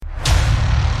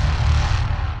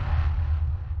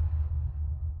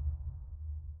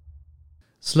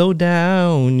Slow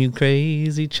down, you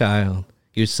crazy child.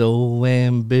 You're so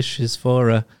ambitious for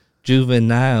a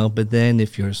juvenile, but then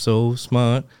if you're so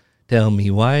smart, tell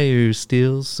me why you're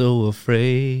still so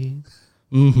afraid.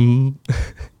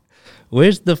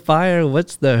 Where's the fire?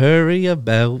 What's the hurry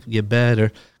about? You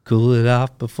better cool it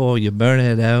off before you burn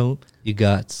it out. You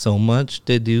got so much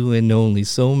to do and only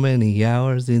so many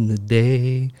hours in the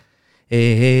day.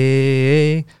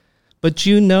 Hey. But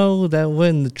you know that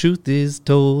when the truth is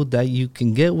told that you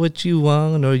can get what you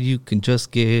want or you can just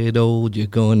get old, you're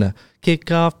gonna kick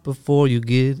off before you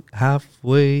get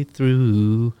halfway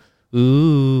through.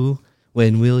 Ooh,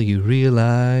 when will you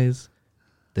realize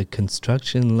the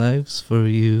construction life's for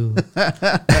you?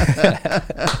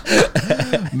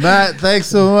 Matt, thanks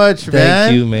so much, man.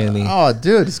 Thank you, Manny. Oh,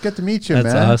 dude, it's good to meet you, That's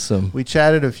man. That's awesome. We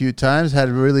chatted a few times, had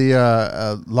really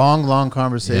long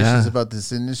conversations about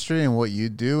this industry and what you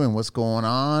do and what's going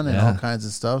on and all kinds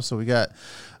of stuff. So we got,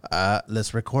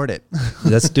 let's record it.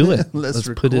 Let's do it. Let's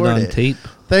put it on tape.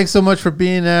 Thanks so much for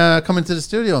being coming to the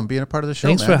studio and being a part of the show.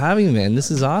 Thanks for having me, man.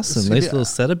 This is awesome. Nice little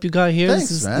setup you got here.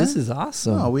 Thanks, man. This is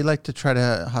awesome. No, we like to try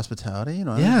to hospitality,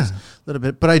 a little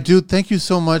bit. But I do thank you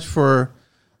so much for,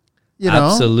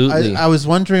 absolutely. I was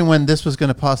wondering when this was going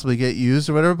to possibly get used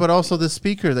or whatever, but also the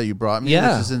speaker that you brought me, which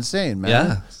is insane, man.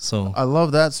 Yeah, so I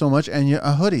love that so much, and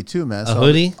a hoodie too, man. A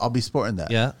hoodie? I'll be sporting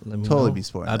that. Yeah, let me totally know. be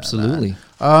sporting Absolutely.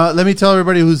 that. Let me tell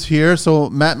everybody who's here. So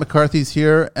Matt McCarthy's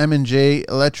here, M&J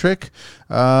Electric,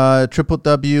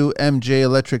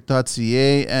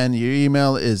 www.mjelectric.ca, and your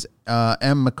email is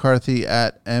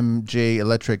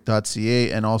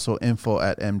mmccarthy@mjelectric.ca and also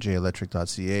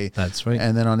info@mjelectric.ca. That's right.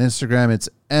 And then on Instagram, it's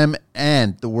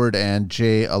the word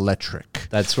J Electric.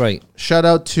 That's right. Shout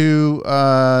out to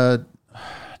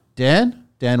Dan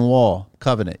Wall,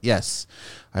 Covenant. Yes.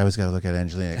 I always got to look at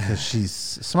Angelina because she's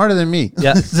smarter than me.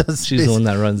 Yeah, she's the one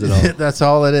that runs it all. That's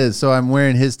all it is. So I'm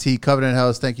wearing his tee, Covenant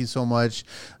House. Thank you so much.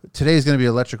 Today's going to be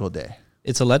electrical day.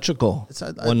 It's electrical. It's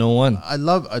 101. I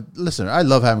love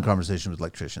having conversations with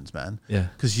electricians, man. Yeah.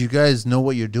 Because you guys know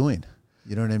what you're doing.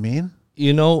 You know what I mean?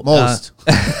 Most.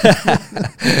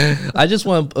 I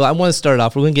want to start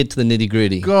off. We're going to get to the nitty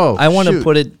gritty. Go. I want to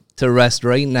put it to rest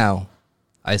right now.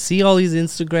 I see all these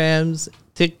Instagrams,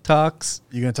 TikToks.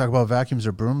 You're going to talk about vacuums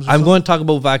or brooms? I'm going to talk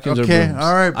about vacuums or brooms. Okay,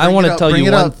 all right. I want to tell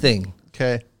you one thing.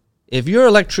 Okay. If your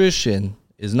electrician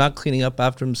is not cleaning up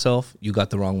after himself, you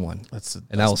got the wrong one.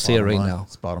 And I'll say it right now.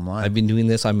 That's bottom line. I've been doing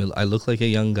this. I look like a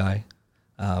young guy.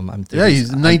 I'm 30. Yeah,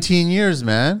 he's 19 years,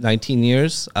 man. 19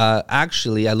 years.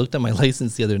 Actually, I looked at my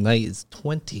license the other night. It's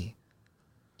 20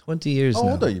 years now. How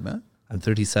old are you, man? I'm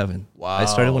 37. Wow. I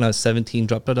started when I was 17,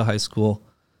 dropped out of high school,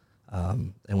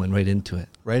 and went right into it.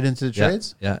 Right into the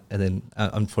trades? Yeah. And then,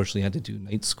 unfortunately, I had to do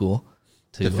night school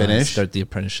to finish? Start the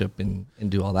apprenticeship and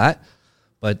do all that.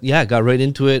 But, yeah, got right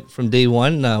into it from day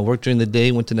one. Worked during the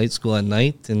day, went to night school at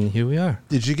night, and here we are.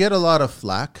 Did you get a lot of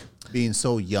flack being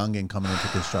so young and coming into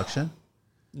construction?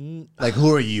 Like,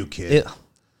 who are you, kid?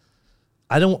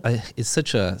 It's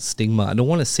such a stigma. I don't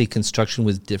want to say construction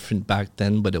was different back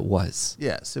then, but it was.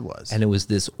 Yes, it was. And it was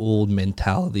this old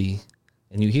mentality.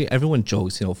 And you hear everyone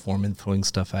jokes, foreman throwing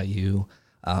stuff at you.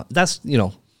 That's,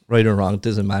 right or wrong, it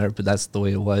doesn't matter, but that's the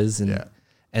way it was. And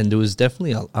there was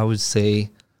definitely, I would say,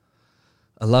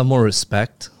 a lot more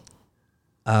respect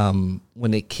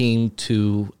when it came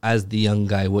to, as the young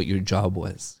guy, what your job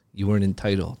was. You weren't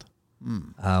entitled.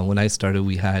 When I started,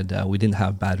 we didn't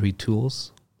have battery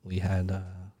tools. We had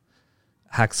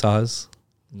hacksaws,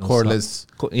 cordless,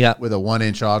 with a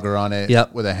 1-inch auger on it,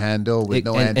 with a handle, with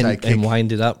no anti-kick, and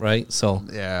wind it up, right? So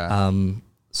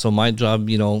so my job,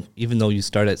 even though you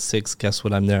start at 6, guess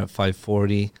what? I'm there at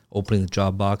 5:40, opening the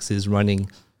job boxes, running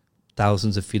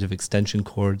thousands of feet of extension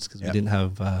cords because we didn't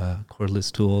have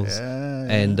cordless tools.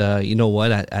 And you know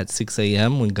what? At 6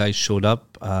 a.m. when guys showed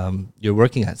up, you're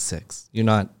working at 6. You're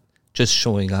not just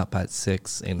showing up at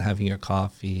 6 and having your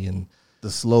coffee and the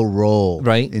slow roll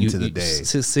into the day.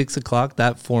 6 o'clock,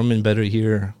 that foreman better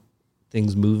hear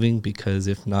things moving because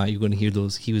if not, you're going to hear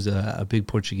those. He was a big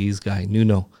Portuguese guy,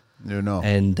 Nuno.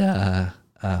 And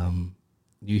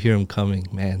you hear him coming,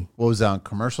 man. What was that on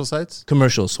commercial sites?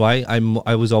 Commercial. So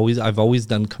I've always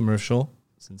done commercial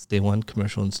since day one,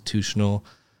 commercial, institutional,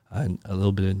 and a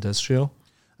little bit of industrial.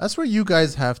 That's where you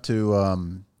guys have to,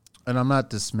 and I'm not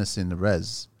dismissing the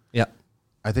res. Yeah.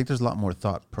 I think there's a lot more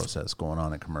thought process going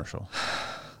on in commercial.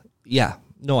 Yeah.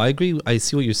 No, I agree. I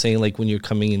see what you're saying. Like when you're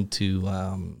coming into,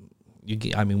 we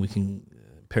can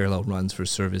parallel runs for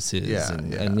services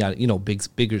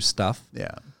and bigger stuff.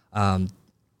 Yeah.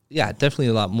 Definitely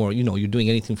a lot more. You're doing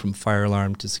anything from fire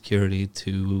alarm to security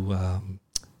to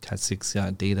Cat 6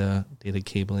 data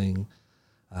cabling,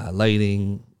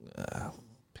 lighting,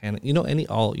 panic.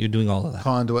 You're doing all of that.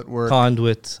 Conduit work.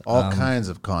 All kinds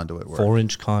of conduit work.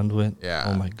 4-inch conduit. Yeah.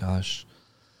 Oh my gosh.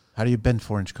 How do you bend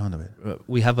 4-inch conduit?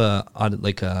 We have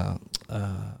a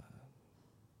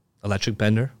electric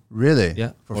bender. Really?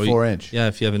 Yeah. For 4-inch? Yeah,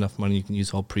 if you have enough money, you can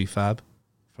use all prefab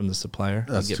from the supplier.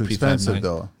 That's too expensive,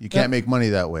 though. You can't make money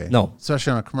that way. No.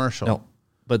 Especially on a commercial. No.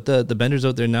 But the benders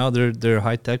out there now, they're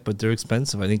high tech, but they're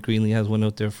expensive. I think Greenlee has one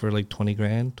out there for like 20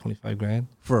 grand, 25 grand.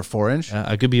 For a 4-inch?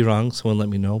 I could be wrong. Someone let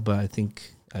me know, but I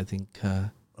think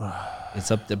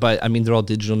it's up there. But I mean, they're all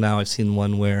digital now. I've seen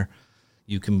one where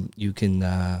you can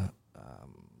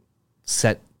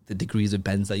set the degrees of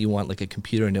bends that you want, like a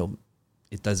computer, and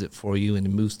it does it for you, and it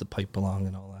moves the pipe along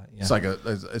and all that. Yeah.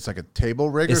 It's like a table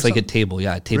rig. It's like a table,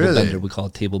 a table really? bender. We call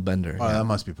it table bender. Oh, that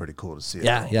must be pretty cool to see.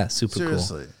 Yeah, super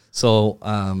Seriously. cool. So,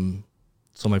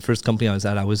 so my first company I was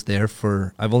at, I was there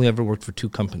for. I've only ever worked for 2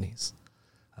 companies.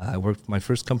 I worked my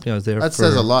first company. I was there. That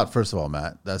says a lot. First of all,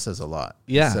 Matt, that says a lot.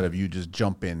 Yeah. Instead of you just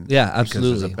jump in. Yeah, absolutely.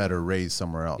 Because there's a better raise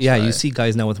somewhere else. Yeah, right? you see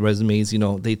guys now with resumes.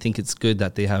 They think it's good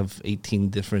that they have 18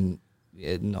 different.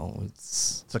 No,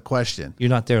 it's a question. You're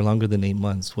not there longer than 8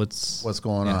 months. What's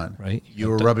going on? Right? You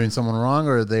were rubbing someone wrong,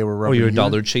 or they were rubbing you? Or you're a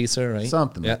dollar chaser, right?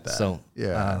 Something like that. So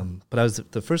yeah. But I was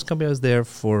the first company I was there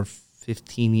for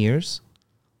 15 years.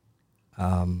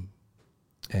 And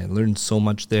learned so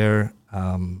much there.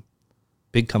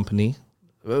 Big company,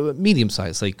 medium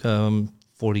size, like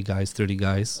 40 guys, 30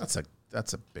 guys.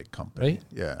 That's a big company, right?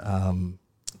 Yeah.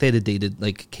 They had a dated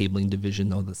like cabling division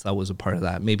though. That was a part of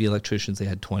that. Maybe electricians, they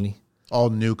had 20. All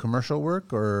new commercial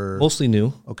work or mostly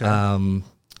new? Okay. A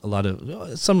lot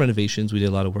of some renovations. We did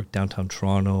a lot of work downtown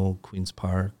Toronto, Queens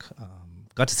Park.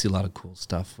 Got to see a lot of cool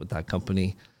stuff with that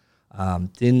company.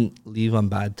 Didn't leave on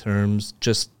bad terms.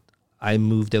 Just I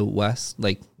moved out west,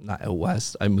 like not out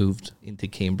west. I moved into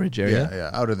Cambridge area.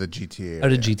 Yeah, out of the GTA area.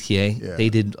 Out of GTA. Yeah. They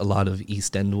did a lot of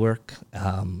East End work.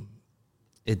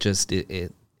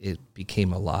 It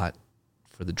became a lot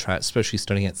for the especially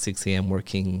starting at 6 a.m.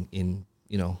 working in,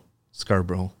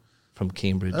 Scarborough from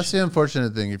Cambridge. That's the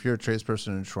unfortunate thing. If you're a tradesperson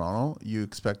in Toronto, you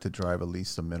expect to drive at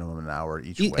least a minimum an hour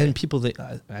each way. And people,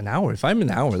 an hour. If I'm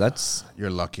an hour, that's... You're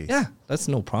lucky. Yeah, that's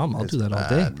no problem. I'll do that all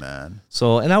bad, day. Man.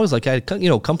 So, and I was like, I had,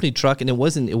 company truck, and it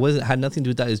had nothing to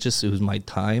do with that. It was my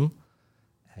time.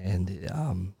 And,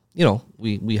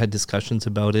 we had discussions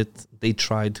about it. They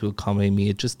tried to accommodate me.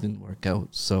 It just didn't work out.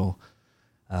 So,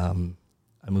 I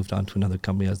moved on to another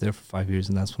company. I was there for 5 years,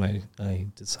 and that's when I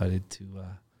decided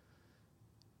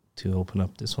to open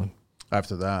up this one.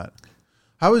 After that,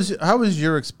 how was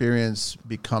your experience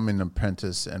becoming an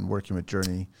apprentice and working with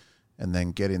Journey, and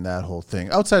then getting that whole thing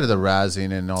outside of the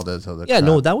razzing and all that other? Yeah, crap?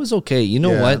 no, that was okay. You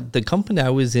know what? The company I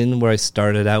was in, where I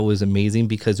started out, was amazing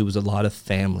because it was a lot of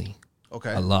family.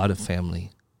 Okay, a lot of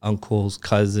family, uncles,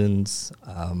 cousins.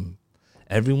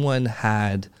 Everyone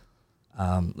had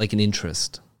like an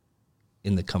interest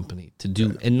in the company to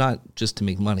do, and not just to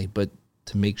make money, but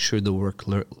to make sure the work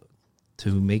looked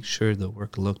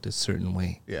a certain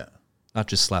way. Yeah, not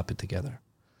just slap it together.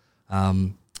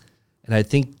 And I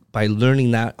think by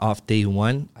learning that off day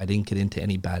one, I didn't get into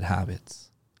any bad habits.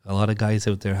 A lot of guys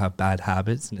out there have bad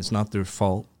habits, and it's not their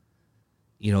fault.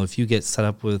 If you get set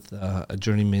up with a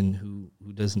journeyman who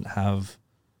doesn't have,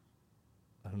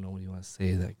 I don't know what you want to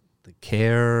say, like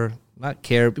not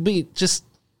care, but just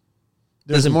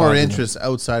there's more interest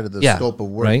outside of the scope of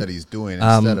work that he's doing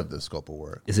instead of the scope of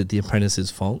work. Is it the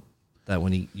apprentice's fault that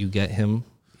when you get him,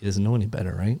 he doesn't know any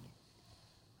better, right?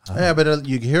 Yeah, but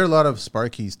you hear a lot of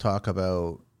Sparkies talk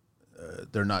about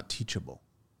they're not teachable.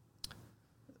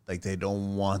 Like they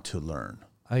don't want to learn.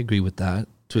 I agree with that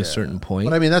to a certain point.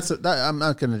 But I mean, I'm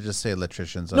not going to just say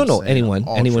electricians. No, anyone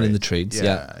in the trades.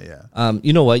 Yeah.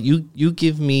 You know what? You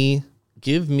give me.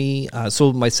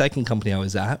 So my second company I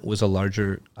was at was a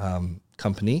larger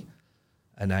company,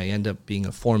 and I end up being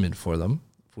a foreman for them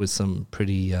with some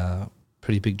pretty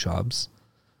big jobs.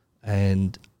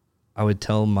 And I would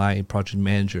tell my project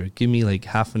manager, give me like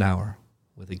half an hour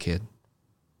with a kid,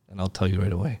 and I'll tell you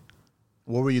right away.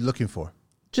 What were you looking for?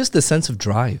 Just the sense of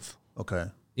drive. Okay.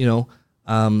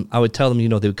 I would tell them,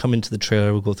 they would come into the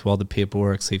trailer, we'd go through all the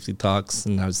paperwork, safety talks,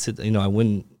 and I would sit, I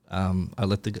wouldn't, I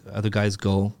let the other guys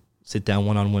go, sit down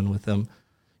one-on-one with them.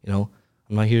 I'm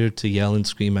not here to yell and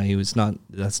scream at you.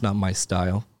 That's not my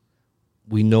style.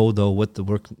 We know though what the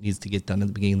work needs to get done at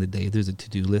the beginning of the day. There's a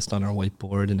to-do list on our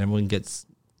whiteboard, and everyone gets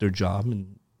their job,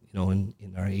 and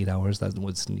in our 8 hours, that's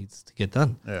what needs to get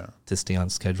done. Yeah. To stay on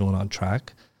schedule and on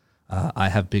track. I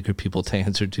have bigger people to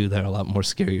answer to that are a lot more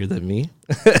scarier than me.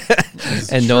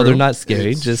 And no, they're not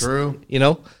scary. It's just true.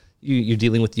 you're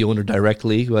dealing with the owner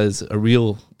directly, who has a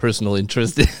real personal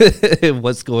interest in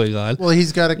what's going on. Well,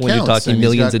 he's got accounts. When you're talking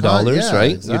millions of dollars,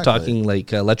 right? Exactly. You're talking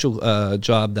like electrical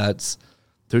job that's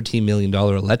 $13 million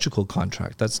electrical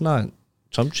contract. That's not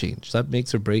chump change. That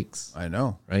makes or breaks. I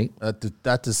know, right?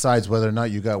 That decides whether or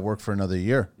not you got work for another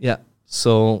year. Yeah.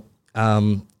 So,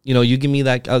 you give me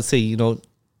that. I'll say,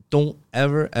 don't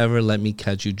ever let me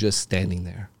catch you just standing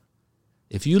there.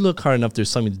 If you look hard enough, there's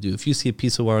something to do. If you see a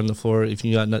piece of wire on the floor, if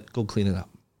you got nut, go clean it up.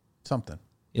 Something.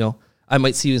 I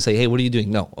might see you and say, hey, what are you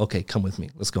doing? No. Okay, come with me.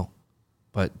 Let's go.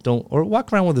 But don't, or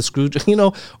walk around with a screw,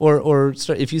 or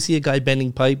start, if you see a guy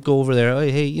bending pipe, go over there.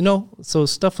 Hey, so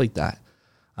stuff like that.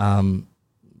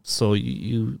 So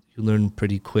you learn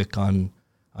pretty quick on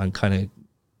kind of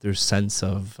their sense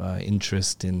of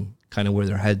interest in kind of where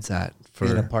their head's at for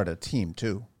being a part of a team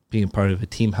too. Being part of a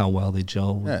team, how well they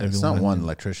gel with everyone. It's not one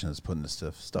electrician that's putting this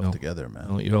stuff together, man.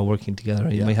 No, you're all working together.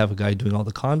 Right? You might have a guy doing all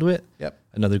the conduit. Yep.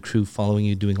 Another crew following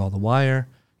you doing all the wire.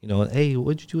 Hey,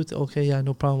 what'd you do with it? Okay, yeah,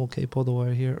 no problem. Okay, pull the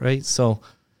wire here, right? So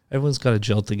everyone's got to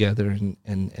gel together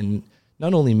and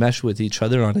not only mesh with each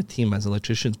other on a team as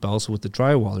electricians, but also with the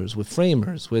drywallers, with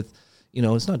framers, with,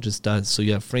 it's not just us. So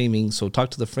you have framing. So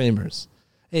talk to the framers.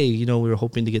 Hey, we were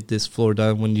hoping to get this floor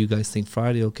done. When do you guys think?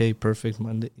 Friday? Okay, perfect.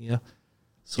 Monday, yeah.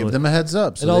 So give them a heads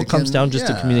up. So it all comes down just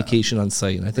to communication on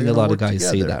site. And I think a lot of guys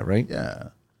say that, right? Yeah.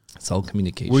 It's all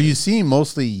communication. Were you seeing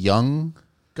mostly young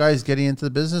guys getting into the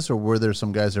business, or were there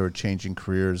some guys that were changing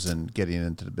careers and getting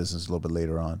into the business a little bit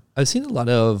later on? I've seen a lot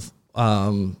of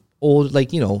old, later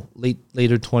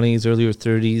 20s, earlier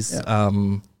 30s. Yeah.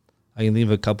 I can think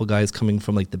of a couple guys coming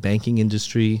from like the banking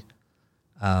industry.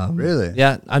 Really?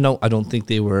 Yeah, I know. I don't think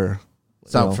they were.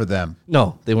 It's not for them.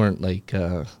 No, they weren't like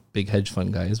big hedge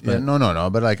fund guys. But yeah, no.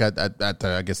 But like at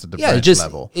I guess the branch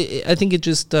level. I think it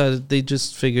just they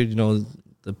just figured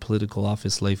the political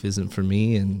office life isn't for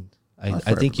me, and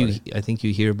I think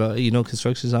you hear about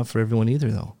construction's not for everyone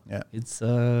either though. Yeah, it's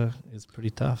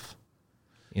pretty tough.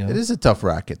 It is a tough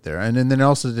racket there, and then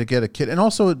also to get a kid, and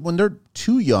also when they're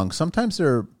too young, sometimes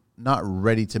they're not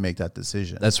ready to make that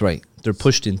decision. That's right. They're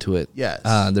pushed into it. Yes.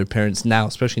 Their parents now,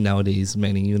 especially nowadays,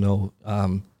 Manny, your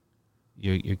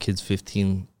kid's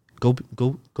 15. Go be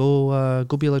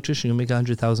an electrician. You'll make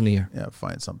 $100,000 a year. Yeah,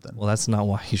 find something. Well, that's not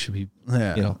why you should be.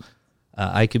 Yeah.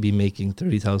 I could be making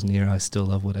 $30,000 a year. I still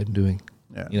love what I'm doing.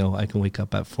 Yeah. I can wake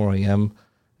up at 4 a.m.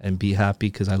 and be happy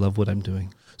because I love what I'm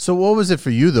doing. So what was it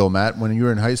for you though, Matt, when you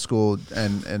were in high school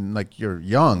and like you're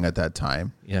young at that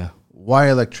time? Yeah. Why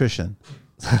electrician?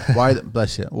 Why?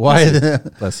 Bless you. Why?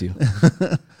 Bless you.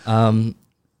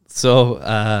 So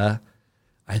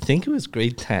I think it was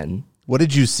grade 10. What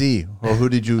did you see, or who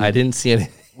did you? I didn't see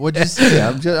anything. What did you see?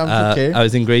 I'm okay. I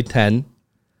was in grade 10,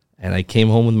 and I came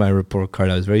home with my report card.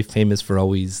 I was very famous for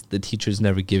always the teachers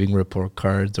never giving report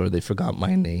cards, or they forgot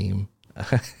my name.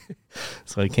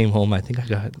 So I came home. I think I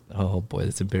got, oh boy,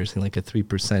 that's embarrassing, like a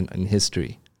 3% in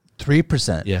history.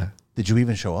 3%? Yeah. Did you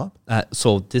even show up?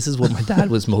 So this is what my dad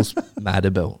was most mad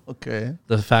about. Okay.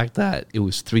 The fact that it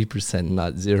was 3%,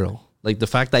 not 0. Like the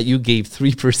fact that you gave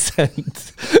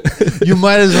 3%. You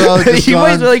might as well have you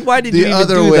might as well, like, why did you even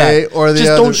do that? Or the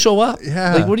just other, don't show up.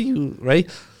 Yeah. Like, what are you, right?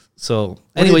 So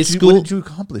anyway, what did you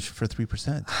accomplish for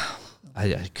 3%?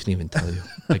 I couldn't even tell you.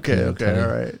 Okay, all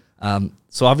right.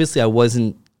 So obviously I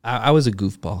wasn't, I was a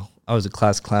goofball. I was a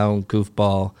class clown,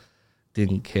 goofball,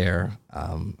 didn't care.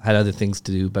 Had other things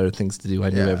to do, better things to do. I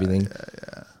knew everything.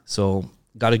 Yeah. So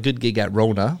got a good gig at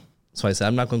Rona. So I said,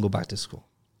 I'm not going to go back to school.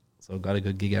 So got a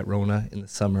good gig at Rona in the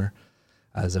summer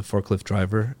as a forklift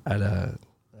driver at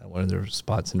one of their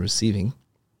spots in receiving.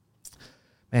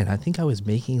 Man, I think I was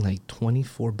making like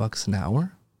 $24 an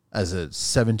hour. As a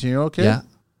 17-year-old kid? Yeah.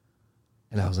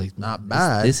 And I was like, not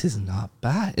bad. This is not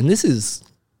bad. And this is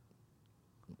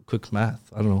quick math.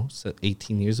 I don't know,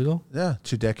 18 years ago. Yeah,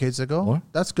 2 decades ago. More?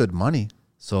 That's good money.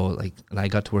 So and I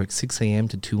got to work 6 a.m.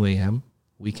 to 2 a.m.,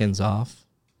 weekends off.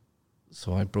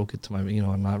 So I broke it to my,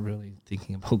 I'm not really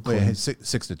thinking about going. Wait,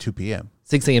 6 to 2 p.m.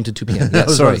 6 a.m. to 2 p.m. Yeah,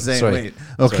 sorry. Wait.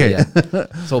 Okay. Sorry, yeah.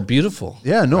 So beautiful.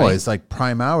 Yeah, no, right? It's like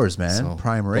prime hours, man. So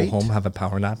prime rate. Go home, have a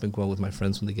power nap, and go out with my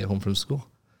friends when they get home from school.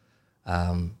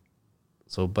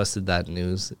 So busted that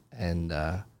news, and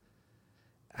I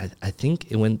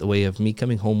think it went the way of me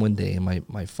coming home one day, and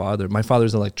my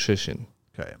father's an electrician.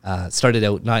 Okay. Started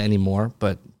out, not anymore,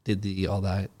 but did all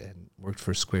that and worked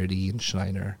for Square D and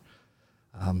Schneider.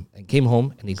 And came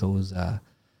home and he goes,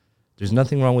 there's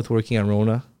nothing wrong with working at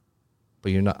Rona,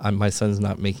 but my son's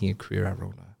not making a career at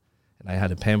Rona. And I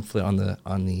had a pamphlet on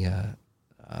the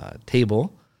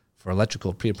table for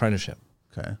electrical pre-apprenticeship.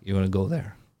 Okay. You want to go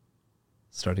there?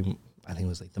 Starting, I think it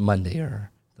was like the Monday or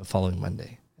the following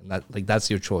Monday. And that's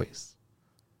your choice.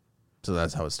 So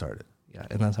that's how it started. Yeah,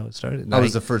 and that's how it started. How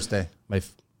was the first day?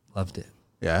 Loved it.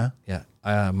 Yeah?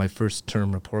 Yeah. My first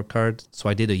term report card, so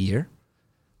I did a year.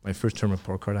 My first term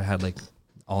report card, I had like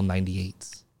all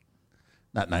 98s.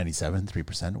 Not 97,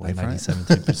 3%. Like 97,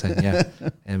 3%, yeah.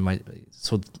 And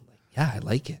I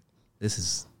like it. This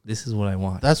is what I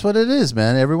want. That's what it is,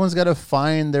 man. Everyone's got to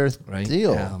find their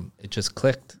deal. It just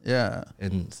clicked. Yeah.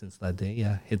 And since that day,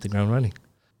 hit the ground running.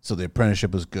 So the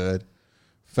apprenticeship was good.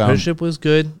 Apprenticeship was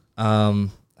good.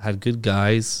 Had good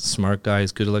guys, smart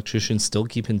guys, good electricians. Still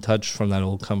keep in touch from that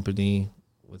old company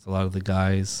with a lot of the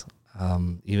guys.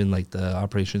 Even like the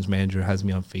operations manager has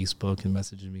me on Facebook and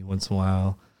messages me once in a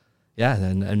while. Yeah,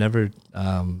 and I never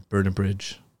burn a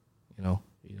bridge. You know.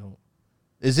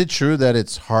 Is it true that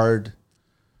it's hard?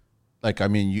 Like, I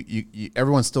mean, you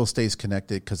everyone still stays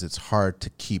connected because it's hard to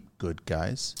keep good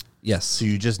guys. Yes. So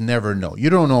you just never know. You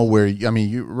don't know where.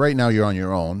 Right now you're on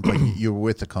your own, but you're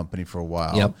with the company for a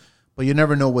while. Yep. But you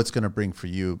never know what's going to bring for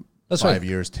you. That's 5 right.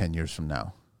 years, 10 years from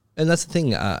now. And that's the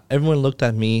thing. Everyone looked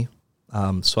at me.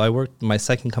 So I worked. My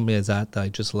second company I was at that I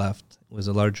just left was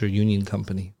a larger union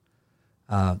company.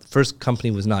 The first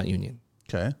company was not union.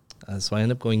 Okay. So I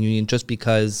ended up going union just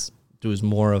because there was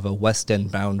more of a West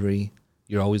End boundary.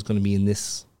 You're always going to be in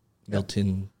this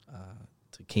Milton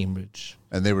to Cambridge.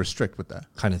 And they were strict with that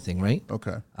kind of thing, right?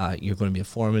 Okay. You're going to be a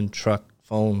foreman, truck,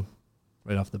 phone,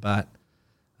 right off the bat.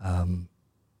 And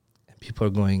people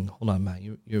are going, hold on, Matt,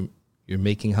 you're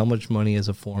making how much money as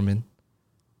a foreman?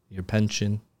 Your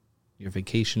pension, your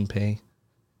vacation pay,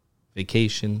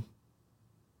 vacation.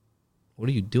 What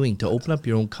are you doing to open up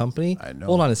your own company? I know.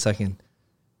 Hold on a second.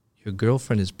 Your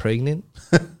girlfriend is pregnant.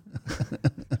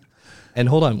 And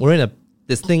hold on, we're in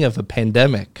this thing of a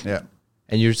pandemic. Yeah.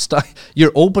 And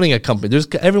you're opening a company.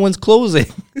 Everyone's closing.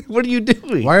 What are you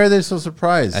doing? Why are they so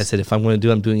surprised? I said, if I'm going to do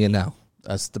it, I'm doing it now.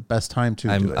 That's the best time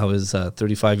to do it. I was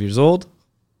 35 years old.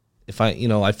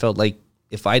 I felt like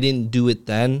if I didn't do it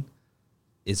then,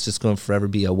 it's just going to forever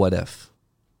be a what if.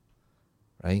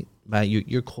 Right? Matt,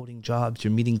 you're quoting jobs,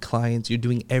 you're meeting clients, you're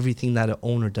doing everything that an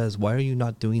owner does. Why are you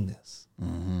not doing this?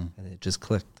 Mm-hmm. And it just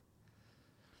clicked.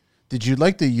 Did you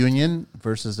like the union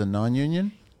versus the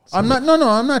non-union? I'm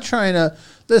not trying to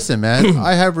listen, man.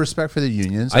 I have respect for the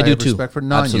unions. I do have too. Respect for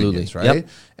non-unions, Absolutely. right? Yep.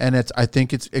 And I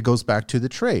think it goes back to the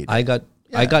trade. I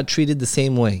got treated the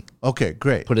same way. Okay,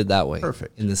 great. Put it that way.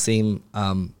 Perfect. In the same.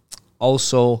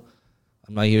 Also,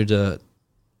 I'm not here to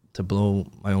blow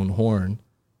my own horn,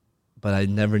 but I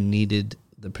never needed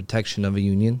the protection of a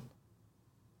union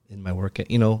in my work.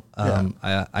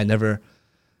 I never.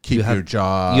 Keep your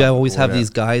job. You always have these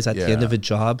guys at the end of a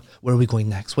job. Where are we going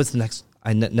next? What's the next?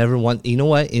 I never want. You know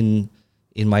what? In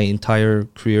my entire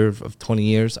career of 20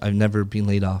 years, I've never been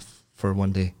laid off for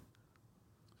one day.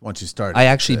 Once you start, I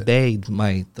actually begged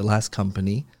the last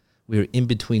company. We were in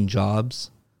between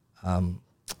jobs.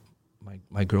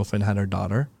 My girlfriend had her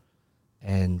daughter,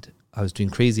 and I was doing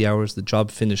crazy hours. The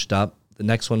job finished up. The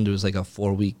next one, there was like a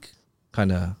 4-week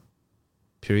kind of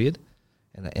period.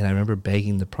 And I remember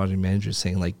begging the project manager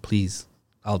saying, like, please,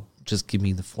 I'll just give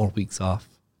me the 4 weeks off.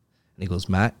 And he goes,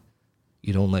 Matt,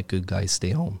 you don't let good guys stay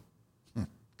home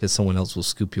because someone else will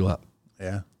scoop you up.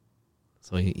 Yeah.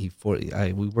 So we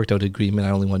worked out an agreement.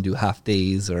 I only want to do half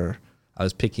days, or I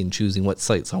was picking and choosing what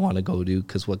sites I want to go to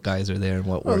because what guys are there and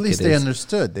what work it is. At least they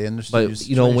understood. They understood.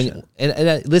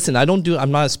 But listen,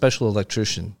 I'm not a special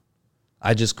electrician.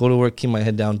 I just go to work, keep my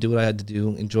head down, do what I had to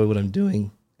do, enjoy what I'm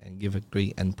doing, and give a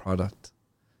great end product.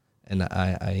 And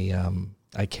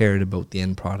I cared about the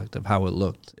end product of how it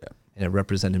looked, and it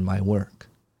represented my work.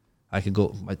 I could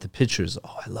go the pictures.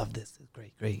 Oh, I love this. It's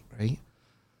great, right?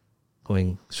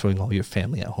 Showing all your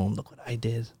family at home. Look what I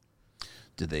did.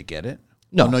 Did they get it?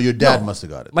 No, your dad must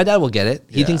have got it. My dad will get it.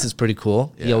 He Yeah. thinks it's pretty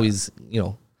cool. Yeah. He always,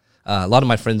 a lot of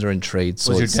my friends are in trades.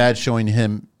 So Was your dad showing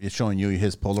you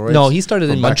his Polaroids? No, he started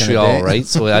in from back the Montreal, day? right?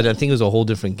 So I think it was a whole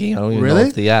different game. I don't even know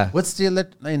Really? if What's the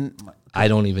I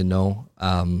don't even know.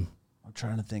 I'm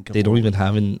trying to think of. They don't even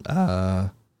have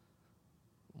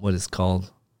what it's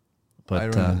called. But I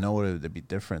don't even know what it would be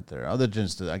different there, other than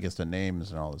just I guess the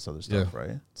names and all this other stuff,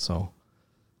 right? So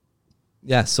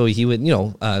he would,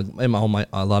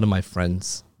 a lot of my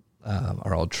friends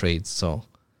are all trades, so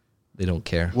they don't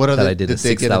care. What are that they? I did Did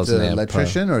they get into 6,000 amp,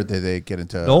 electrician, or did they get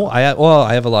into? No, I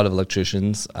have a lot of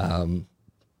electricians,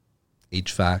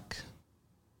 HVAC,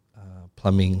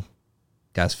 plumbing,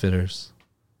 gas fitters.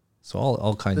 So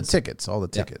all kinds. All the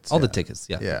tickets. The tickets.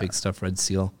 Yeah. Big stuff. Red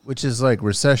Seal. Which is like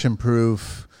recession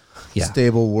proof, Yeah.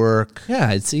 stable work.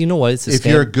 Yeah. It's it's if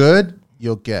you're good,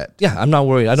 you'll get. Yeah, I'm not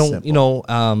worried. I don't. Simple.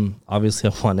 Obviously,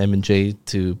 I want M&J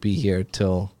to be here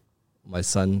till my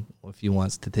son if he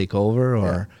wants to take over,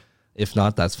 or if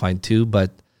not, that's fine too.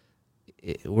 But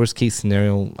worst case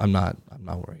scenario, I'm not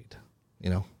worried.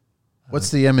 What's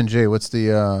the M&J? What's the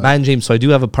Matt and James? So I do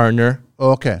have a partner.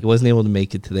 Oh, okay. He wasn't able to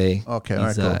make it today. Okay,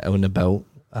 He's all right, cool. out and about.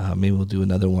 Maybe we'll do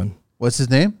another one. What's his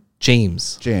name?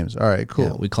 James. James. All right, cool.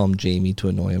 Yeah, we call him Jamie to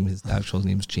annoy him. His actual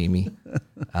name's Jamie.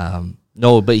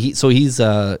 No, but he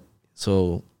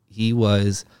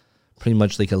was pretty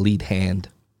much like a lead hand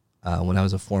when I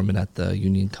was a foreman at the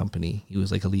union company. He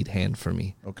was like a lead hand for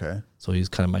me. Okay. So he's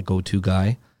kind of my go-to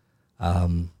guy.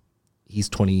 He's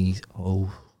 26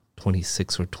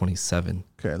 or 27.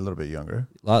 Okay, a little bit younger.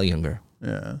 A lot younger.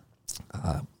 Yeah.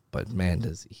 But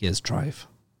man, he has drive.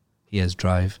 He has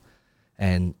drive.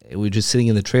 And we were just sitting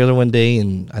in the trailer one day,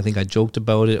 and I think I joked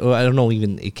about it. Or I don't know,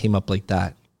 even it came up like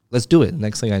that. Let's do it.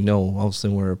 Next thing I know, all of a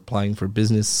sudden we're applying for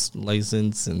business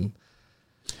license, and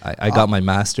I got my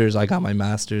master's.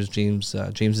 James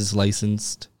is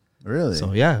licensed. Really?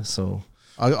 So yeah. So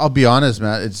I'll be honest,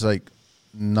 Matt. It's like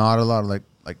not a lot of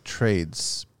like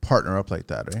trades partner up like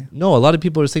that, right? no, a lot of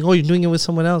people are saying, "Oh, you're doing it with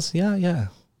someone else." Yeah.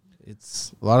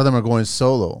 It's A lot of them are going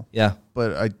solo. yeah.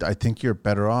 But I think you're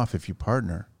better off if you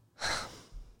partner.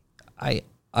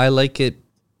 I like it.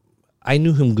 I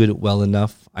knew him well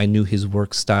enough. I knew his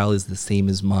work style is the same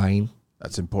as mine.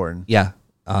 That's important. Yeah.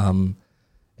 And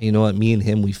you know what? Me and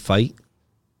him, we fight,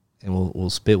 and we'll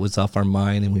spit what's off our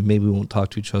mind, and we won't talk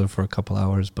to each other for a couple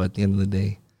hours, but at the end of the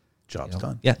day, Job's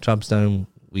done. Yeah, job's done.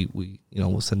 We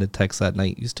we'll send a text that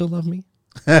night. You still love me,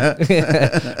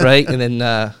 right? And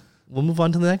then we'll move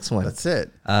on to the next one. That's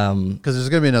it. Because there's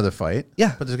gonna be another fight.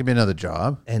 Yeah, but there's gonna be another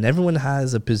job. And everyone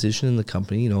has a position in the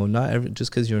company.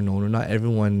 Just because you're an owner,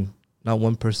 not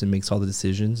one person makes all the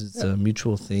decisions. It's a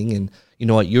mutual thing. And you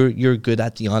know what? You're good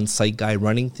at the on-site guy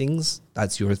running things.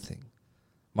 That's your thing.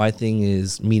 My thing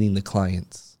is meeting the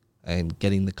clients and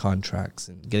getting the contracts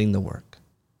and getting the work.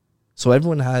 So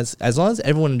everyone has, as long as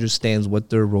everyone understands what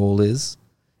their role is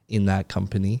in that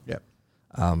company. Yep.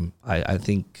 I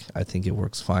think it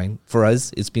works fine for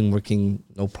us. It's been working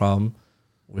no problem.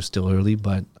 We're still early,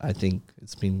 but I think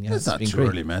it's been It's not been too great.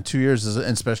 early, man. 2 years is, and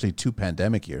especially 2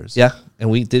 pandemic years. Yeah,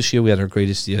 and this year we had our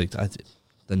greatest year.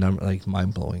 The number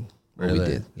mind blowing. Really? We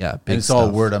did. Yeah, big And it's stuff.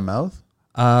 all word of mouth.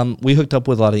 We hooked up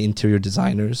with a lot of interior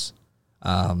designers,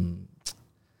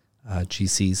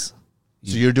 GCs.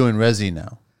 So you're doing resi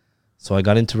now. So I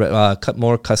got into cut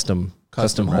more custom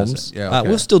homes. resi. Yeah, okay.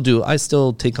 We'll still do. I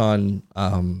still take on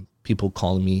people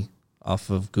calling me off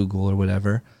of Google or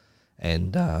whatever,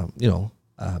 and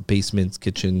basements,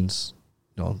 kitchens.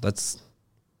 That's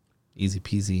easy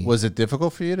peasy. Was it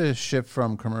difficult for you to shift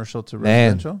from commercial to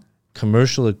residential?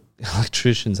 Commercial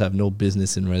electricians have no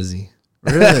business in resi.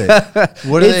 Really?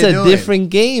 What are It's they a doing? different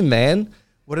game, man.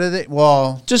 What are they?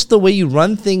 Well, Just the way you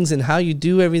run things and how you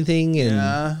do everything, and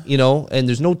and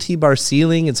there's no T-bar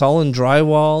ceiling. It's all in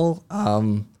drywall.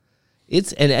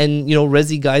 It's and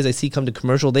resi guys I see come to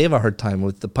commercial, they have a hard time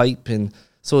with the pipe, and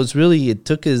so it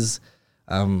took us.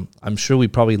 I'm sure we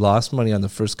probably lost money on the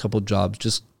first couple jobs,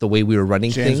 just the way we were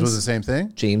running James things. was the same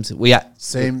thing. James, well, yeah,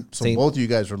 Same. So both of you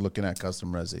guys were looking at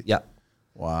custom resi. yeah.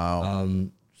 Wow.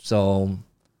 So,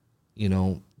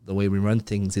 the way we run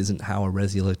things isn't how a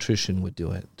resi electrician would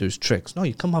do it. There's tricks. No,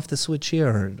 you come off the switch here,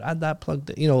 or add that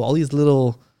plug. All these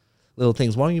little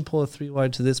things. Why don't you pull a 3-wire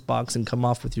to this box and come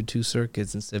off with your 2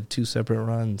 circuits instead of 2 separate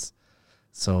runs?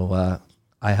 So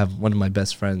I have one of my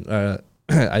best friends.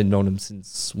 I've known him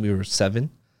since we were 7.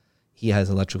 He has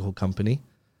an electrical company.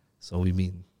 So we've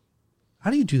been,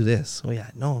 how do you do this? Oh,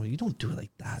 yeah. No, you don't do it like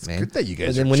that, man. Good that you guys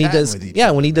But are then when he chatting does, with each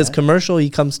other, when he does man. commercial, he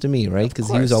comes to me, right? Because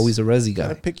he was course. always a resi guy.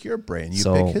 Gotta pick your brain. You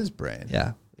So, pick his brain.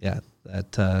 Yeah.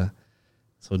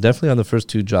 So definitely on the first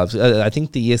 2 jobs. I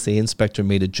think the ESA inspector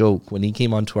made a joke when he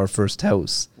came onto our first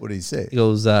house. What did he say? He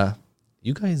goes,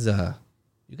 you guys are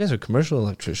commercial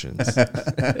electricians. So,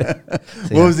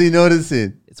 What was he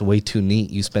noticing? it's way too neat.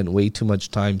 You spent way too much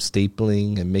time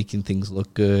stapling and making things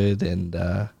look good. And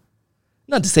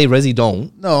not to say resi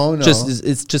don't. No.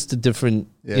 It's just a different,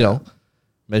 Yeah.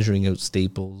 measuring out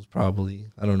staples probably.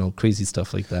 I don't know, crazy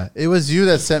stuff like that. It was you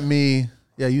that sent me.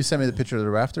 Yeah, you sent me the picture of the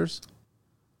rafters.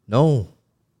 No.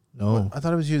 I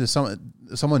thought it was you that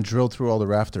someone drilled through all the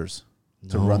rafters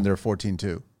to No. run their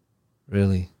 14.2.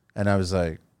 Really? And I was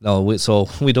like, No, so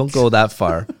we don't go that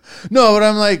far. no, but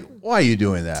I'm like, why are you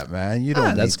doing that, man? You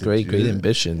don't. That's need to great do that.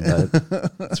 ambition,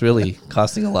 but it's really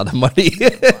costing a lot of money.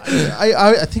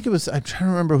 I think it was. I'm trying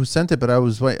to remember who sent it, but I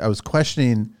was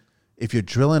questioning if you're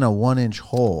drilling a 1-inch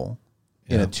hole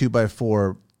in a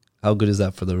 2x4. How good is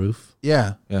that for the roof?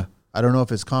 Yeah, Yeah. I don't know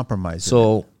if it's compromised.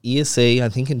 So ESA, I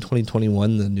think in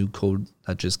 2021, the new code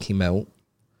that just came out,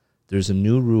 there's a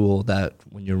new rule that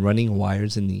when you're running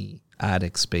wires in the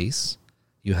attic space,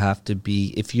 you have to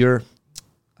be, if you're,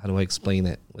 how do I explain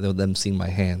it without them seeing my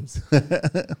hands?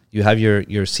 You have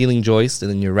your ceiling joist and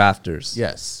then your rafters.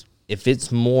 Yes. If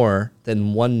it's more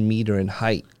than 1 meter in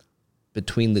height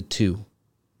between the two.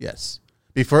 Yes.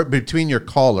 Between your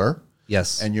collar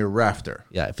Yes. and your rafter.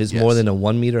 Yeah. If it's more than a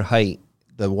 1 meter height,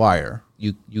 the wire.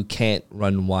 You can't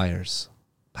run wires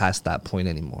past that point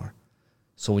anymore.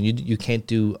 So when you can't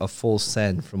do a full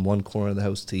send from one corner of the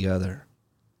house to the other.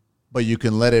 But you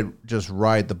can let it just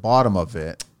ride the bottom of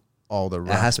it. All the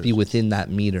rafters. It has to be within that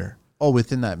meter. Oh,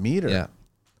 within that meter? Yeah.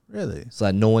 Really? So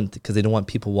that no one, because they don't want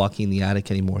people walking in the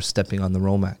attic anymore, stepping on the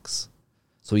Romex.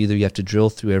 So either you have to drill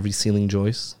through every ceiling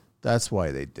joist. That's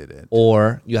why they did it.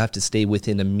 Or you have to stay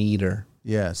within a meter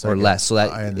or less. So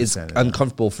that it's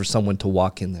uncomfortable for someone to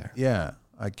walk in there. Yeah,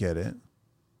 I get it.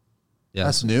 Yeah.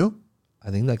 That's new? I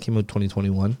think that came out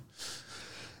 2021.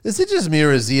 Is it just me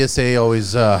or is ESA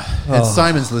always, and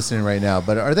Simon's listening right now,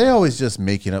 but are they always just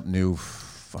making up new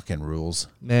fucking rules?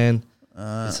 Man,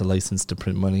 it's a license to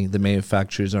print money. The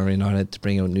manufacturers are in on it to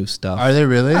bring out new stuff. Are they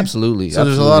really? Absolutely. So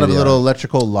there's a lot of little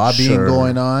electrical lobbying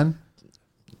going on.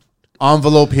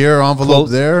 Envelope here, envelope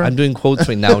there. I'm doing quotes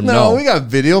right now. No, we got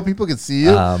video. People can see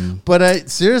you. But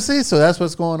seriously, so that's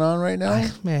what's going on right now?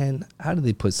 Man, how do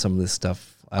they put some of this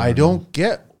stuff? I don't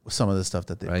get some of the stuff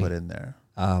that they put in there.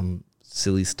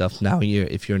 Silly stuff. Now,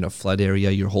 if you're in a flood area,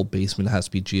 your whole basement has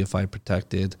to be GFI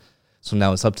protected. So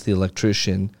now it's up to the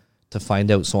electrician to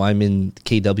find out. So I'm in the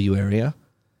KW area.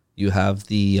 You have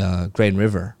the Grand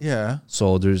River. Yeah.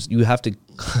 So you have to...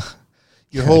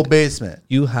 your whole basement.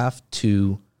 You have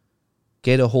to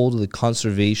get a hold of the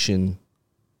conservation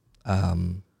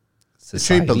society. The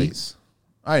tree police.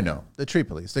 I know. The tree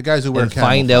police. The guys who wear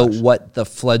camouflage. And find out what the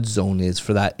flood zone is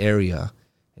for that area.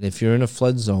 And if you're in a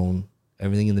flood zone,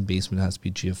 everything in the basement has to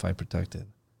be GFI protected.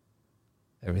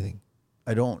 Everything.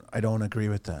 I don't agree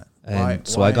with that. And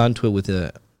why? I got into it with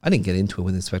I didn't get into it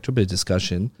with Inspector, but a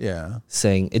discussion. Yeah.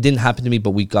 Saying it didn't happen to me,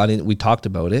 but we talked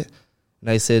about it.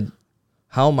 And I said,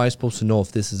 how am I supposed to know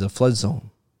if this is a flood zone?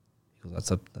 He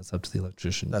goes, that's up to the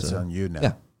electrician. That's on you now.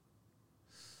 Yeah.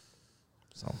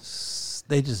 So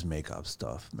they just make up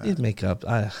stuff, man. They make up.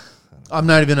 I'm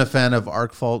not even a fan of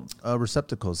arc fault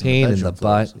receptacles. Pain in the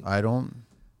butt. I don't.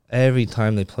 Every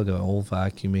time they plug an old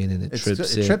vacuum in and it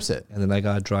trips it. And then I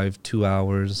got to drive 2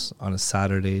 hours on a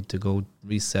Saturday to go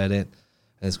reset it.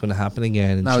 And it's going to happen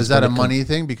again. And now, is that a money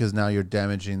thing? Because now you're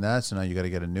damaging that. So now you got to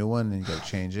get a new one and you got to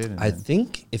change it. I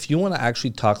think if you want to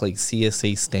actually talk like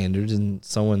CSA standards, and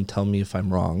someone tell me if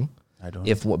I'm wrong. I don't.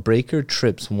 If a breaker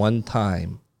trips one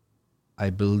time,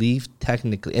 I believe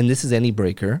technically, and this is any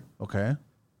breaker. Okay.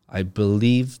 I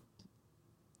believe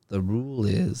the rule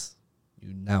is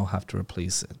you now have to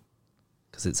replace it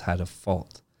because it's had a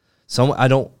fault.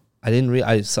 I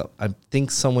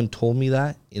think someone told me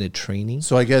that in a training.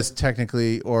 So I guess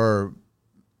technically or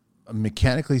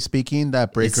mechanically speaking,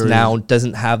 that breaker now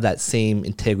doesn't have that same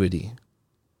integrity.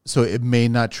 So it may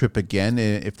not trip again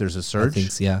if there's a surge? I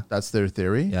think so, yeah. That's their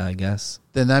theory? Yeah, I guess.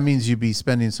 Then that means you'd be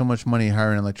spending so much money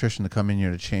hiring an electrician to come in here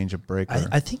to change a breaker.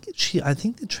 I think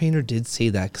the trainer did say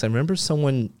that because I remember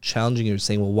someone challenging her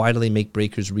saying, well, why do they make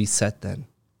breakers reset then?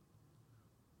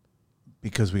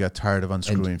 Because we got tired of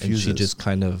unscrewing fuses. And she just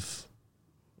kind of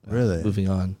really moving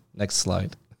on. Next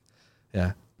slide.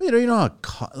 Yeah. But you know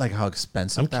how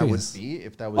expensive that would be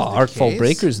if that was the arc case? fault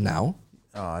breakers now.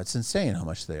 Oh, it's insane how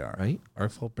much they are. Right?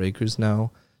 Arc fault breakers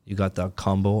now. You got the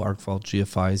combo arc fault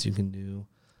GFIs you can do.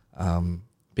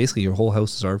 Basically, your whole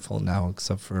house is arc fault now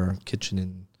except for a kitchen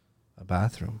and a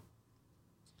bathroom.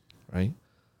 Right?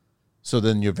 So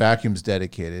then your vacuum's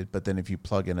dedicated, but then if you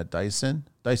plug in a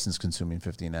Dyson's consuming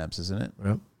 15 amps, isn't it?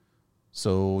 Yep.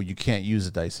 So you can't use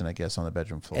a Dyson, I guess, on the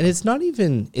bedroom floor. And it's not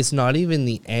even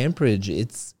the amperage.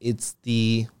 It's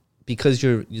the because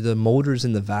the motors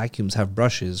in the vacuums have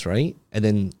brushes, right? And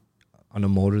then on a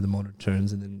motor, the motor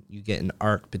turns, and then you get an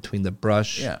arc between the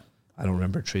brush. Yeah. I don't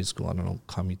remember trade school. I don't know,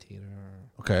 commutator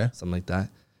or something like that.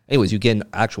 Anyways, you get an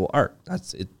actual arc.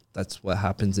 That's it. That's what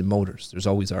happens in motors. There's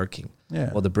always arcing.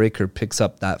 Yeah. Well, the breaker picks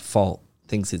up that fault,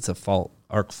 thinks it's a fault,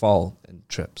 arc fault, and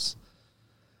trips.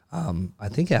 I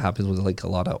think it happens with like a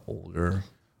lot of older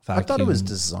vacuum. I thought it was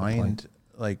designed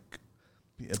like...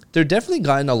 They're definitely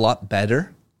gotten a lot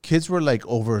better. Kids were like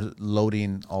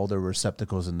overloading all their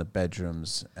receptacles in the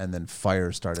bedrooms, and then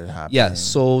fire started happening. Yeah,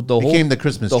 so the whole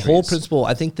principle.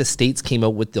 I think the states came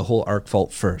out with the whole arc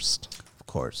fault first, of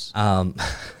course.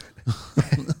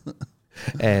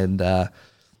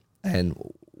 And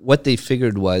what they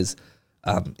figured was,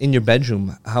 in your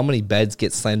bedroom, how many beds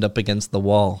get slammed up against the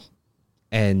wall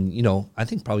And, you know, I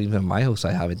think probably even in my house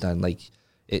I have it done. Like,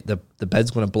 the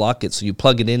bed's going to block it, so you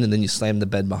plug it in and then you slam the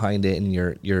bed behind it, and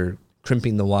you're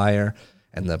crimping the wire,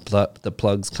 and the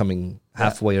plug's coming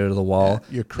halfway out of the wall.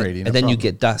 Yeah, you're creating and then you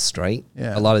get dust, right?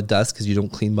 Yeah. A lot of dust because you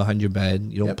don't clean behind your bed.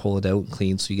 You don't pull it out and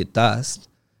clean, so you get dust.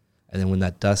 And then when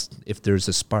that dust, if there's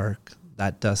a spark,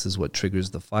 that dust is what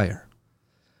triggers the fire.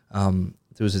 There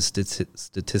was a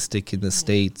statistic in the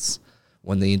States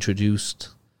when they introduced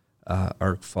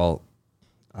arc fault.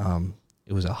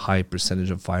 It was a high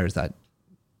percentage of fires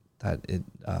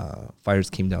fires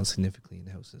came down significantly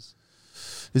in houses.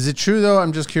 Is it true, though?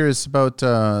 I'm just curious about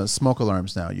smoke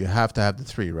alarms now. You have to have the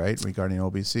 3, right, regarding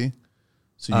OBC?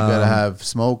 So you got to have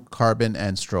smoke, carbon,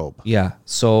 and strobe. Yeah.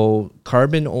 So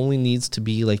carbon only needs to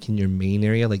be like in your main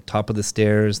area, like top of the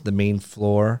stairs, the main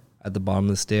floor, at the bottom of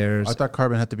the stairs. I thought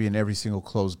carbon had to be in every single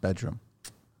closed bedroom.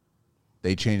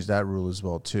 They changed that rule as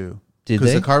well, too. Did they?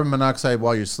 Because the carbon monoxide,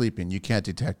 while you're sleeping, you can't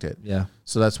detect it. Yeah.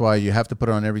 So that's why you have to put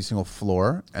it on every single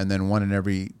floor and then one in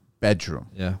every bedroom.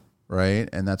 Yeah. Right?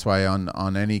 And that's why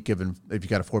on any given, if you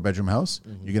got a 4-bedroom house,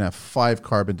 you're going to have 5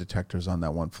 carbon detectors on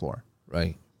that one floor.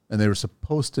 Right. And they were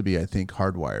supposed to be, I think,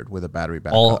 hardwired with a battery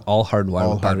backup. All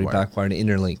hardwired with battery backwired and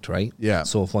interlinked, right? Yeah.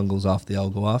 So if one goes off, they all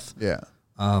go off. Yeah.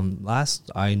 Last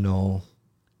I know,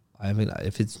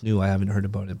 if it's new, I haven't heard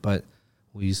about it, but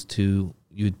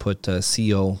you'd put a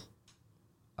CO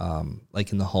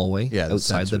like in the hallway,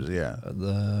 outside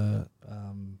the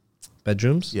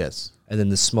bedrooms. Yes. And then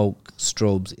the smoke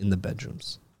strobes in the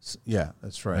bedrooms. Yeah,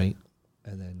 that's right.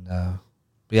 And then,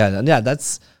 yeah,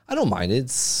 that's, I don't mind. It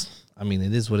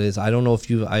is what it is. I don't know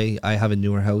if I have a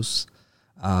newer house,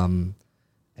 and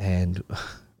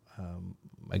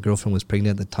my girlfriend was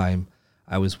pregnant at the time.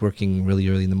 I was working really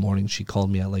early in the morning. She called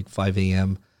me at like 5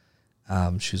 a.m.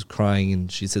 She was crying,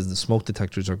 and she says the smoke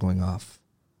detectors are going off.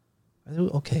 I said,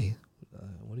 okay,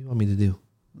 what do you want me to do?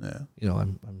 Yeah. You know,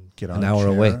 I'm Get an on hour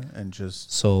away. And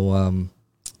just. So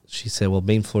she said, well,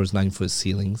 main floor is 9-foot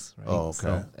ceilings. Right? Oh, okay.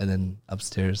 So, and then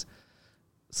upstairs.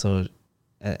 So,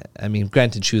 I mean,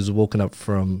 granted, she was woken up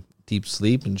from deep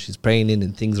sleep and she's praying in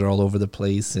and things are all over the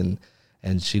place. And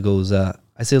she goes, I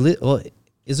said, well,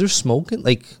 is there smoke?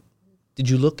 Like, did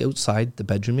you look outside the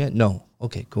bedroom yet? No.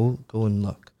 Okay, go and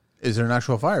look. Is there an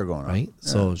actual fire going on? Right. Yeah.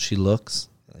 So she looks,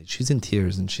 like, she's in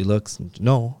tears and she looks. And,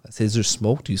 no. I said, is there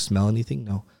smoke? Do you smell anything?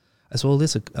 No. I said, well,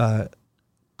 listen,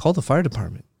 call the fire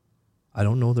department. I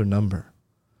don't know their number.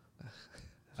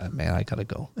 Man, I gotta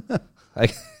go.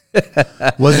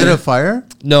 Was it a fire?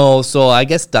 No, so I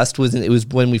guess dust wasn't. It was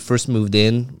when we first moved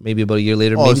in, maybe about a year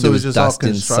later. Maybe so there it was was just all dust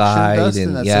construction inside, dust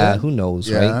and and yeah, that's it? who knows,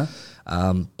 Yeah. right?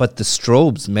 But the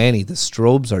strobes, Manny, the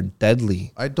strobes are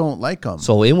deadly. I don't like them.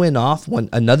 So it went off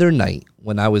another night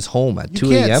when I was home at 2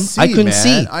 can't a.m. see, I couldn't man.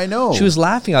 see. I know. She was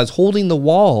laughing. I was holding the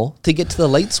wall to get to the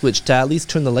light switch to at least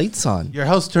turn the lights on. Your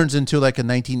house turns into like a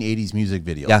 1980s music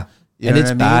video. Yeah. You And know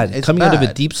it's what I mean? bad. It's Coming out of a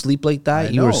bad. deep sleep like that, I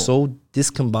you are know. so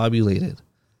discombobulated.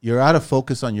 You're out of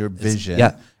focus on your vision.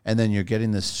 yeah. And then you're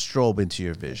getting this strobe into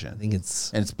your vision. I think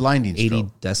it's And it's blinding 80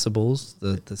 strobe.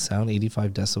 decibels, the sound,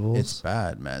 85 decibels. It's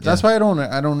bad, man. That's why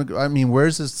I mean,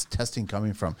 where's this testing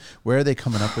coming from? Where are they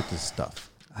coming up with this stuff?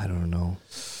 I don't know.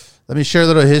 Let me share a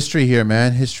little history here,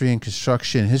 man. History and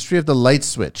construction. History of the light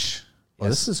switch. Well,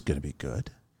 this is going to be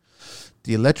good.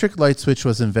 The electric light switch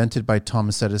was invented by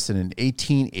Thomas Edison in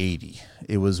 1880.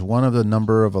 It was one of the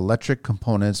number of electric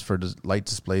components for light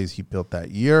displays he built that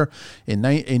year. In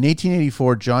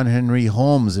 1884, John Henry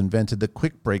Holmes invented the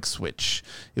quick break switch.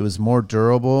 It was more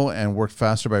durable and worked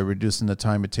faster by reducing the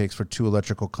time it takes for 2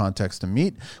 electrical contacts to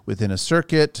meet within a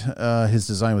circuit. His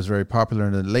design was very popular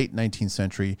in the late 19th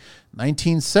century.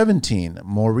 1917,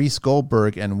 Maurice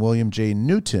Goldberg and William J.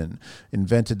 Newton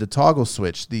invented the toggle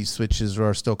switch. These switches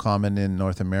are still common in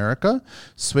North America.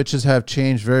 Switches have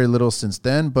changed very little since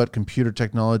then, but computer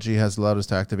technology has allowed us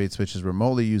to activate switches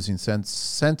remotely using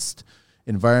sensed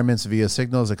environments via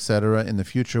signals, etc. In the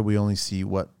future, we only see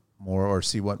what more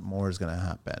is going to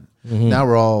happen. Mm-hmm. Now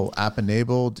we're all app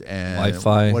enabled and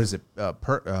Wi-Fi. What is it?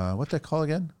 What's that called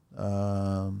again?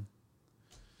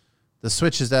 The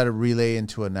switches that relay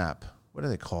into an app. What are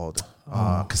they called?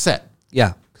 Cassette.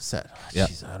 Yeah. Cassette. Yeah.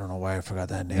 Jeez, I don't know why I forgot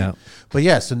that name. Yeah. But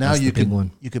yeah, so now That's you the big can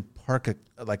one. you could park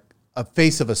a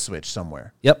face of a switch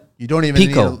somewhere. Yep. You don't even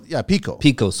Pico. need Pico.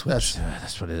 Pico switch.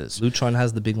 That's what it is. Lutron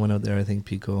has the big one out there, I think.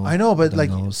 Pico. I know, but Who like,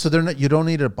 knows? so they're not. You don't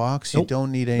need a box. You Nope.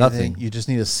 don't need anything. Nothing. You just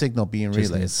need a signal being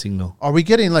Just need relayed. a signal. Are we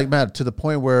getting like Matt to the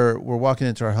point where we're walking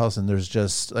into our house and there's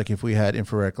just like if we had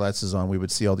infrared glasses on, we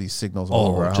would see all these signals all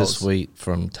over our just house? wait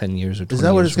from 10 years or 20 Is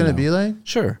that what years it's going to from be now. like?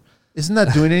 Sure. Isn't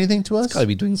that doing anything to us? It's got to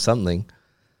be doing something.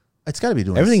 It's got to be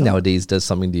doing Everything something. nowadays does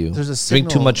something to you. There's a Drink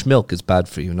too signal. much milk is bad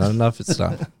for you. Not enough, it's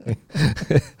not.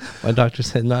 My doctor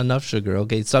said not enough sugar.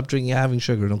 Okay, stop drinking, having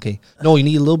sugar. Okay, no, you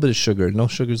need a little bit of sugar. No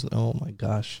sugars. Oh my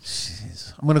gosh.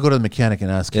 Jeez. I'm gonna go to the mechanic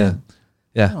and ask him.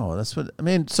 Yeah. No, that's what I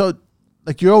mean. So,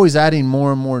 like, you're always adding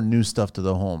more and more new stuff to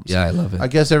the homes. Yeah, I love it. I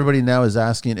guess everybody now is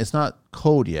asking. It's not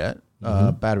code yet.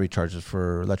 Battery charges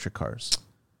for electric cars.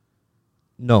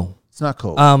 No. It's not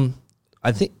code.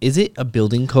 I think, is it a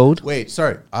building code? Wait,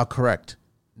 sorry. I'll correct.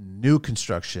 New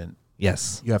construction,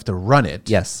 Yes. you have to run it.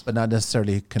 Yes. But not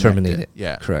necessarily connect Terminate it.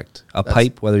 Yeah. Correct. A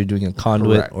pipe, whether you're doing a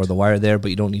conduit Correct. or the wire there,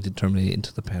 but you don't need to terminate it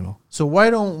into the panel. So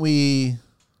why don't we?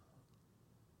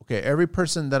 Okay, every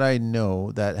person that I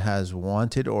know that has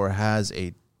wanted or has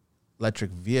a electric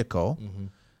vehicle,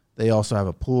 they also have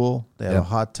a pool. They have a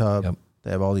hot tub. Yep. They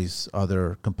have all these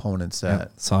other components Yeah.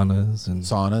 that Saunas and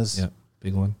saunas. Yeah,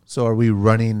 big one. So are we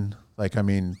running? Like, I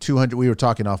mean, 200. We were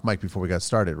talking off mic before we got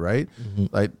started, right?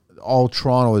 Like, all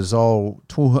Toronto is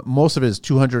most of it is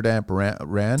 200 amp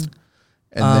ran,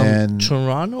 and then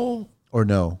Toronto, or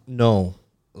no. no,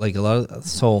 like a lot of.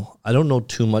 So I don't know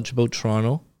too much about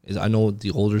Toronto. I know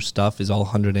the older stuff is all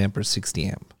 100 amp or 60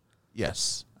 amp.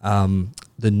 Yes.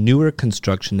 The newer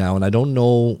construction now, and I don't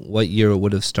know what year it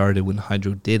would have started when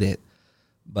Hydro did it,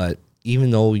 but even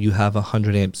though you have a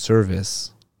 100 amp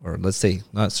service, or let's say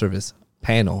not service,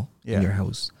 panel in your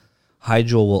house,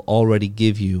 Hydro will already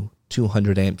give you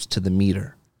 200 amps to the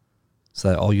meter, so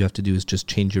that all you have to do is just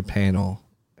change your panel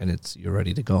and you're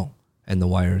ready to go, and the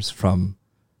wires from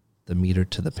the meter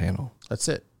to the panel, That's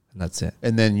it. and that's it.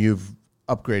 And then you've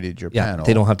upgraded your panel.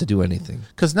 They don't have to do anything.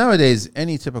 Because nowadays,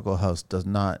 any typical house does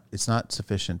not. It's not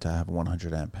sufficient to have a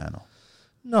 100 amp panel.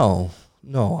 No.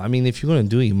 I mean, if you're going to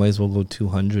do it, you might as well go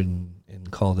 200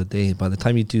 and call it a day. By the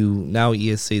time you do, now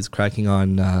ESA is cracking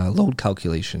on load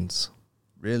calculations.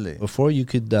 Really? Before you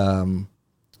could,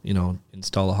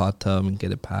 install a hot tub and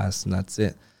get it passed, and that's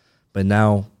it. But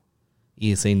now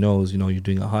ESA knows, you're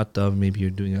doing a hot tub, maybe you're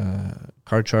doing a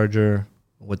car charger.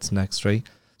 What's next, right?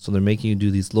 So they're making you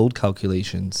do these load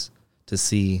calculations to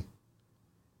see,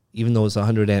 even though it's a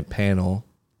 100 amp panel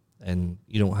and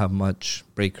you don't have much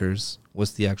breakers,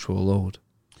 what's the actual load?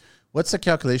 What's the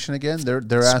calculation again? They're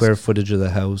Square asking, footage of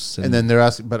the house. and then they're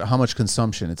asking, but how much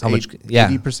consumption? It's How much-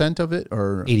 80% of it,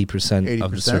 or 80%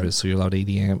 of the 80%? service. So you're allowed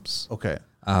 80 amps. okay.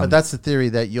 But that's the theory,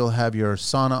 that you'll have your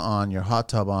sauna on, your hot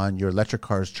tub on, your electric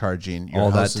car's charging, your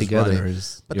All that house is together running.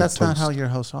 is. But your that's not how toast. your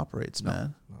house operates,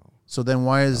 man. So then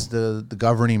why is the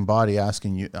governing body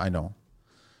asking you? I know.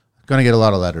 Going to get a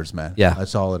lot of letters, man. Yeah.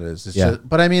 That's all it is. It's Yeah. just,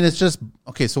 but I mean, it's just,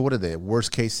 okay, so what are they?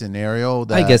 Worst case scenario?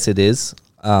 I guess it is.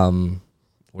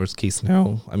 Worst case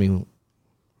scenario. I mean,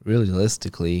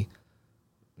 realistically,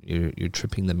 you're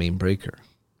tripping the main breaker.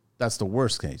 That's the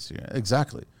worst case. Yeah,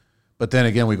 exactly. But then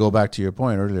again, we go back to your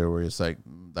point earlier where it's like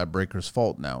that breaker's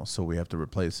fault now, so we have to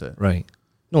replace it. Right.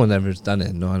 No one ever's done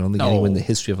it. No, I don't think No. anyone in the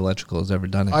history of electrical has ever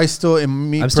done it. I still, in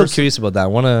me, I'm still curious about that. I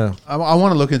want to I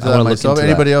want to look into I that wanna look myself. into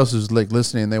Anybody else who's like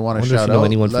listening, they want to wonder if shout you know out.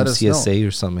 anyone let from us know. CSA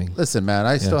or something. Listen, man,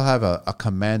 I still have a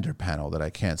commander panel that I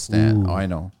can't stand. Ooh. Oh,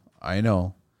 I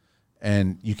know,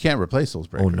 and you can't replace those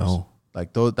breakers. Oh, no.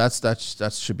 Like those,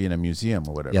 that should be in a museum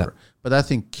or whatever. Yeah. But that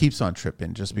thing keeps on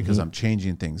tripping just because I'm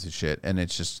changing things and shit, and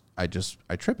it's just I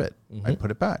trip it. I put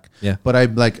it back. Yeah. But I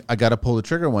got to pull the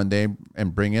trigger one day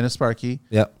and bring in a Sparky.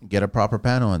 Yep. Get a proper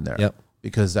panel in there. Yep.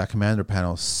 Because that commander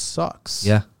panel sucks.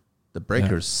 Yeah. The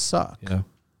breakers suck. Yeah.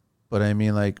 But I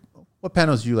mean, like, what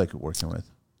panels do you like working with?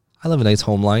 I love a nice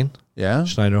home line. Yeah.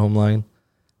 Schneider home line.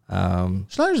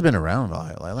 Schneider's been around a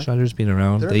while. I like. Schneider's been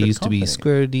around. They're a They good used to be company.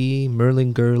 Square D,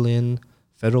 Merlin Gerlin,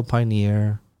 Federal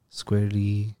Pioneer, Square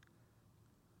D.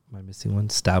 Am I missing one?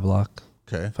 Stablock.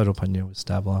 Okay. Federal Pioneer was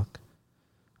Stablock.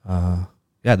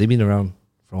 Yeah, they've been around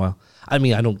for a while. I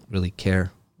mean, I don't really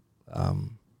care.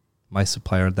 My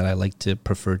supplier that I like to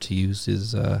prefer to use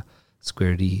is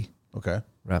Square D Okay.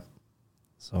 rep.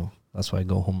 So that's why I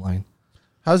go home line.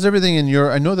 How's everything in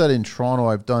your? I know that in Toronto,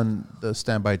 I've done the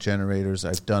standby generators.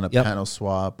 I've done a Yep. panel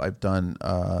swap. I've done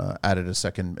added a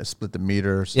second, split the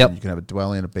meter, so Yep. you can have a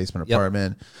dwelling, a basement Yep.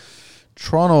 apartment.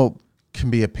 Toronto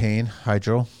can be a pain.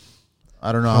 Hydro.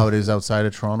 I don't know how it is outside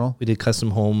of Toronto. We did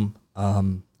custom home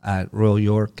at Royal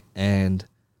York and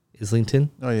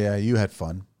Islington. Oh yeah, you had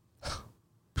fun.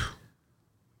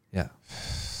 Yeah,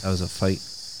 that was a fight.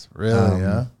 Really?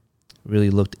 Yeah. Really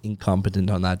looked incompetent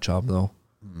on that job, though.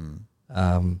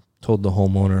 Told the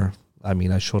homeowner, I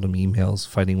mean, I showed him emails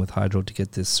fighting with Hydro to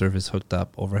get this service hooked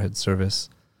up, overhead service.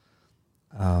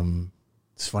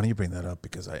 It's funny you bring that up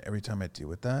because every time I deal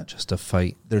with that, Just a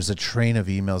fight. there's a train of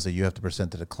emails that you have to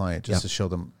present to the client just Yep. to show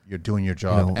them you're doing your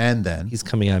job, know, and then He's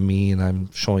coming at me and I'm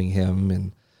showing him,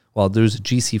 and Well, there's a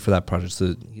GC for that project,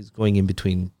 so he's going in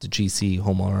between the GC,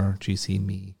 homeowner, GC,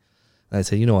 me. And I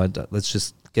said, you know what, let's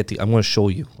just I'm going to show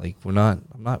you. Like, I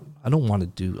don't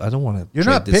want to You're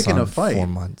not picking a fight. 4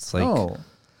 months. Like, no.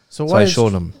 So I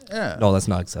showed him, yeah. no, that's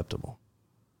not acceptable.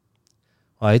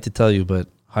 Well, I hate to tell you, but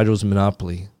hydro's a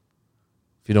monopoly.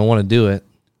 If you don't want to do it,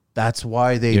 that's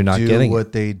why you're not getting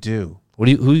what they do. Who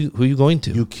are you going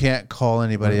to? You can't call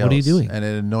anybody else. What are you doing? And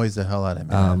it annoys the hell out of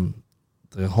me.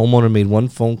 The homeowner made one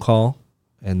phone call,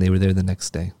 and they were there the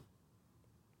next day.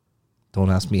 Don't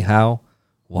ask me how,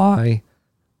 why.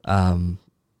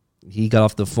 He got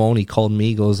off the phone. He called me.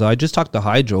 He goes, I just talked to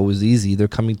Hydro. It was easy. They're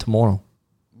coming tomorrow.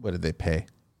 What did they pay?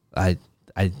 I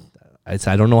said,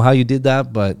 I don't know how you did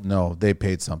that, but no, they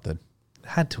paid something.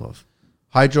 Had to have.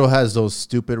 Hydro has those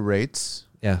stupid rates.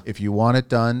 Yeah. If you want it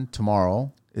done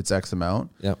tomorrow, it's X amount.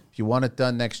 Yep. If you want it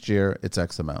done next year, it's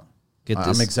X amount.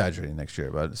 I'm exaggerating next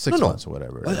year, but 6 months or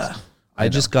whatever.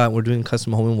 We're doing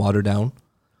custom home and water down.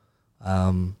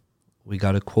 We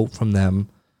got a quote from them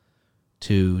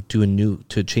to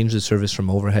change the service from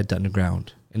overhead to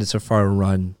underground. And it's a far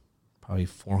run, probably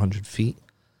 400 feet.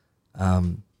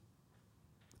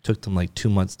 Took them like 2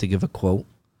 months to give a quote.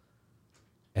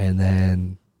 And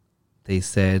then they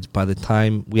said by the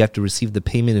time we have to receive the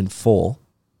payment in full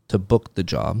to book the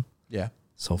job. Yeah.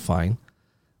 So fine.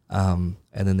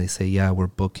 And then they say, yeah, we're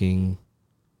booking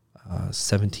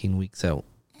 17 weeks out.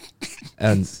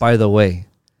 And by the way,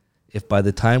 if by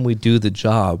the time we do the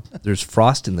job, there's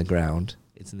frost in the ground,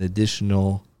 it's an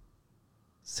additional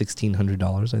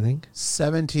 $1,600, I think.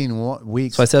 17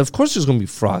 weeks. So I said, of course there's going to be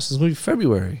frost. It's going to be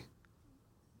February.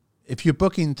 If you're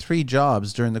booking 3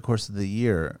 jobs during the course of the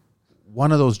year,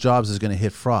 one of those jobs is going to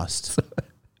hit frost.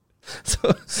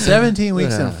 So 17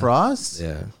 weeks in frost?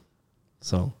 Yeah.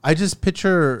 So I just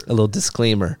picture a little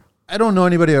disclaimer. I don't know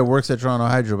anybody that works at Toronto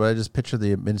Hydro, but I just picture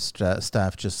the admin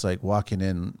staff just like walking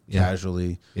in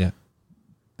casually. Yeah.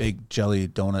 Big jelly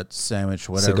donut sandwich,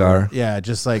 whatever. Cigar. Yeah,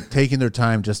 just like taking their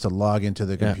time just to log into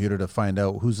the computer to find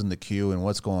out who's in the queue and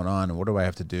what's going on and what do I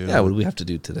have to do. Yeah, what do we have to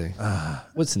do today?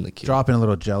 What's in the queue? Dropping a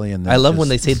little jelly in there. I love when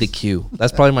they say the queue.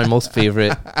 That's probably my most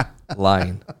favorite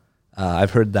line.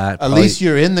 I've heard that. At least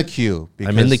you're in the queue.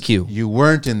 I'm in the queue. You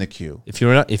weren't in the queue. If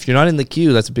you're not in the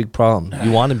queue, that's a big problem.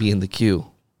 You want to be in the queue.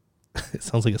 It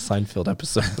sounds like a Seinfeld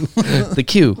episode. The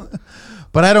queue.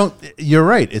 But you're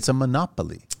right. It's a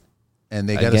monopoly. And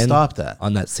they got to stop that.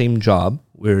 On that same job,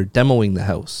 we're demoing the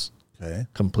house. Okay.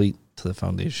 Complete to the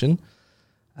foundation.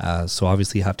 So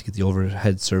obviously you have to get the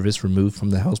overhead service removed from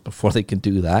the house before they can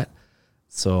do that.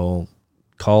 So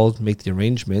called, make the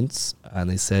arrangements, and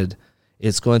they said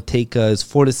it's going to take us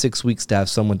 4 to 6 weeks to have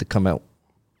someone to come out.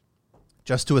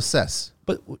 Just to assess.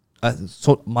 But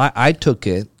I took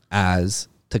it as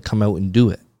to come out and do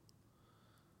it.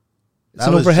 It's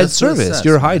an overhead service. Assess,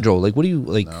 You're Hydro. Like, what do you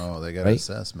like? No, they got to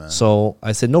assess, man. So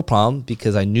I said, no problem,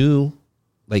 because I knew,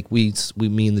 like, me and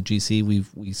the GC,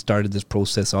 we started this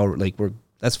process already. Like,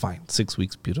 that's fine. 6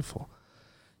 weeks, beautiful.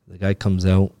 The guy comes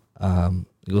out.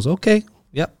 He goes, okay,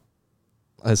 yep.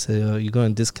 I said, you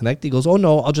going to disconnect? He goes, oh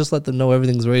no, I'll just let them know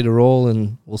everything's ready to roll,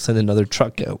 and we'll send another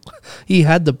truck out. He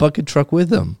had the bucket truck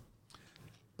with him,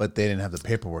 but they didn't have the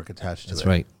paperwork attached to it. That's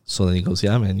right. So then he goes,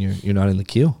 yeah, man, you're not in the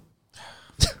queue.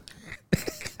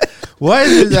 Why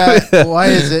is it that? Why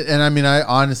is it? And I mean, I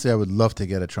would love to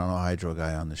get a Toronto Hydro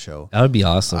guy on the show. That would be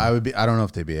awesome. I don't know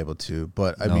if they'd be able to,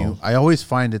 but I mean, I always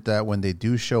find it that when they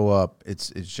do show up, it's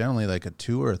generally like a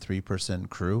 2 or 3%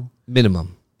 crew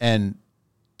minimum, and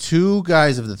 2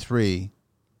 guys of the 3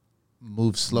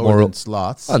 move slower than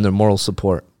sloths under moral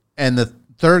support, and the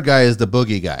third guy is the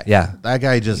boogie guy. Yeah, that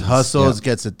guy just hustles,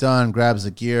 gets it done, grabs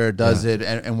the gear, does it,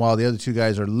 and while the other 2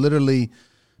 guys are literally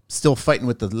still fighting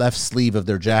with the left sleeve of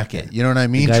their jacket. You know what I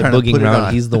mean? The guy boogieing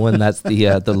around, he's the one that's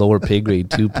the lower pay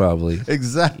grade too, probably.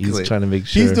 Exactly. He's trying to make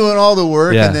sure. He's doing all the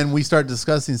work, and then we start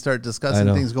discussing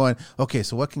things going, okay,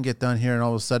 so what can get done here? And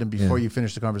all of a sudden, before you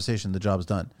finish the conversation, the job's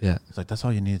done. Yeah. It's like, that's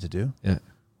all you needed to do? Yeah.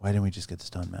 Why didn't we just get this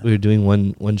done, man? We were doing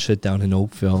one shit down in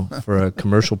Oakville for a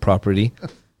commercial property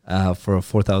for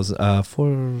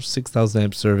a 6,000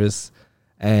 amp service,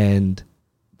 and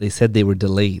they said they were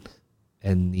delayed.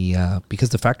 And because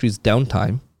the factory's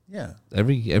downtime,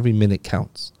 every minute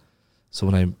counts. So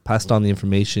when I passed on the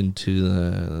information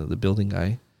to the building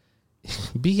guy,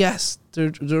 BS,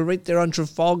 they're right there on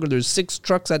Trafalgar. There's 6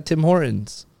 trucks at Tim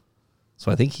Hortons.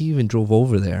 So I think he even drove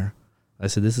over there. I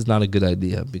said, this is not a good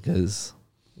idea because,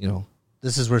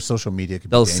 this is where social media can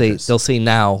be dangerous. They'll say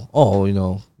now,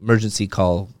 emergency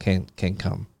call can't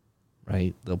come,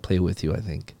 right? They'll play with you, I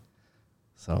think.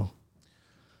 So.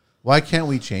 Why can't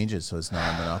we change it so it's not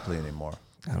a monopoly anymore?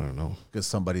 I don't know. Because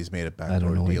somebody's made a I don't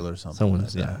backdoor know. deal or something.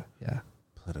 Someone's, like yeah, that. yeah.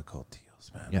 Political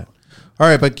deals, man. Yeah. All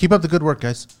right, but keep up the good work,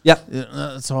 guys. Yeah.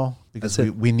 That's all. Because That's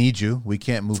it. we need you. We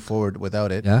can't move forward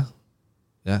without it. Yeah.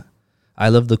 Yeah. I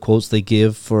love the quotes they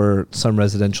give for some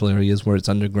residential areas where it's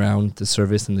underground, the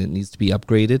service, and it needs to be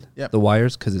upgraded, the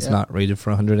wires, because it's not rated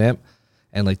for 100 amp.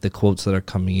 And like the quotes that are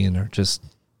coming in are just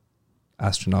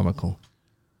astronomical.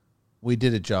 We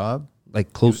did a job.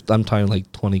 Like close, I'm talking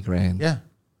like 20 grand. Yeah.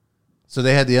 So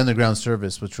they had the underground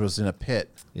service, which was in a pit.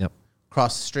 Yep.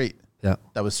 Across the street. Yeah.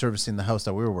 That was servicing the house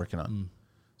that we were working on.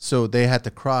 So they had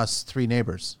to cross 3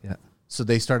 neighbors. Yeah. So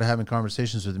they started having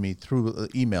conversations with me through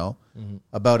email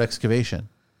about excavation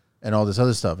and all this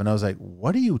other stuff. And I was like,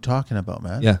 what are you talking about,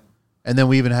 man? Yeah. And then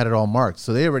we even had it all marked.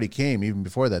 So they already came even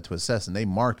before that to assess, and they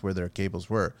marked where their cables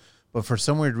were. But for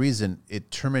some weird reason,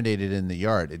 it terminated in the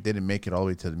yard. It didn't make it all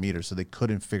the way to the meter, so they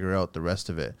couldn't figure out the rest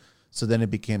of it. So then it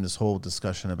became this whole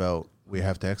discussion about we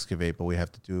have to excavate, but we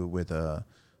have to do it with a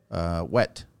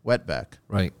wet back.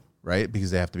 Right. Right?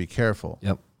 Because they have to be careful.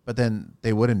 Yep. But then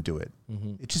they wouldn't do it.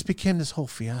 It just became this whole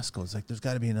fiasco. It's like, there's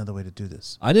got to be another way to do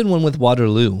this. I did one with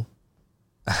Waterloo.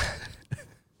 It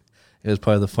was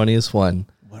probably the funniest one.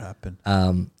 What happened?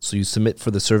 So you submit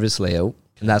for the service layout,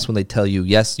 and that's when they tell you,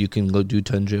 yes, you can go do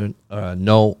 200,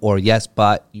 no, or yes,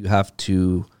 but you have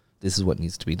to, this is what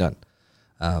needs to be done.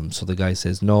 So the guy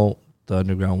says, no, the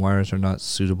underground wires are not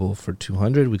suitable for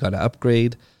 200. We got to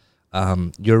upgrade.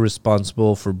 You're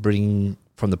responsible for bringing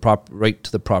from the right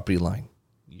to the property line,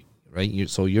 right?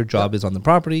 So your job is on the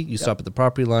property. You stop at the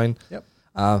property line.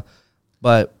 Yep.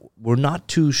 But we're not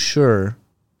too sure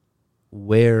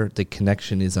where the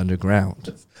connection is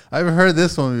underground. I've heard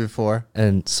this one before.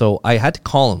 And so I had to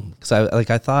call him because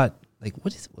I thought, like,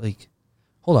 what is, like,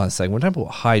 hold on a second. We're talking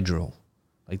about hydro.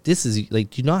 Like, this is, like,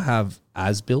 do you not have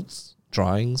as-built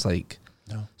drawings? Like,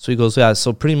 no. So he goes, yeah,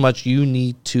 so pretty much you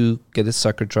need to get a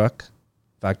sucker truck,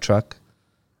 vac truck,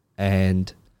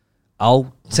 and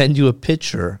I'll send you a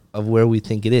picture of where we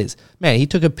think it is. Man, he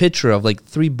took a picture of like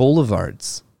 3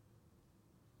 boulevards.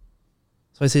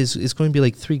 So I say, it's going to be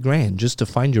like $3,000 just to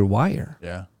find your wire.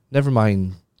 Yeah. Never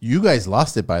mind. You guys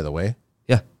lost it, by the way.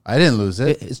 Yeah. I didn't lose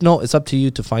it. It's up to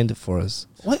you to find it for us.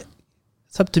 What?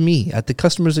 It's up to me at the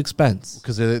customer's expense.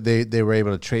 Because they were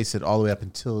able to trace it all the way up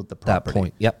until the property. That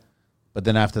point, yep. But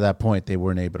then after that point, they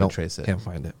weren't able to trace it. Can't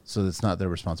find it. So it's not their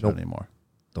responsibility anymore.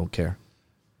 Don't care.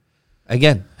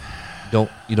 Again,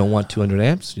 you don't want 200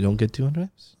 amps? You don't get 200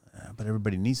 amps? But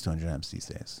everybody needs 200 amps these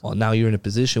days. Well, now you're in a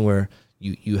position where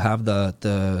you have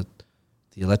the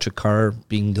electric car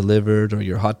being delivered or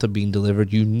your hot tub being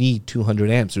delivered. You need 200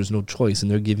 amps. There's no choice,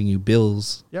 and they're giving you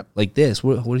bills like this.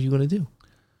 What are you going to do?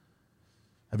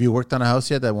 Have you worked on a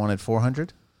house yet that wanted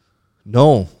 400?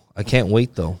 No, I can't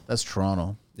wait though. That's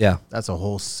Toronto. Yeah, that's a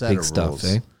whole set big of stuff.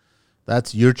 rules.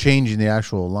 That's you're changing the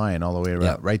actual line all the way around,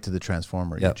 Yep. right to the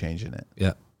transformer. Yep. You're changing it.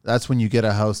 Yeah, that's when you get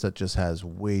a house that just has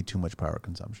way too much power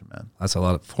consumption, man. That's a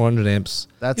lot of 400 amps.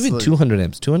 That's even like, 200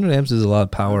 amps. 200 amps is a lot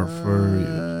of power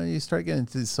for. You start getting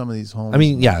into some of these homes. I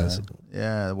mean,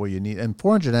 yeah, where you need, and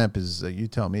 400 amp is. You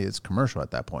tell me, it's commercial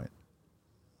at that point.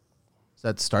 Is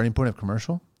that the starting point of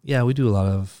commercial? Yeah, we do a lot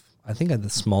of. I think the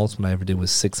smallest one I ever did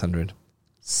was 600.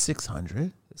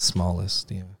 600? Smallest,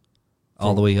 yeah.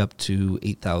 All the way up to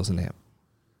 8,000 amp.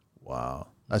 Wow.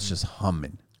 That's just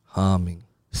humming.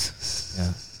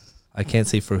 Yeah. I can't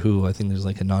say for who. I think there's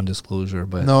like a non-disclosure,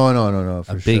 but no.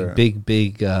 For a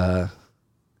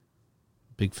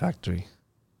big factory.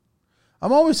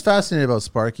 I'm always fascinated about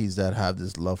Sparkies that have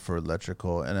this love for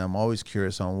electrical, and I'm always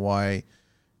curious on why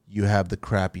you have the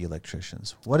crappy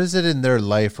electricians. What is it in their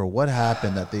life, or what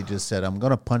happened that they just said, I'm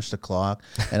going to punch the clock,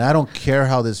 and I don't care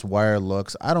how this wire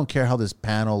looks. I don't care how this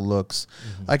panel looks.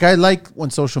 Mm-hmm. Like, I like when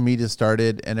social media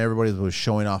started and everybody was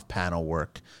showing off panel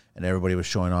work, and everybody was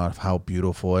showing off how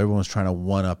beautiful. Everyone was trying to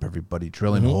one-up everybody,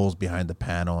 drilling holes behind the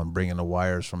panel and bringing the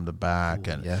wires from the back,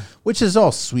 which is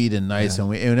all sweet and nice,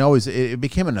 and it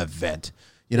became an event.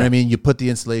 You know what I mean? You put the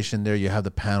insulation there, you have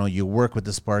the panel, you work with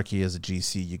the Sparky as a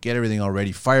GC, you get everything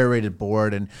already, fire-rated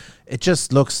board, and it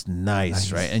just looks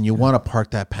nice, right? And you want to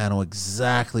park that panel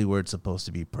exactly where it's supposed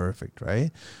to be perfect,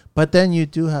 right? But then you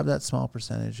do have that small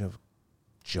percentage of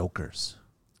jokers.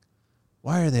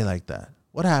 Why are they like that?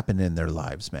 What happened in their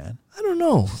lives, man? I don't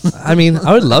know. I mean,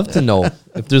 I would love to know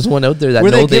if there's one out there that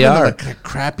know they are. Like a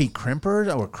crappy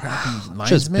crimper or crappy linesman?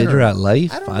 Just bitter at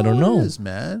life? I don't know. What it is,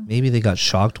 man. Maybe they got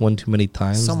shocked one too many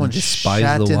times. Someone just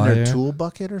shat in their tool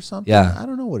bucket or something? Yeah. I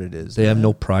don't know what it is. They have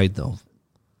no pride, though.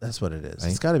 That's what it is. Right?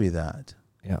 It's got to be that.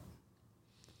 Yeah.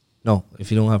 No, if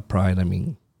you don't have pride, I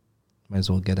mean, might as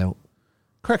well get out.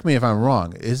 correct me if I'm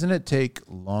wrong, isn't it take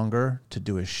longer to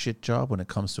do a shit job when it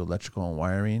comes to electrical and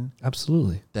wiring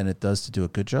Absolutely. than it does to do a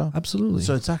good job? Absolutely.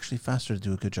 So it's actually faster to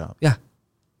do a good job. Yeah.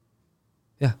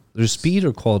 Yeah. There's speed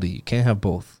or quality. You can't have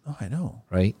both. Oh, I know.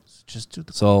 Right? So just do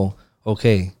the... So,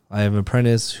 okay, I have an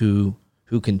apprentice who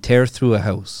can tear through a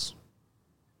house,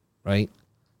 right?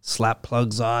 Slap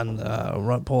plugs on,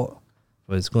 run pole,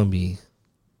 but it's going to be...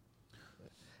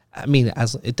 I mean,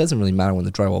 as it doesn't really matter when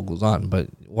the drywall goes on, but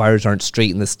wires aren't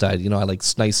straight in the stud. You know, I like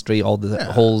nice straight, all the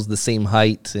holes the same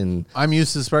height, and I'm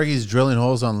used to Sparky's drilling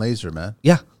holes on laser, man.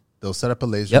 yeah, They'll set up a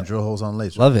laser and drill holes on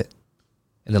laser. love it,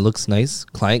 and it looks nice.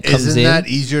 Client comes Isn't in. that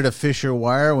easier to fish your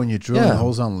wire when you're drilling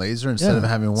holes on laser instead of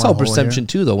having one it's all hole perception here?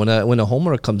 too, though. When a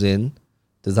homeowner comes in,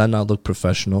 does that not look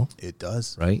professional? It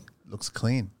does. Right. Looks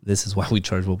clean. This is why we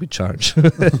charge what we charge,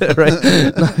 right?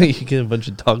 No, you get a bunch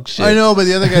of dog shit. I know, but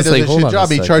the other guy does like, a hold shit on a job.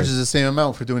 He second. charges the same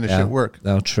amount for doing the shit work.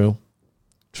 No, true.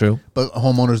 But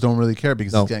homeowners don't really care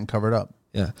because it's getting covered up.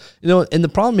 Yeah. You know, and the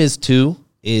problem is too,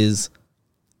 is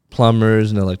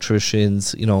plumbers and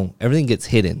electricians, you know, everything gets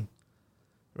hidden,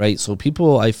 right? So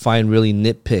people, I find, really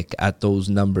nitpick at those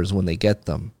numbers when they get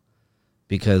them.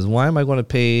 Because why am I going to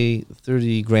pay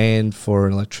 30 grand for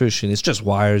an electrician? It's just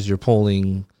wires you're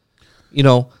pulling, you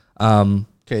know.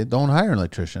 Okay, don't hire an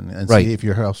electrician and see if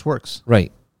your house works.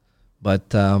 Right. But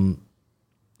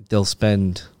they'll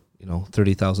spend, you know,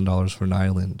 $30,000 for an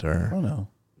island, or, I know.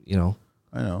 you know,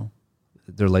 I know.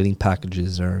 their lighting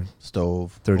packages are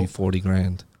Stove, 30, 40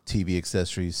 grand. TV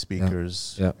accessories,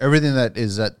 speakers, Yeah. everything that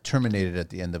is terminated at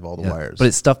the end of all the wires. But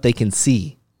it's stuff they can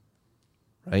see,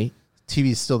 right?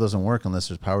 TV still doesn't work unless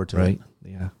there's power to it.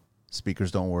 Yeah.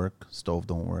 Speakers don't work. Stove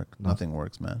don't work. No. Nothing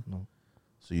works, man. No.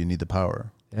 So you need the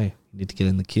power. Hey, you need to get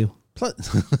in the queue.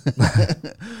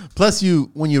 Plus,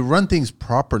 when you run things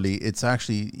properly, it's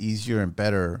actually easier and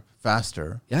better,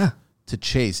 faster Yeah. to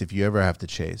chase if you ever have to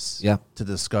chase. Yeah. To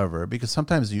discover, because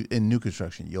sometimes in new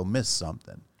construction you'll miss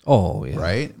something, Oh, yeah.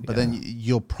 right? But then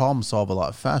you'll problem solve a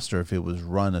lot faster if it was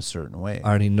run a certain way. I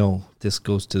already know this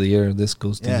goes to the air, this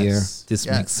goes to here. This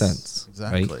makes sense.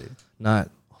 Exactly. Right?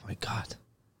 Not, oh my God.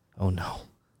 Oh no.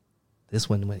 This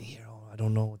one went here. Oh, I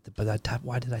don't know. But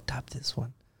why did I tap this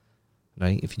one?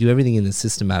 Right? If you do everything in a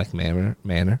systematic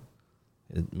manner,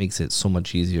 it makes it so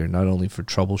much easier, not only for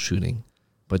troubleshooting,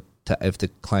 but if the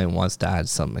client wants to add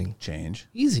something. Change.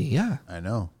 Easy, yeah. I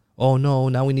know. Oh no,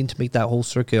 now we need to make that whole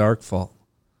circuit arc fault.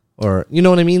 Or, you know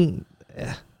what I mean?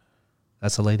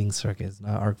 That's a lighting circuit. It's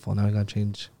not arc fault. Now I got to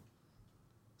change.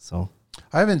 So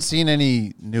I haven't seen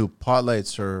any new pot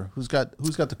lights, or who's got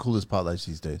the coolest pot lights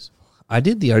these days? I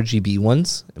did the RGB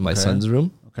ones in my son's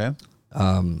room. Okay.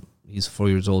 He's 4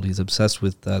 years old. He's obsessed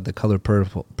with the color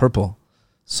purple.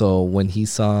 So when he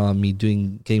saw me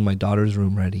getting my daughter's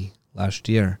room ready last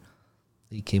year,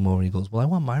 he came over and he goes, well, I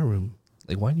want my room.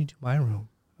 Like, why don't you do my room?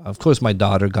 Of course, my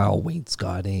daughter got all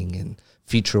wainscoting and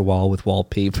feature wall with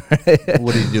wallpaper.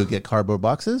 What did you do? Get cardboard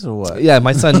boxes or what? Yeah,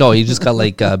 my son, no, he just got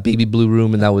like a baby blue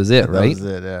room and that was it, right? That was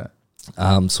it,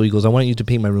 yeah. So he goes, I want you to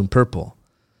paint my room purple.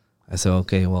 I said,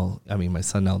 okay, well, I mean, my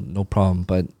son now, no problem,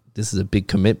 but this is a big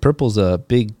commit. Purple's a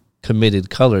big committed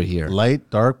color here. Light,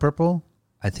 dark purple?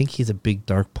 I think he's a big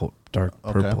dark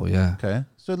purple, yeah. Okay.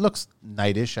 So it looks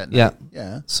nightish at night. Yeah.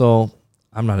 Yeah. So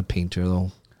I'm not a painter,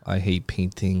 though. I hate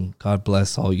painting. God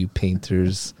bless all you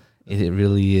painters. It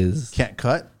really is. Can't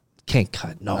cut? Can't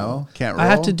cut, no. Can't roll? I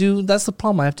have to do, that's the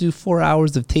problem. I have to do 4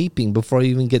 hours of taping before I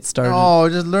even get started. Oh,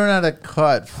 just learn how to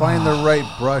cut. Find the right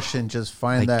brush and just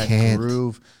find that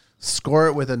groove. Score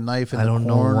it with a knife in the corner. I don't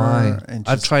know why. And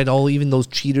I've tried even those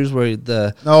cheaters where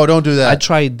No, don't do that. I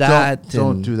tried that.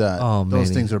 Don't do that. Oh, those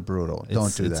man. things are brutal.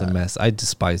 Don't do that. It's a mess. I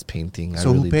despise painting.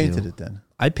 So who painted it then?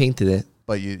 I painted it.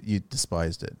 But you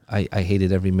despised it. I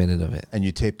hated every minute of it. And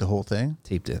you taped the whole thing?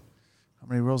 Taped it. How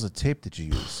many rolls of tape did you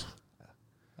use?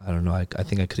 I don't know. I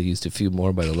think I could have used a few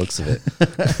more by the looks of it.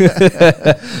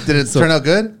 Did it turn out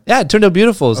good? Yeah, it turned out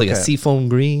beautiful. It was like a seafoam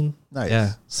green. Nice.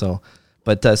 Yeah. So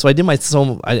I did I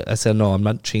said, no, I'm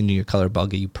not changing your color, but I'll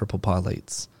get you purple pot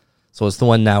lights. So it's the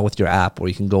one now with your app where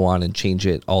you can go on and change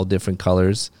it all different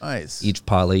colors. Nice. Each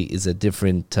pot light is a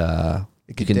different,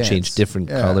 you can change different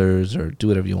colors or do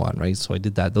whatever you want, right? So I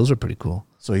did that. Those are pretty cool.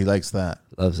 So he likes that.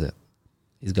 Loves it.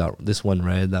 He's got this one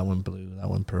red, that one blue, that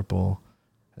one purple.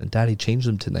 And Daddy, change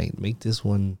them tonight. Make this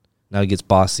one. Now he gets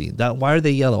bossy. Why are they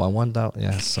yellow? I want that.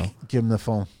 Yeah, so. Give him the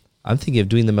phone. I'm thinking of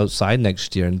doing them outside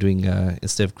next year and doing,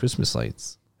 instead of Christmas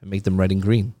lights, and make them red and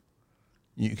green.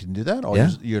 You can do that? Or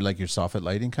you're like your soffit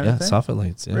lighting kind of thing? Yeah, soffit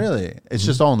lights. Yeah. Really? It's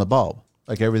just all in the bulb?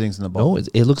 Like everything's in the bulb? No,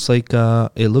 it looks like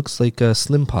a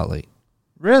slim pot light.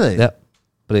 Really? Yeah,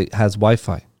 but it has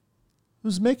Wi-Fi.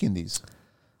 Who's making these?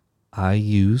 I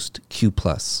used Q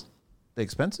Plus. They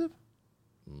expensive?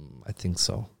 I think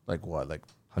so. Like what? Like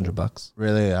 $100.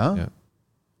 really? Huh? Yeah.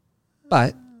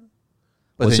 But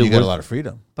But then you got a lot of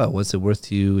freedom. But what's it worth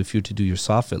to you if you're to do your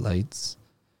soffit lights?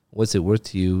 What's it worth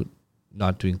to you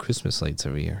not doing Christmas lights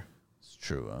every year? It's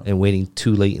true. Huh? And waiting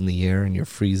too late in the year and you're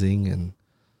freezing and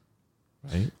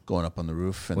right? Going up on the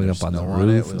roof and Going there's up on the snow roof it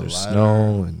and with a there's ladder.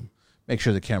 snow and Make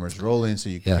sure the camera's rolling so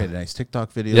you can Yeah. create a nice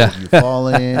TikTok video Yeah. of you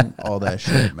falling, all that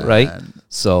shit, man. Right?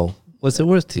 So what's it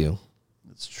worth to you?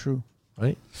 It's true.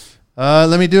 Right?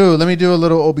 Let me do a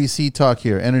little OBC talk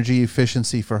here. Energy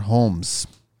efficiency for homes.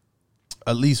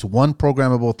 At least one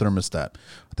programmable thermostat.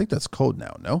 I think that's code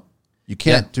now. No, you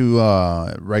can't do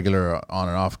regular on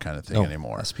and off kind of thing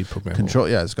anymore. It has to be programmable. Control,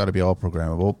 yeah, it's got to be all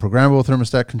programmable. Programmable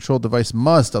thermostat control device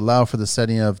must allow for the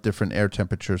setting of different air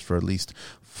temperatures for at least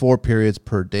 4 periods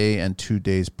per day and 2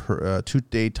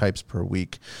 day types per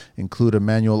week. Include a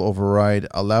manual override.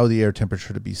 Allow the air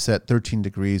temperature to be set 13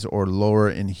 degrees or lower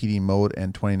in heating mode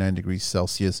and 29 degrees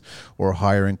Celsius or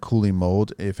higher in cooling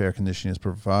mode if air conditioning is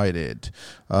provided.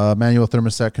 Manual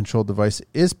thermostat control device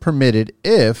is permitted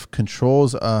if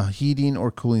controls a heating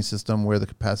or cooling system where the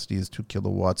capacity is 2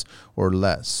 kilowatts or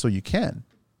less. So you can,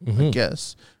 I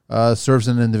guess. Serves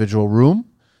an individual room.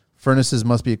 Furnaces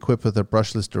must be equipped with a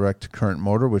brushless direct current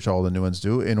motor, which all the new ones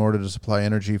do, in order to supply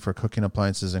energy for cooking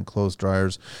appliances and clothes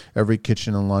dryers. Every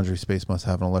kitchen and laundry space must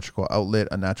have an electrical outlet,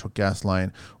 a natural gas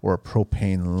line, or a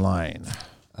propane line.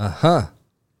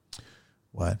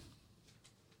 What?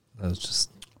 That was just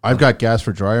I've got gas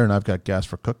for dryer and I've got gas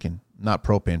for cooking. Not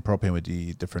propane. Propane would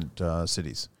be different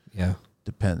cities. yeah.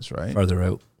 Depends, right? Farther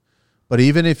out. But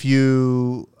even if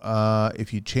you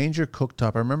change your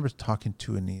cooktop, I remember talking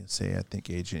to an ESA, I think,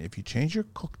 agent. If you change your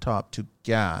cooktop to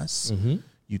gas,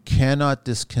 you cannot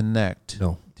disconnect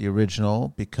the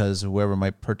original because whoever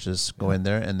might purchase go in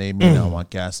there and they may not want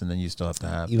gas, and then you still have to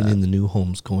have Even that. in the new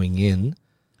homes going in,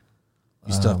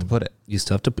 You still have to put it. you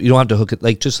still have to. You don't have to hook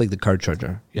it just like the car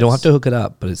charger. You don't have to hook it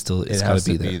up, but it's got has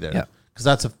to be there. Yeah. Because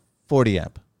that's a 40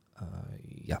 amp.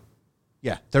 Yeah.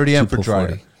 Yeah, 30 amp for 2 dryer.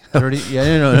 40. 30,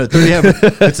 yeah, no, 30 amp.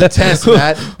 It's a test,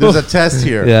 Matt. There's a test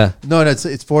here. Yeah. No,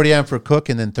 it's 40 amp for cook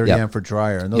and then 30 Yep. amp for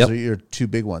dryer. And those Yep. are your two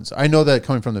big ones. I know that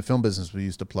coming from the film business, we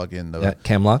used to plug in the,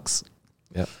 Cam locks.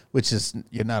 Yeah. which is,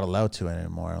 you're not allowed to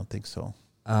anymore. I don't think so.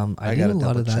 I gotta do a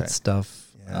lot of double that check.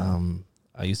 stuff. Yeah.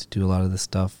 I used to do a lot of the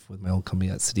stuff with my own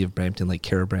company at City of Brampton, like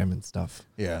Carabram and stuff.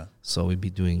 Yeah. So we'd be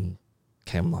doing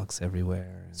cam locks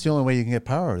everywhere. It's the only way you can get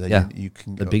power. That Yeah. you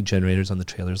can The go. big generators on the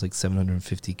trailers, like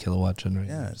 750 kilowatt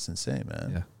generators. Yeah, it's insane,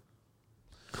 man. Yeah.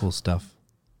 Cool stuff.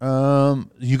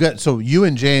 So you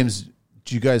and James,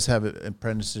 do you guys have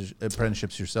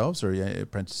apprenticeships yourselves or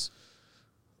apprentice?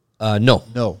 No.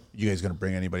 No. You guys going to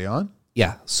bring anybody on?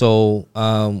 Yeah. So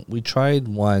we tried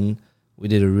one. We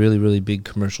did a really, really big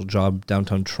commercial job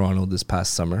downtown Toronto this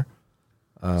past summer.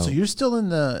 So you're still in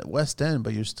the West End,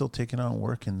 but you're still taking on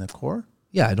work in the core?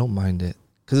 Yeah, I don't mind it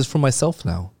because it's for myself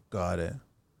now. Got it. A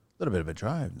little bit of a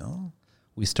drive, no?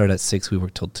 We start at 6. We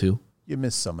work till 2. You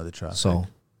miss some of the traffic. So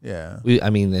yeah. when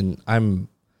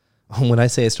I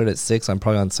say I start at 6, I'm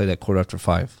probably on site at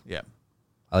 5:15. Yeah.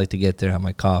 I like to get there, have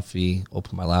my coffee,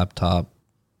 open my laptop,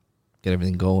 get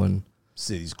everything going.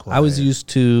 City's quiet. I was used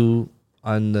to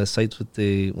on the sites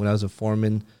when I was a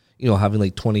foreman, having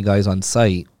like 20 guys on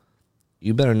site.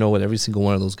 You better know what every single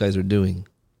one of those guys are doing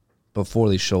before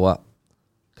they show up,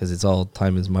 because it's all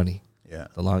time is money. Yeah.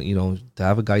 To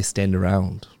have a guy stand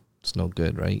around, it's no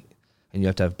good, right? And you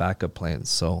have to have backup plans.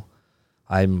 So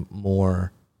I'm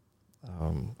more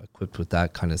equipped with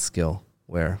that kind of skill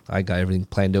where I got everything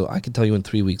planned out. I can tell you in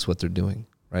 3 weeks what they're doing,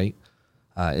 right?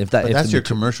 If that's your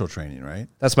commercial training, right?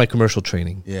 That's my commercial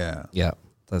training. Yeah. Yeah,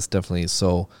 that's definitely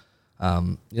so.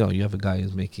 You have a guy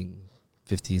who's making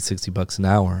 $50-$60 an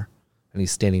hour, and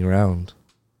he's standing around.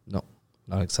 No,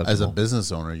 not acceptable. As a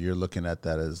business owner, you're looking at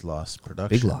that as lost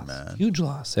production, big loss, man. huge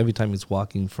loss every time he's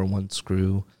walking for one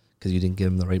screw because you didn't give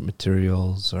him the right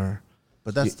materials or.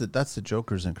 But that's the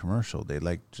jokers in commercial. They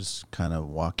like just kind of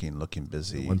walking, looking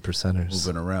busy, 1%ers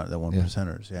moving around. The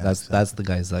 1%ers, yeah. That's the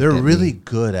guys that they're get really me.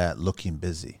 good at looking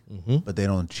busy, but they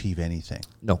don't achieve anything.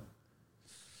 No.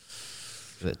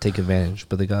 Take advantage,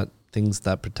 but they got things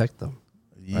that protect them.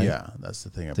 Right? Yeah, that's the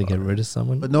thing about They get it. rid of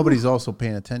someone. But nobody's also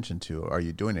paying attention to, are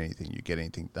you doing anything? You get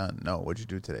anything done? No. What'd you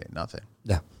do today? Nothing.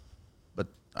 Yeah. But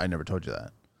I never told you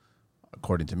that.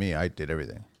 According to me, I did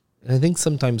everything. And I think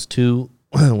sometimes too,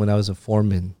 when I was a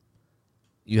foreman,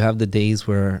 you have the days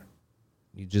where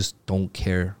you just don't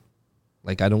care.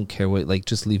 Like, I don't care what, like,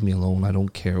 just leave me alone. I don't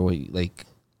care what, like,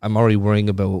 I'm already worrying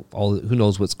about who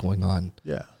knows what's going on.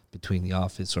 Yeah. Between the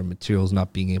office or materials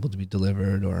not being able to be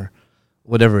delivered or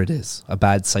whatever it is, a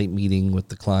bad site meeting with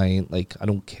the client. Like, I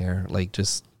don't care. Like,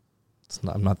 just,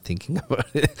 I'm not thinking about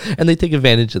it. And they take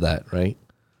advantage of that, right?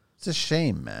 It's a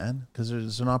shame, man, because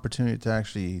there's an opportunity to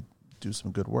actually do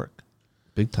some good work.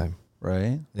 Big time.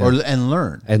 Right? Yeah. And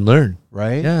learn. And learn.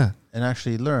 Right? Yeah. And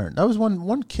actually learn. That was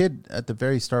one kid at the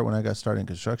very start when I got started in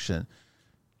construction.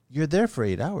 You're there for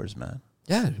 8 hours, man.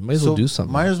 Yeah, you might as well do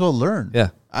something. Might as well learn. Yeah.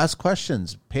 Ask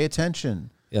questions. Pay attention.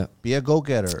 Yeah. Be a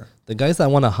go-getter. The guys that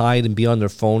want to hide and be on their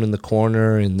phone in the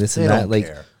corner and this They and that, don't like,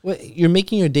 care. well, you're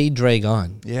making your day drag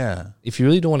on. Yeah. If you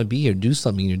really don't want to be here, do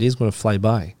something. Your day's going to fly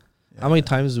by. How many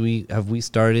times have we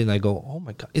started and I go, oh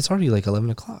my God, it's already like 11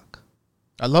 o'clock.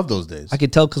 I love those days. I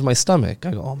could tell because my stomach.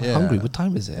 I go, oh, I'm hungry. What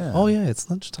time is it? Yeah. Oh, yeah, it's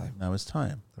lunchtime. Now it's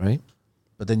time. Right?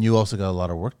 But then you also got a lot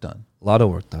of work done. A lot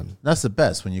of work done. That's the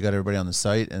best when you got everybody on the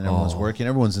site and everyone's working.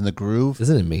 Everyone's in the groove.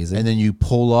 Isn't it amazing? And then you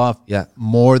pull off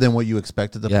more than what you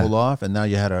expected to pull off. And now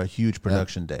you had a huge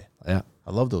production day. Yeah.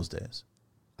 I love those days.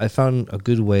 I found a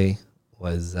good way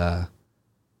was I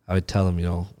would tell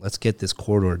them, let's get this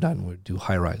corridor done. We'll do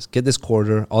high rise. Get this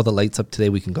corridor, all the lights up today,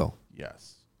 we can go.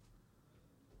 Yes.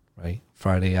 Right?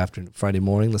 Friday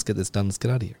morning, let's get this done. Let's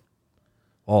get out of here.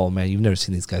 Oh, man, you've never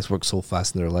seen these guys work so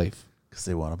fast in their life. Because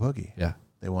they want a boogie. Yeah.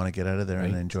 They want to get out of there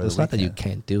and enjoy so the it's weekend. not that you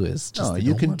can't do it. It's just no,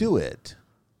 you can do it.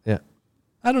 Yeah.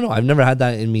 I don't know. I've never had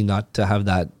that in me not to have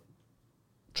that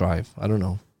drive. I don't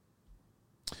know.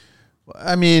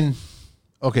 I mean,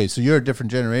 okay, so you're a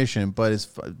different generation, but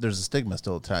there's a stigma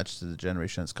still attached to the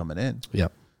generation that's coming in. Yeah.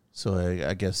 So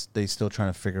I guess they still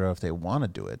trying to figure out if they want to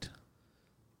do it.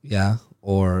 Yeah.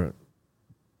 Or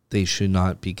they should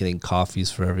not be getting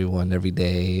coffees for everyone every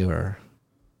day, or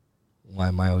why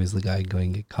am I always the guy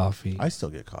going to get coffee? I still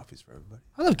get coffees for everybody.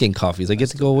 I love getting coffees. I get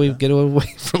to go away, get away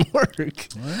from work.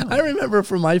 Wow. I remember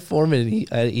from my foreman,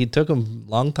 he took him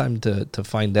a long time to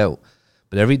find out,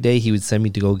 but every day he would send me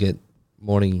to go get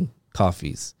morning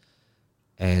coffees,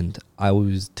 and I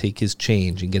would take his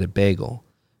change and get a bagel,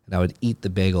 and I would eat the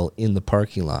bagel in the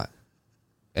parking lot,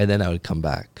 and then I would come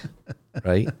back,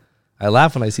 right? I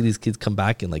laugh when I see these kids come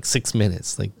back in like 6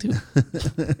 minutes. Like, dude,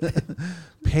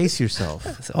 pace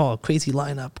yourself. Oh, crazy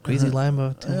lineup. Pace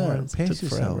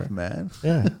yourself, man.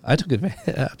 Yeah, I took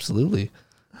advantage. Absolutely.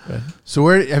 Right. So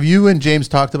where have you and James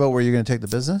talked about where you're going to take the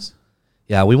business?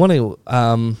 Yeah, we want to.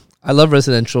 I love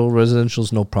residential.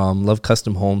 Residential's no problem. Love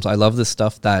custom homes. I love the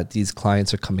stuff that these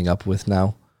clients are coming up with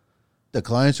now. The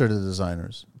clients or the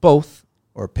designers? Both.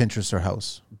 Or Pinterest or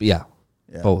House? Yeah.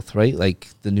 Both, right? Like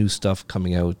the new stuff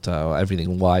coming out, everything,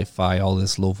 Wi-Fi, all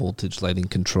this low voltage lighting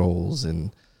controls,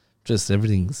 and just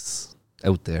everything's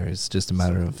out there. It's just a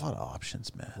matter of a lot of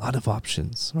options, man. A lot of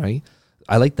options, right?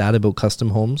 I like that about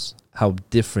custom homes, how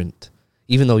different.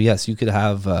 Even though, yes, you could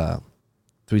have a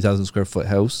 3,000 square foot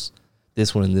house,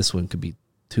 this one and this one could be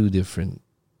two different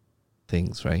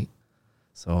things, right?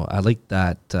 So I like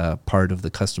that part of the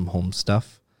custom home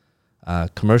stuff.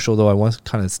 Commercial, though, I want to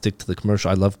kind of stick to the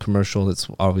commercial. I love commercial. It's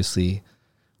obviously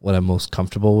what I'm most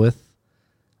comfortable with.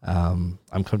 I'm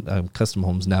custom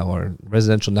homes now, or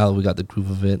residential now that we got the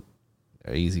groove of it,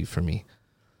 are easy for me.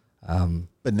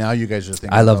 But now you guys are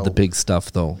thinking I love the big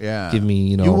stuff, though. Yeah. Give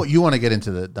me, you want to get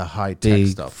into the high-tech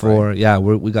stuff, right? Yeah,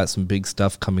 we got some big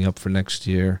stuff coming up for next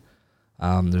year.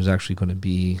 There's actually going to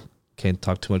be, can't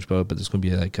talk too much about it, but there's going to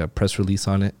be like a press release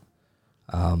on it.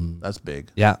 That's big.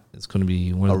 Yeah, it's going to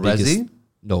be one of the biggest. Resi?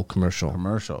 No, commercial.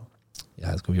 Commercial.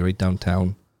 Yeah, it's going to be right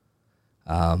downtown.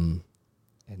 And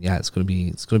yeah, it's going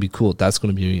to be cool. That's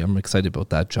going to be. I'm excited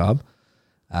about that job.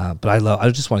 But I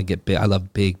just want to get big. I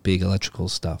love big electrical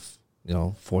stuff.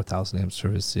 4,000 amp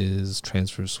services,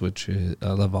 transfer switches.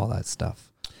 I love all that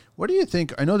stuff. What do you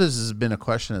think? I know this has been a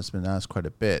question that's been asked quite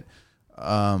a bit.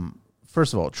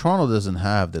 First of all, Toronto doesn't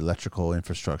have the electrical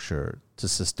infrastructure to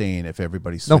sustain if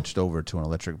everybody switched over to an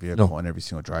electric vehicle on every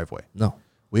single driveway. No.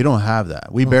 We don't have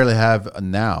that. We barely have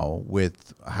now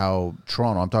with how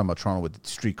Toronto, I'm talking about Toronto with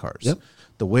streetcars. Yep.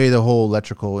 The way the whole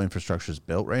electrical infrastructure is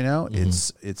built right now,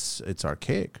 it's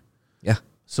archaic. Yeah.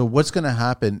 So what's going to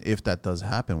happen if that does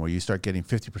happen, where you start getting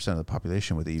 50% of the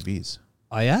population with EVs?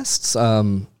 I asked,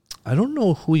 I don't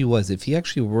know who he was, if he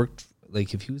actually worked,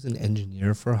 like if he was an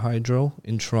engineer for hydro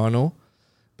in Toronto,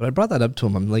 but I brought that up to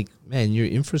him. I'm like, man, your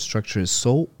infrastructure is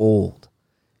so old,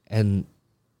 and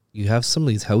you have some of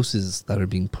these houses that are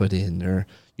being put in, or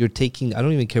you're taking, I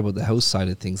don't even care about the house side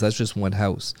of things. That's just one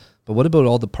house. But what about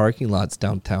all the parking lots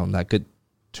downtown that could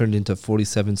turn into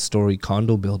 47-story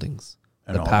condo buildings?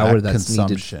 And the power that's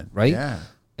consumption. Needed, right? Yeah.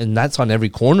 And that's on every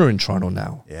corner in Toronto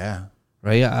now. Yeah.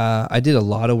 Right? I did a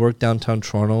lot of work downtown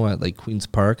Toronto at like Queen's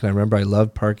Park, and I remember I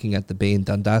loved parking at the Bay and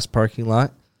Dundas parking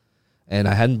lot, and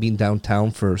I hadn't been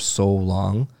downtown for so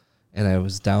long, and I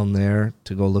was down there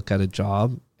to go look at a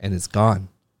job, and it's gone.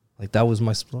 Like that was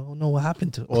my. Oh no, what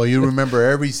happened to it? Well, you remember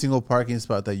every single parking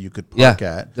spot that you could park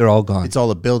at. They're all gone. It's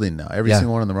all a building now. Every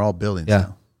single one of them are all buildings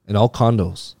now. And all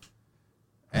condos.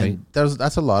 And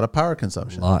that's a lot of power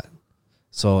consumption. A lot.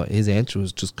 So his answer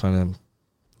was just kind of,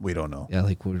 we don't know. yeah,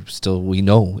 like we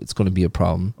know it's going to be a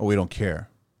problem. Or we don't care.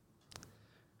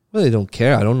 Well, they don't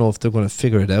care. I don't know if they're going to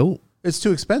figure it out. It's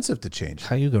too expensive to change.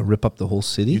 How are you going to rip up the whole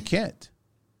city? You can't.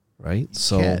 Right?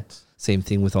 You can't. Same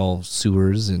thing with all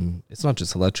sewers, and it's not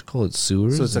just electrical, it's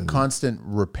sewers. So it's a constant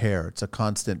repair. It's a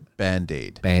constant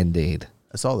Band-Aid. Band-Aid.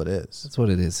 That's all it is. That's what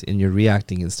it is. And you're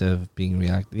reacting instead of being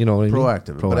reactive. You know what I mean?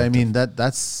 Proactive. But I mean,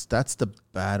 that's the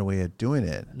bad way of doing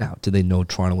it. Now, did they know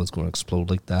Toronto was going to explode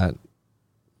like that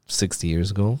 60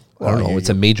 years ago? Well, I don't know. It's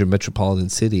a major metropolitan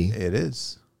city. It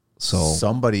is. So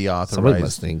somebody authorized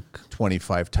must think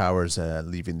 25 towers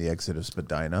leaving the exit of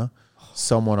Spadina.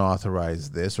 Someone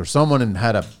authorized this, or someone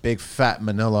had a big fat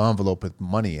manila envelope with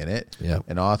money in it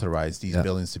and authorized these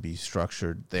buildings to be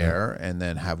structured there and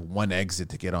then have one exit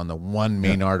to get on the one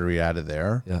main artery out of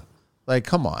there. Yeah. Like,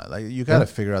 come on. Like, you got to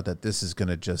figure out that this is going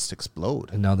to just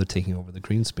explode. And now they're taking over the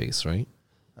green space, right?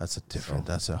 That's a different,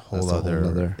 that's a whole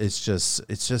other. It's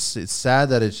sad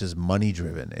that it's just money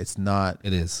driven. It's not.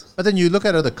 It is. But then you look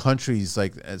at other countries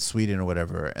like Sweden or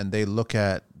whatever, and they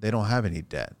don't have any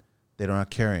debt. They don't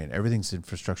have carrying. Everything's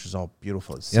infrastructure is all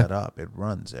beautiful. It's set up. It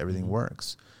runs. Everything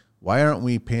works. Why aren't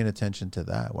we paying attention to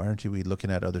that? Why aren't we looking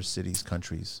at other cities,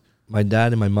 countries? My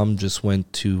dad and my mom just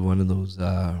went to one of those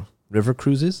river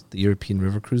cruises, the European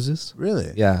river cruises.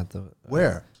 Really? Yeah.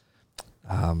 Where?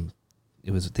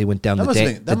 They went down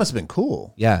that must have been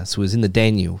cool. Yeah, so it was in the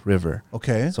Danube River.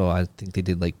 Okay. So I think they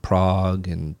did like Prague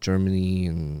and Germany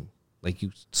and like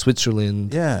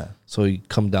Switzerland. Yeah. So you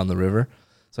come down the river.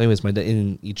 So anyways, my dad,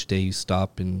 in each day you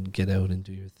stop and get out and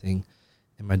do your thing.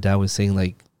 And my dad was saying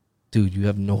like, dude, you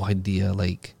have no idea.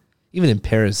 Like even in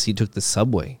Paris, he took the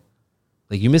subway.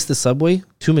 Like you missed the subway,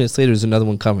 2 minutes later, there's another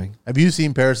one coming. Have you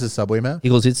seen Paris' subway map? He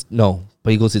goes,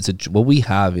 what we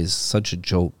have is such a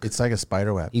joke. It's like a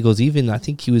spider web. He goes, I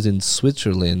think he was in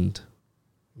Switzerland,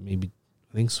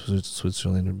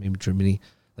 Switzerland or maybe Germany.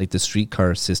 Like the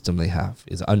streetcar system they have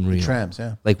is unreal. The trams,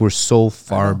 yeah. Like we're so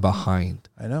far behind.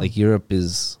 I know. Like Europe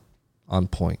is on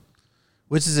point.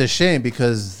 Which is a shame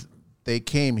because they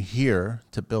came here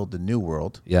to build the new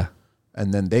world. Yeah.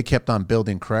 And then they kept on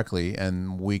building correctly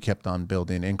and we kept on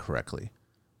building incorrectly.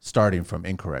 Starting from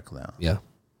incorrect now. Yeah.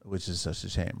 Which is such a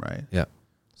shame, right? Yeah.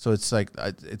 So it's like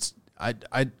I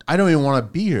don't even want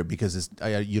to be here because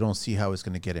you don't see how it's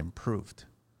going to get improved.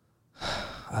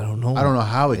 I don't know. I don't know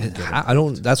how it can get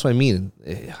improved. That's what I mean.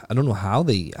 I don't know how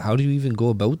do you even go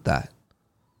about that?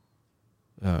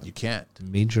 You can't.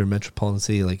 Major metropolitan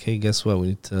city, like, hey, guess what? We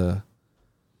need to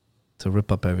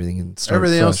rip up everything and start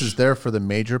everything fresh. else is there for the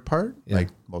major part, like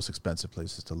most expensive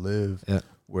places to live,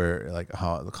 where like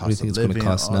how the cost of living,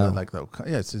 cost now?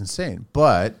 It's insane.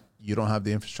 But you don't have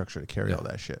the infrastructure to carry all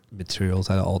that shit. Materials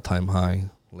at an all-time high,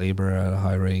 labor at a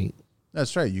high rate.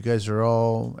 That's right. You guys are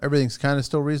everything's kind of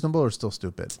still reasonable or still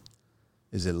stupid?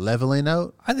 Is it leveling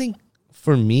out? I think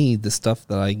for me, the stuff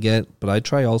that I get, but I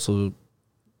try also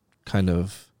kind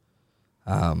of,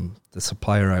 the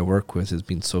supplier I work with has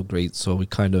been so great. So we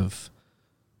kind of,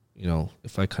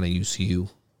 if I kind of use you,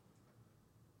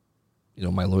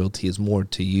 my loyalty is more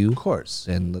to you. Of course.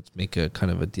 Then let's make a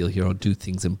kind of a deal here. I'll do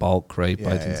things in bulk, right?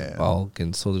 Buy things in bulk.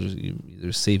 And so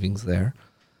there's savings there.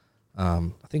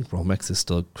 I think Romex is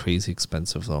still crazy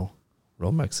expensive though.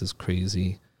 Romex is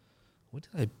crazy. What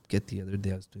did I get the other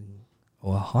day? I was doing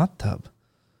a hot tub,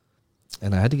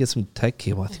 and I had to get some tech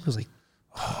cable. I think it was like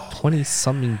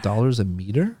 $20-something a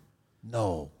meter.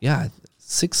 No. Yeah,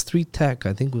 6'3" tech.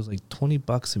 I think it was like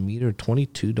 $20 a meter,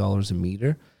 $22 a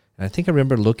meter. And I think I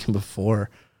remember looking before,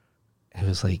 it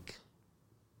was like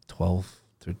 12,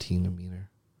 13 a meter.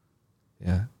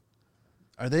 Yeah.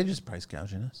 Are they just price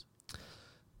gouging us?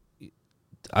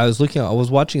 I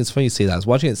was watching, it's funny you say that. I was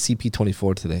watching at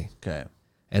CP24 today. Okay.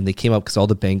 And they came up because all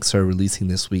the banks are releasing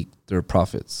this week their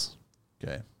profits.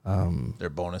 Okay. Their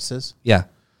bonuses? Yeah.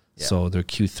 So they're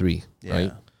Q3,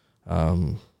 right?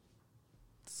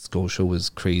 Scotia was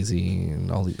crazy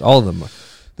and all of them.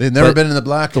 They've never been in the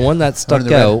black. The one that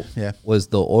stuck out was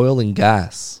the oil and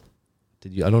gas.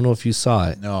 I don't know if you saw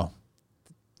it. No.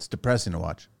 It's depressing to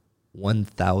watch.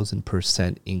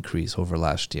 1,000% increase over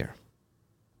last year.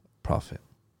 Profit.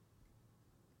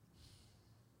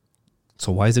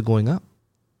 So why is it going up?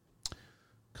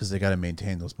 Because they got to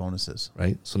maintain those bonuses,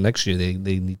 right? So next year they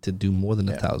need to do more than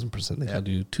 1,000%. They got to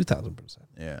do 2,000%.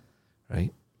 Yeah,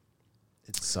 right.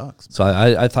 It sucks. So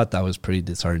I thought that was pretty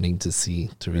disheartening to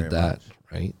read that,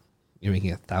 right? you're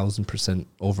making 1,000%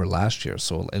 over last year.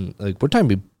 So, and like we're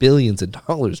talking about billions of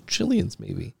dollars, trillions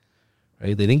maybe,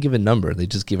 right? They didn't give a number; they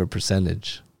just gave a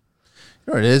percentage.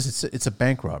 You know what it is? It's a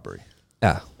bank robbery.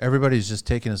 Yeah, Everybody's just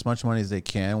taking as much money as they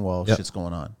can while Yep. shit's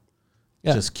going on.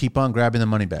 Yeah. Just keep on grabbing the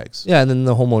money bags. yeah, and then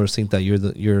the homeowners think that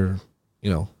you're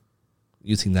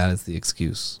using that as the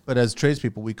excuse. But as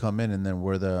tradespeople, we come in and then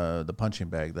we're the punching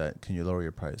bag that, can you lower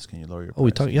your price? Can you lower your price? Oh,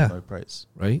 we talk- Can you yeah. lower your price?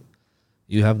 Right?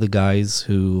 You have the guys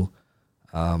who,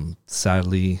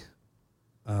 sadly,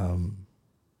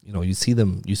 you see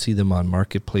them on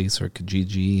Marketplace or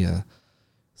Kijiji.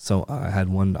 So I had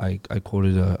one, I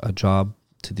quoted a job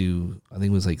to do, I think it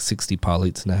was like 60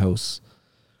 polyps in a house.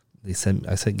 I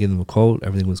gave them a quote.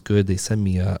 Everything was good. They sent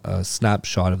me a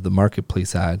snapshot of the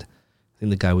Marketplace ad. I think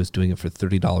the guy was doing it for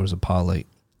 $30 a polyp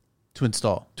To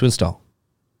install. to install.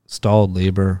 Installed,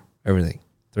 labor, everything.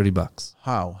 $30.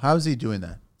 How? How is he doing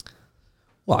that?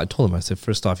 Well, I told him, I said,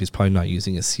 first off, he's probably not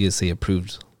using a CSA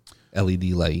approved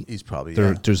LED light. He's probably,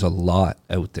 There's a lot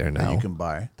out there now that you can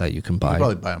buy. that you can You buy. can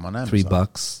probably buy them on Amazon.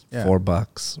 $3, Yeah.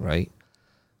 $4, right?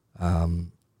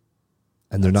 And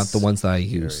they're not the ones that I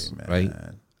use, Scary, right?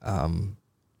 man.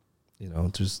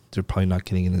 They're probably not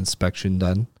getting an inspection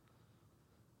done.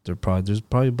 But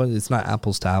it's not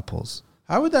apples to apples.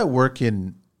 How would that work if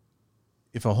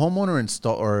a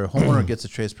homeowner gets a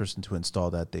tradesperson to install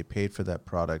that, they paid for that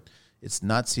product, it's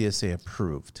not CSA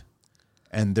approved,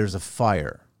 and there's a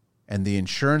fire, and the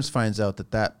insurance finds out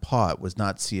that pot was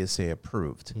not CSA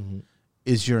approved. Mm-hmm.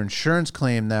 Is your insurance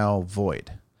claim now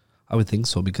void? I would think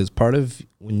so, because part of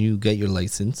when you get your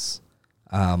license,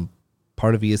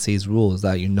 part of ESA's rule is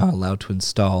that you're not allowed to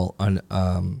install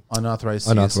Unauthorized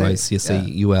CSA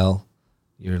UL.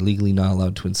 You're legally not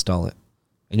allowed to install it,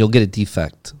 and you'll get a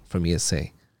defect from ESA.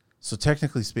 So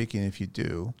technically speaking, if you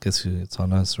do, Guess who? It's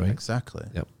on us, right? exactly.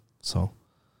 Yep. So,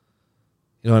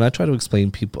 and I try to explain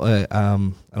people. I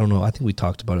don't know. I think we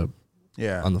talked about it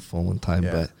Yeah. on the phone one time,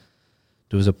 Yeah. but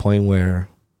there was a point where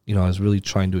I was really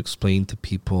trying to explain to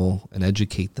people and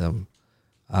educate them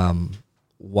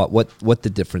what the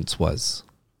difference was.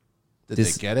 Did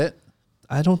they get it?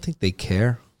 I don't think they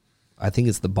care. I think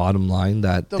it's the bottom line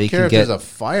that They'll they care can if get. there's a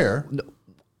fire.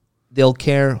 They'll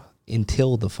care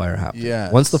until the fire happens.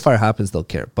 Yes. Once the fire happens, they'll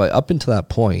care. But up until that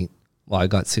point, well, I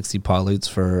got 60 pot lights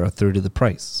for a third of the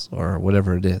price or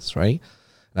whatever it is, right?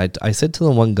 And I said to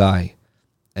the one guy,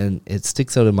 and it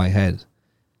sticks out in my head.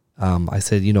 I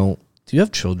said, do you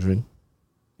have children?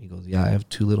 He goes, yeah, I have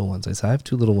 2 little ones. I said, I have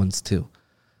 2 little ones too.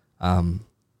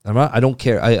 I don't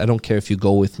care. I don't care if you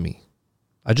go with me.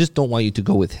 I just don't want you to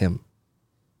go with him.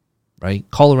 Right?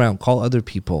 Call other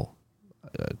people,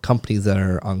 companies that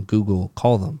are on Google,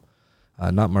 call them,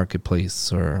 not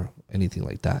Marketplace or anything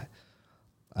like that.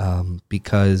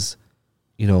 Because,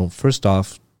 first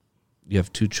off, you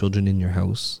have 2 children in your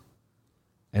house,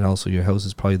 and also your house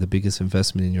is probably the biggest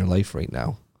investment in your life right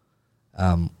now.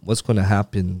 What's going to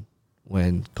happen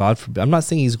when, God forbid, I'm not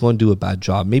saying he's going to do a bad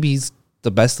job. Maybe he's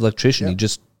the best electrician. Yep. He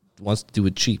just wants to do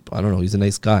it cheap. I don't know. He's a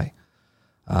nice guy.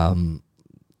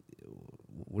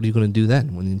 What are you going to do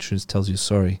then when the insurance tells you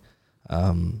sorry?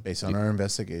 Based on our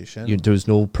investigation. There's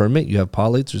no permit. You have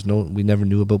pot lights. We never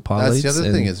knew about pot lights. That's the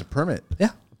other thing is a permit.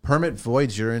 Yeah. Permit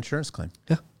voids your insurance claim.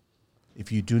 Yeah.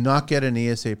 If you do not get an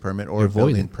ESA permit or You're a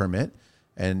building voiding. permit,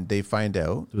 and they find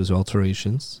out, There was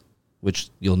alterations, which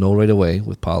you'll know right away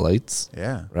with pot lights,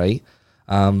 yeah, right?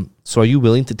 So are you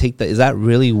willing to take that? Is that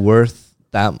really worth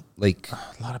that? Like,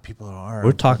 a lot of people are.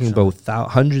 we're talking about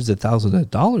hundreds of thousands of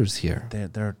dollars here.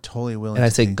 They're totally willing. And I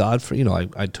to say, take- God,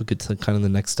 I took it to kind of the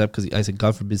next step, because I said,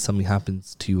 God forbid something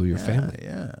happens to you or your family.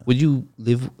 Yeah. Would you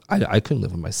live? I couldn't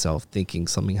live with myself thinking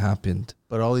something happened.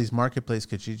 But all these marketplace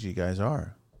Kijiji guys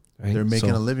are. Right? They're making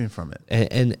So- a living from it.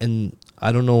 And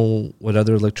I don't know what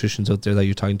other electricians out there that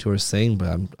you're talking to are saying,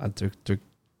 but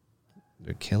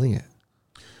they're killing it.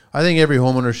 I think every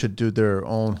homeowner should do their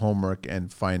own homework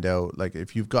and find out, like,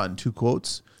 if you've gotten 2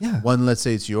 quotes, Yeah. one, let's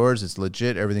say it's yours, it's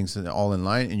legit, everything's all in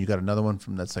line, and you got another one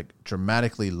from that's like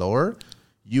dramatically lower,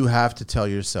 you have to tell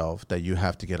yourself that you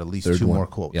have to get at least Third 2 one. more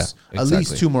quotes. Yeah, At least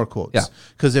exactly. 2 more quotes. Yeah.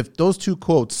 Because if those 2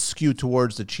 quotes skew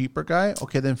towards the cheaper guy,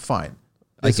 okay, then fine.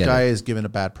 This get guy it. is given a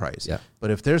bad price. Yeah.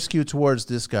 But if they're skewed towards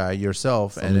this guy,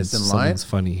 yourself, and it's in line, Something's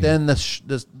funny here. then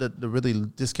the really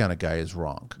discounted guy is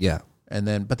wrong. Yeah. And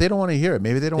then, but they don't want to hear it.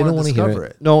 Maybe they don't They don't want to want to hear discover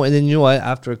it. No, and then you know what?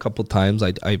 After a couple times,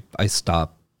 I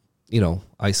stop.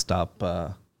 I stop.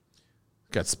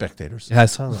 Got spectators. I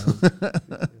saw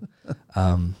that.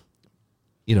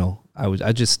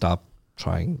 I just stop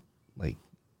trying. Like,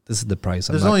 this is the price.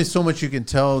 There's only so much you can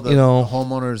tell the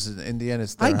homeowners. In the end,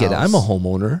 it's their I get it. house. I'm a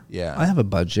homeowner. Yeah. I have a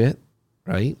budget,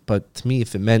 right? But to me,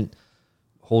 if it meant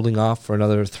holding off for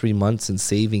another 3 months and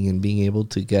saving and being able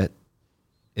to get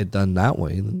it done that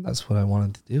way, then that's what I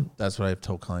wanted to do. That's what I've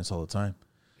told clients all the time.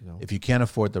 You know? If you can't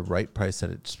afford the right price that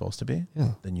it's supposed to be,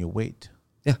 then you wait.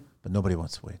 Yeah. But nobody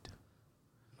wants to wait.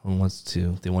 No one wants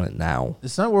to. They want it now.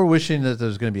 It's not we're wishing that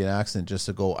there's going to be an accident just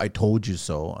to go, I told you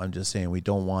so. I'm just saying we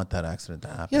don't want that accident to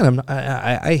happen. Yeah, and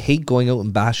I hate going out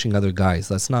and bashing other guys.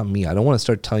 That's not me. I don't want to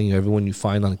start telling you everyone you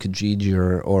find on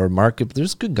Kijiji or Market.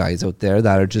 There's good guys out there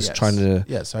that are just trying to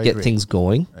get things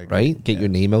going, right? Get your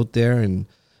name out there.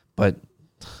 But,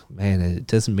 man,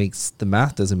 the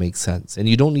math doesn't make sense. And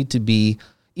you don't need to be,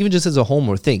 even just as a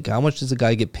homeowner, think, how much does a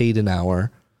guy get paid an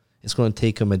hour? It's going to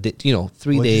take him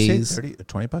 3 days. 30,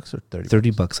 $20 or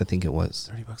 30? $30, I think it was.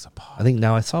 $30 a pop. I think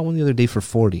now I saw one the other day for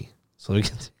 40. So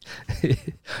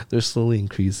they're slowly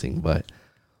increasing, but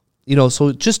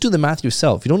so just do the math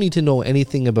yourself. You don't need to know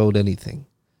anything about anything.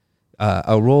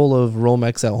 A roll of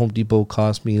Romex at Home Depot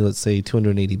cost me, let's say,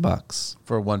 $280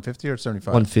 for 150 or 75.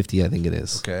 150, I think it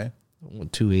is. Okay,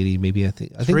 280 maybe. I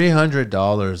think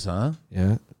 $300, huh?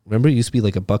 Yeah, remember it used to be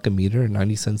like $1 a meter,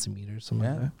 90 cents a meter, something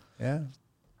like that. Yeah.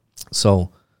 So,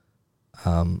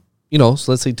 so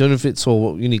let's say 250.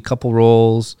 So you need a couple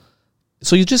rolls.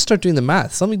 So you just start doing the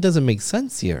math. Something doesn't make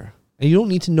sense here. And you don't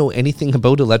need to know anything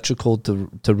about electrical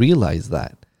to realize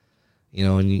that.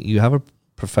 And you have a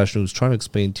professional who's trying to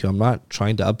explain to you, I'm not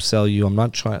trying to upsell you. I'm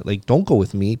not trying, don't go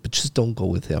with me, but just don't go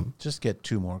with him. Just get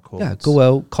 2 more quotes. Yeah, go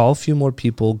out, call a few more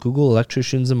people, Google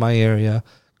electricians in my area,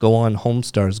 go on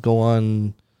HomeStars, go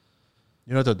on...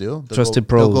 You know what they'll do? Trusted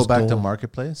Pros. They'll go back to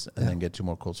Marketplace and then get 2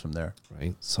 more quotes from there.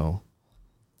 Right, so...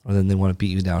 Or then they want to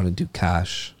beat you down and do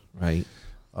cash, right?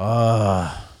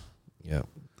 Yeah,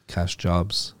 cash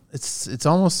jobs. It's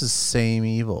almost the same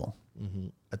evil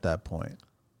at that point,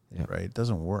 right? It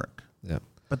doesn't work. Yeah.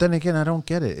 But then again, I don't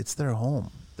get it. It's their home.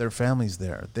 Their family's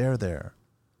there. They're there.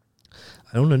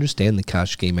 I don't understand the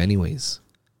cash game anyways.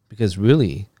 Because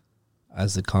really,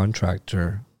 as a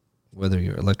contractor, whether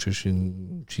you're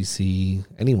electrician, GC,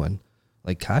 anyone,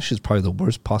 cash is probably the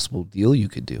worst possible deal you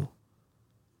could do.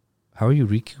 How are you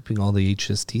recouping all the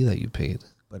HST that you paid?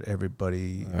 But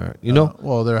everybody,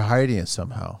 well, they're hiding it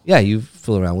somehow. Yeah, you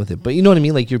fool around with it. But you know what I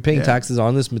mean? You're paying taxes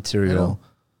on this material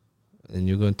and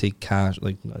you're going to take cash.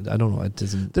 I don't know. It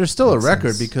doesn't. There's still a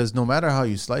record because no matter how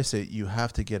you slice it, you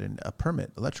have to get a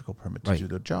permit, electrical permit to do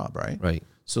the job, right? Right.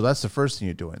 So that's the first thing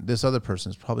you're doing. This other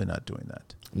person's probably not doing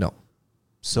that. No.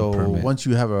 So once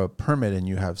you have a permit and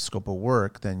you have scope of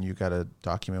work, then you got to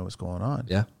document what's going on.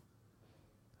 Yeah.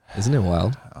 Isn't it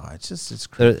wild? It's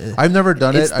crazy. I've never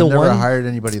done it. I've never hired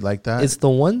anybody like that. It's the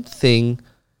one thing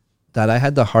that I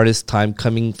had the hardest time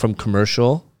coming from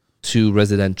commercial to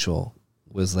residential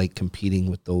was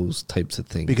competing with those types of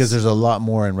things. Because there's a lot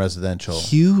more in residential.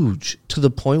 Huge. To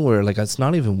the point where it's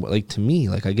not even to me,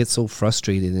 I get so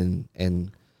frustrated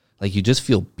and you just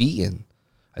feel beaten.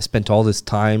 I spent all this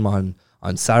time on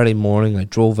Saturday morning. I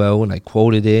drove out and I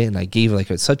quoted it and I gave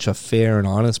such a fair and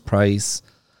honest price.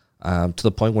 To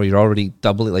the point where you're already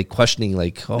doubling, questioning,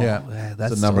 that's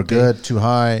the number good, too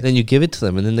high. Then you give it to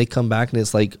them, and then they come back, and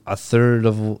it's a third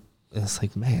of.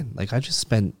 It's man, I just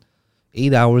spent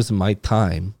 8 hours of my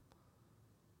time,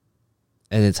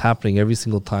 and it's happening every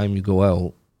single time you go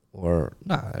out, or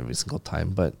not every single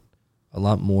time, but a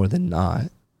lot more than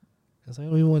not. Because I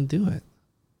don't even want to do it.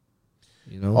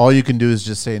 All you can do is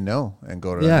just say no and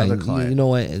go to another client. You know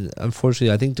what?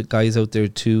 Unfortunately, I think the guys out there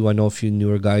too. I know a few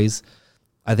newer guys.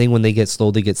 I think when they get slow,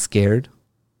 they get scared,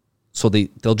 so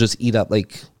they'll just eat up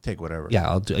take whatever. Yeah,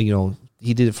 I'll do.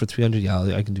 He did it for 300. Yeah,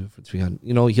 I can do it for 300.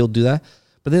 He'll do that,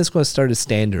 but then it's going to start as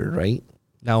standard, right?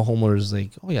 Now homeowners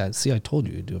oh yeah, see, I told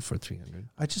you to do it for 300.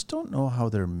 I just don't know how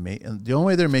they're making. The only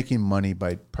way they're making money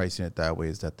by pricing it that way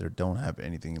is that they don't have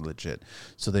anything legit,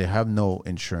 so they have no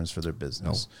insurance for their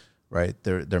business. No. Right,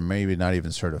 they're maybe not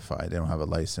even certified. They don't have a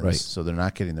license, so they're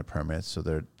not getting the permits. So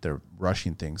they're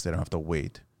rushing things. They don't have to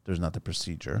wait. There's not the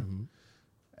procedure.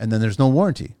 And then there's no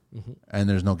warranty. And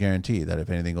there's no guarantee that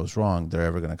if anything goes wrong, they're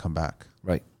ever going to come back.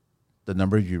 Right. The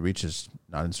number you reach is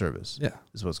not in service. Yeah.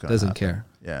 Is what's going to happen. Doesn't care.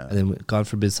 Yeah. And then God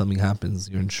forbid something happens,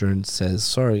 your insurance says,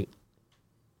 sorry.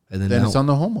 And then it's on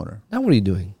the homeowner. Now what are you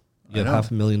doing? You have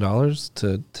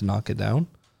 $500,000 to knock it down?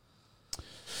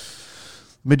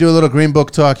 Let me do a little green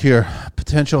book talk here.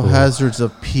 Potential hazards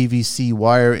of PVC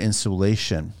wire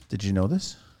insulation. Did you know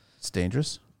this? It's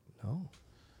dangerous. No.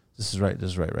 This is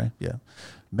right? Yeah.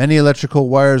 Many electrical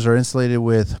wires are insulated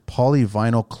with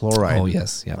polyvinyl chloride. Oh,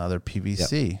 yes. Yeah. Another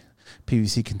PVC. Yep.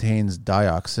 PVC contains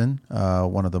dioxin,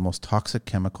 one of the most toxic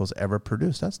chemicals ever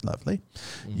produced. That's lovely.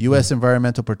 U.S.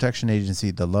 Environmental Protection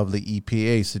Agency, the lovely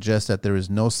EPA, suggests that there is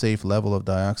no safe level of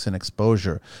dioxin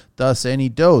exposure. Thus, any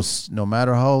dose, no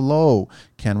matter how low,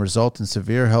 can result in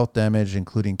severe health damage,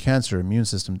 including cancer, immune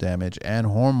system damage, and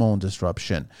hormone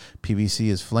disruption. PVC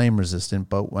is flame resistant,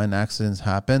 but when accidents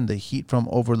happen, the heat from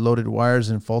overloaded wires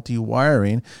and faulty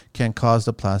wiring can cause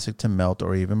the plastic to melt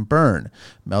or even burn.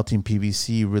 Melting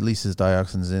PVC releases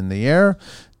dioxins in the air.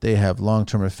 They have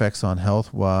long-term effects on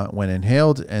health when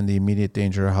inhaled, and the immediate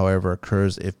danger, however,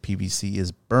 occurs if PVC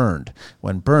is burned.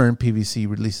 When burned, PVC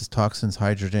releases toxins,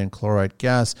 hydrogen chloride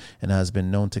gas, and has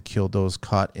been known to kill those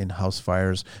caught in house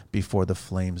fires before the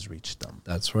flames reach them.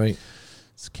 That's right.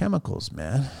 It's chemicals,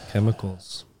 man.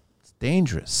 Chemicals. It's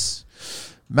dangerous.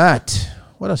 Matt,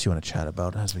 what else you want to chat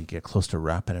about as we get close to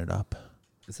wrapping it up?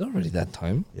 Is it already that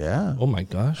time? Yeah. Oh my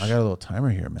gosh. I got a little timer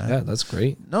here, man. Yeah, that's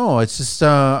great. No, it's just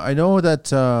I know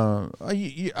that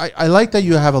I like that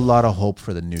you have a lot of hope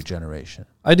for the new generation.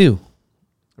 I do.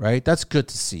 Right? That's good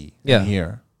to see Yeah. and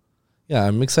hear. Yeah,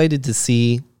 I'm excited to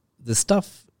see the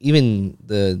stuff, even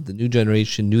the new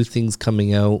generation, new things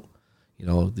coming out. You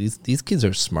know, these kids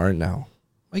are smart now.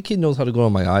 My kid knows how to go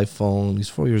on my iPhone. He's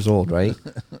 4 years old, right?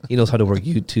 He knows how to work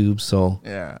YouTube. So,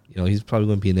 Yeah. you know, he's probably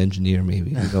going to be an engineer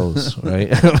maybe. Who knows, right?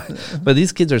 But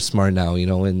these kids are smart now, you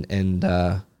know, and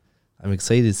I'm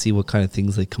excited to see what kind of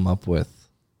things they come up with.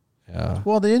 Yeah.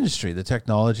 Well, the industry, the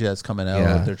technology that's coming out,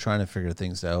 Yeah. they're trying to figure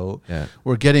things out. Yeah.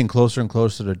 We're getting closer and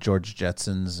closer to George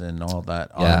Jetsons and all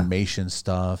that Yeah. automation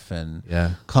stuff, and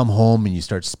Yeah. come home and you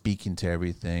start speaking to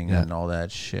everything Yeah. and all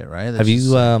that shit, right? Have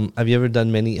you ever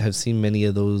done have seen many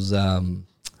of those, I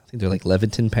think they're like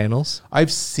Leviton panels?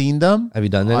 I've seen them. Have you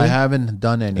done any? I haven't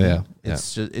done any. Yeah.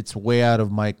 It's just, it's way out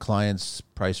of my client's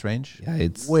price range. Yeah,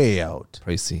 it's Way out.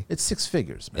 pricey. It's six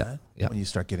figures, man. Yeah. When you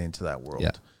start getting into that world.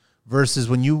 Yeah. Versus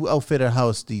when you outfit a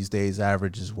house these days,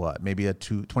 average is what? Maybe a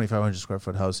 2,500 square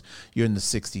foot house. You're in the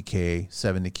 60K,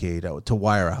 70K to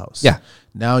wire a house. Yeah.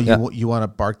 Now Yeah. you want to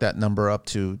bark that number up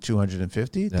to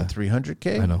 250 to Yeah.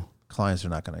 300K. I know. Clients are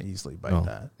not going to easily bite No,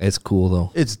 that. it's cool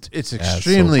though. It's so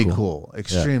extremely cool. cool.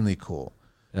 Extremely cool.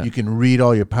 Yeah. You can read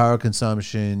all your power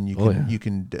consumption. You can Oh, yeah.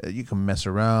 you can mess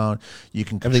around. You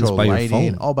can Everything's control by your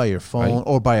lighting phone. all by your phone Right.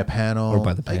 or by a panel. Or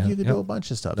by the Like pan. you can Yeah. do a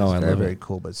bunch of stuff. No, it's I very, love very it.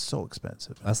 cool, but it's so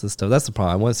expensive. That's the stuff. That's the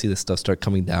problem. I want to see this stuff start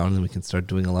coming down, and then we can start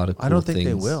doing a lot of cool I don't think they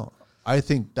things. will. I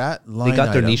think that line They got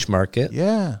their item- niche market,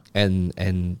 Yeah. and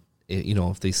it, you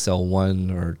know, if they sell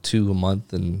one or two a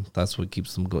month, and that's what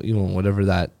keeps them going. You know, whatever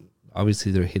that.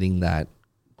 Obviously, they're hitting that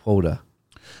quota.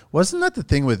 Wasn't that the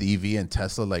thing with EV and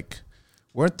Tesla? Like,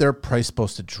 weren't their price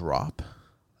supposed to drop?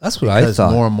 That's what I Because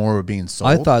thought. more and more were being sold.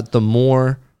 I thought the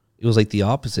more it was like the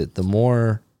opposite. The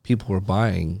more people were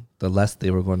buying, the less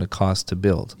they were going to cost to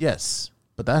build. Yes,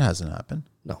 but that hasn't happened.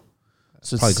 No.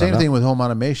 So it's Probably the same gone thing up. with home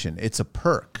automation. It's a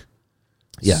perk.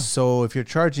 Yeah. So if you're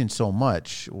charging so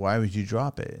much, why would you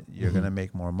drop it? You're Mm-hmm. going to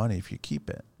make more money if you keep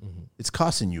it. It's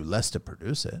costing you less to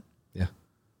produce it, Yeah.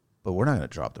 but we're not going to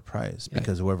drop the price Yeah.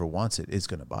 because whoever wants it is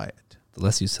going to buy it. The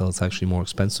less you sell, it's actually more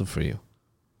expensive for you.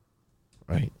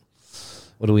 Right.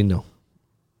 What do we know?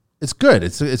 It's good.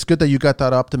 It's good that you got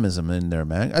that optimism in there,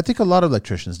 man. I think a lot of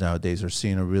electricians nowadays are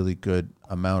seeing a really good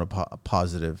amount of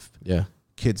positive Yeah.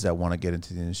 kids that want to get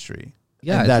into the industry.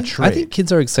 Yeah, and that I trade. think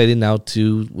kids are excited now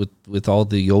too with all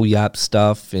the OYAP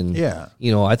stuff, and Yeah.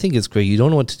 you know, I think it's great. You don't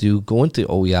know what to do, go into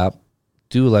OYAP,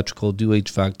 do electrical, do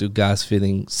HVAC, do gas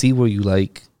fitting, see where you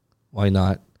like, why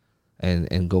not,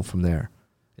 and go from there.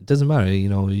 It doesn't matter, you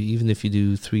know. Even if you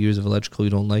do 3 years of electrical,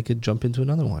 you don't like it, jump into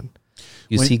another one.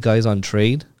 You When- see guys on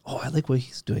trade. Oh, I like what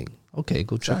he's doing. Okay,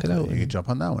 go check it Exactly. out. You can jump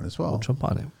on that one as well. We'll jump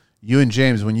on it. You and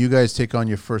James, when you guys take on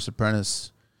your first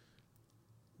apprentice,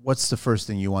 what's the first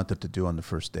thing you want them to do on the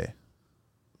first day?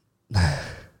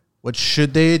 What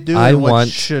should they do and what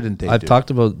shouldn't they I've do? talked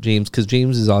about James because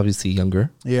James is obviously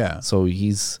younger. Yeah. So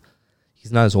he's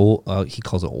not as old. He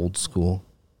calls it old school.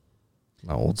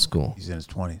 Not old school. He's in his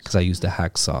 20s. Because I used a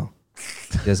hacksaw.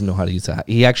 He doesn't know how to use a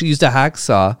He actually used a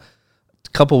hacksaw a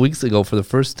couple weeks ago for the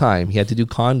first time. He had to do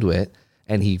conduit,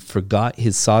 and he forgot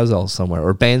his sawzall somewhere,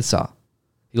 or bandsaw.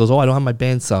 He goes, "Oh, I don't have my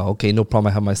bandsaw." Okay, no problem.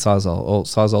 I have my sawzall. Oh,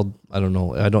 sawzall. I don't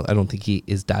know. I don't think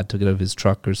his dad took it out of his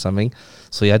truck or something.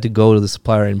 So he had to go to the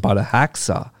supplier and bought a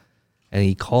hacksaw. And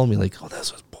he called me like, "Oh,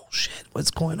 this was bullshit. What's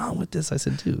going on with this?" I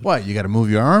said, "Dude, What? You got to move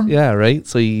your arm? yeah, right."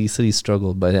 So he said he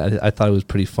struggled, but I thought it was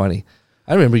pretty funny.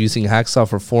 I remember using a hacksaw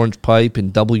for 4-inch pipe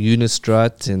and double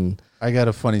unistrut, and I got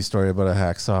a funny story about a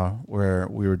hacksaw where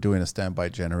we were doing a standby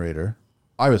generator.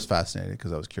 I was fascinated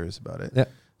because I was curious about it. yeah,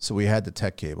 So we had the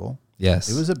tech cable. yes,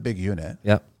 It was a big unit.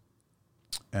 yeah,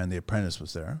 and the apprentice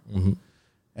was there. Mm-hmm.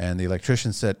 And the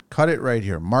electrician said, cut it right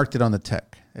here. Marked it on the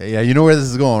tech. Yeah, you know where this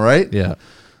is going, right? Yeah.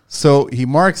 So he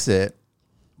marks it,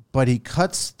 but he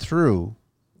cuts through.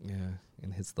 Yeah,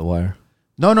 and hits the wire.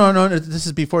 No. This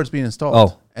is before it's being installed.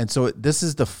 Oh. And so this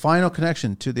is the final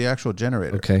connection to the actual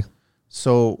generator. Okay.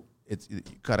 So you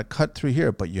got to cut through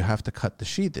here, but you have to cut the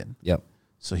sheathing. Yep.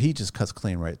 So he just cuts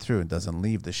clean right through and doesn't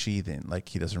leave the sheathing. Like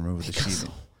he doesn't remove the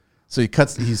sheathing.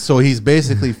 So he's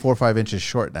basically 4 or 5 inches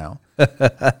short now,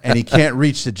 and he can't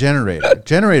reach the generator.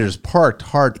 Generator's parked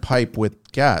hard pipe with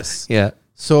gas. Yeah.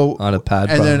 So on a pad.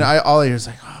 And then all I hear is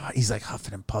like, he's like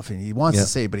huffing and puffing. He wants to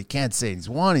say it, but he can't say it. He's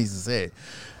wanting to say it.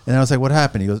 And I was like, what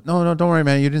happened? He goes, no, don't worry,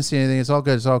 man. You didn't see anything. It's all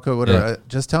good. It's all good. Whatever. Yeah.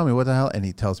 Just tell me what the hell. And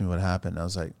he tells me what happened. I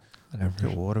was like, okay,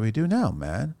 well, what do we do now,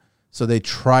 man? So they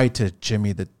tried to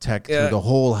jimmy the tech through the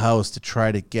whole house to try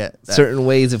to get that. Certain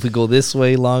ways. If we go this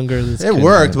way longer, it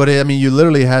worked, but you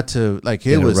literally had to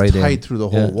it was right tight through the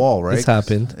whole wall, right? It's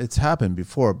happened. It's happened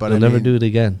before, but You'll never do it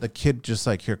again. The kid just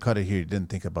like here, cut it here. He didn't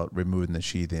think about removing the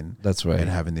sheathing. That's right. And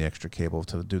having the extra cable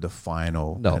to do the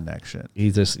final connection.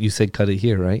 You said cut it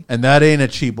here, right? And that ain't a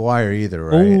cheap wire either,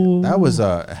 right? Oh. That was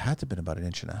it had to have been about 1.5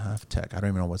 inches tech. I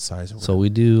don't even know what size it was. So we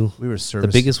were servicing.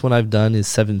 The biggest one I've done is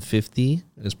 750.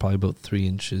 It's probably about 3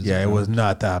 inches. Yeah, it was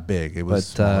not that big. It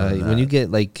was. But when you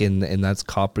get like and that's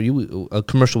copper. A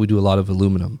commercial, we do a lot of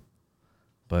aluminum.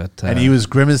 But and he was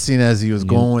grimacing as he was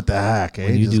going with the hack.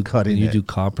 When you do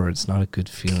copper, it's not a good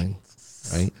feeling,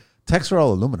 right? Techs are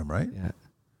all aluminum, right? Yeah.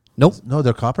 Nope. No,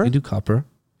 they're copper. We do copper.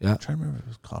 Yeah. I'm trying to remember if it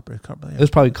was copper. Yeah. It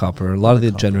was probably copper. A lot of the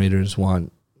generators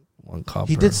want copper.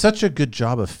 He did such a good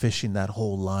job of fishing that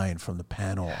whole line from the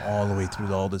panel all the way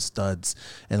through all the studs.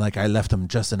 And like I left him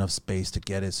just enough space to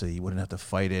get it so he wouldn't have to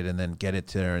fight it and then get it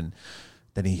there. And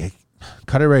then he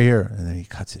cut it right here and then he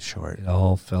cuts it short. It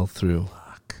all fell through.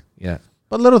 Fuck. Yeah.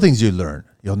 But little things you learn.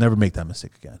 You'll never make that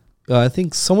mistake again. I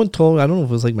think someone told me, I don't know if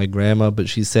it was like my grandma, but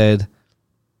she said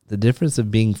the difference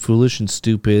of being foolish and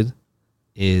stupid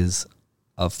is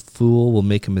a fool will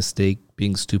make a mistake.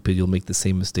 Being stupid, you'll make the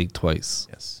same mistake twice.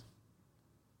 Yes.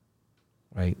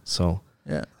 Right. So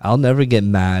yeah, I'll never get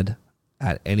mad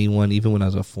at anyone, even when I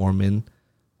was a foreman,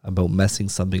 about messing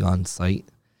something on site.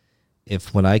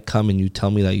 If when I come and you tell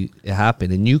me that it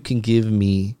happened and you can give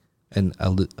me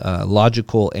a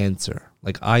logical answer,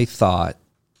 like I thought,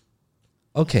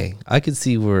 okay, I could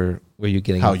see where you're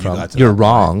getting it from. You're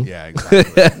wrong. Point. Yeah,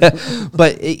 exactly.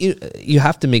 But you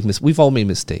have to make mistakes. We've all made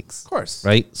mistakes. Of course.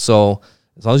 Right? So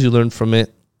as long as you learn from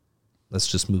it, let's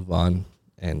just move on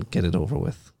and get it over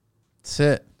with. That's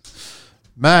it.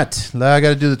 Matt, I got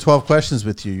to do the 12 questions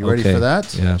with you. You ready for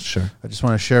that? Yeah, sure. I just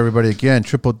want to share everybody again.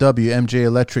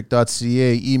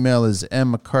 www.mjelectric.ca. Email is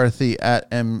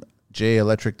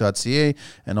mccarthy@mjelectric.ca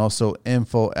and also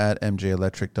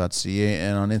info@mjelectric.ca.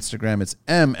 And on Instagram, it's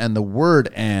M and the word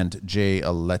and J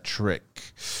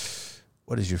Electric.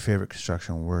 What is your favorite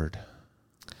construction word?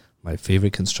 My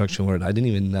favorite construction word? I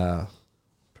didn't even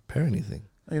prepare anything.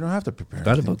 You don't have to prepare. I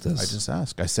forgot about this. I just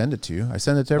ask. I send it to you. I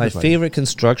send it to everybody. My favorite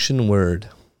construction word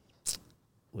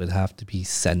would have to be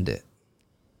send it.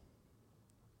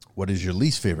 What is your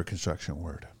least favorite construction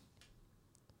word?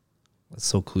 It's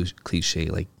so cliche,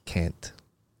 like can't.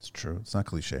 It's true. It's not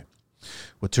cliche.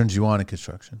 What turns you on in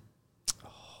construction?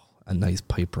 A nice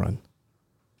pipe run.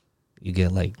 You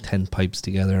get like 10 pipes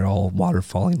together, all water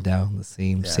falling down the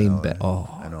same bed. Oh,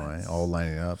 I know. All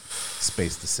lining up,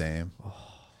 spaced the same.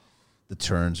 The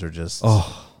turns are just.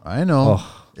 I know.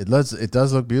 It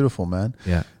does look beautiful, man.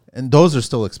 Yeah. And those are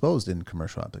still exposed in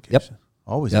commercial application. Yep.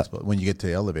 Always exposed when you get to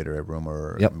the elevator room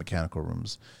or mechanical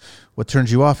rooms. What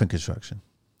turns you off in construction?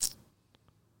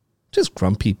 Just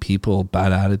grumpy people,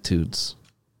 bad attitudes.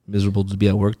 Miserable to be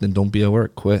at work, then don't be at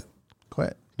work. Quit.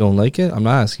 Don't like it? I'm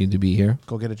not asking you to be here.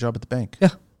 Go get a job at the bank.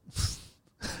 Yeah.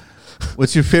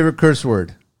 What's your favorite curse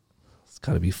word? It's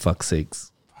got to be fuck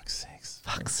sakes. Fuck sakes.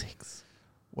 Fuck sakes.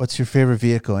 What's your favorite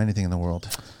vehicle? Anything in the world?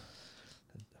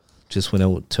 Just went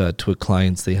out to a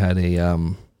client's. They had a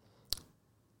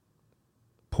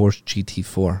Porsche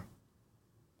GT4.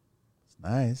 It's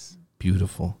nice.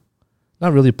 Beautiful.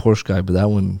 Not really a Porsche guy, but that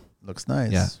one looks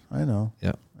nice. Yeah. I know.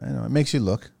 Yeah. I know. It makes you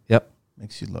look. Yep.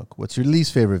 Makes you look. What's your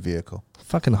least favorite vehicle?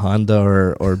 Fucking Honda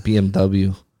or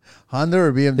BMW. Honda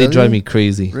or BMW? They drive me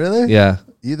crazy. Really? Yeah.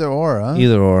 Either or, huh?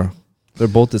 Either or. They're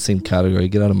both the same category.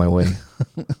 Get out of my way.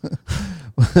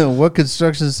 What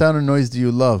construction sound or noise do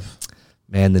you love?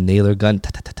 Man, the nailer gun.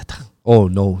 Oh,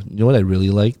 no. You know what I really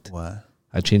liked? What?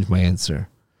 I changed my answer.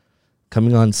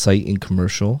 Coming on site in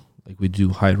commercial, like we do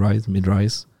high-rise,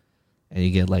 mid-rise, and you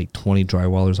get like 20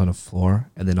 drywallers on a floor,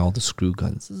 and then all the screw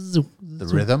guns. The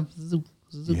rhythm?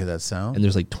 You hear that sound? And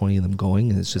there's like 20 of them going,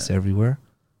 and it's just everywhere.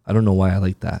 I don't know why I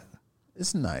like that.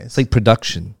 It's nice. It's like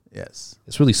production. Yes.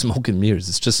 It's really smoke and mirrors.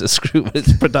 It's just a screw, but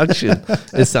it's production.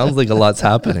 It sounds like a lot's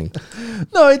happening.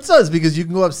 No, it does, because you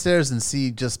can go upstairs and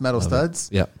see just metal studs.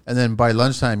 Yeah. And then by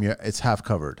lunchtime, it's half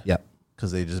covered. Yeah.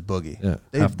 Because they just boogie. Yeah.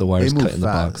 Half the wires move cut in the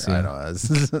box. I Yeah. know.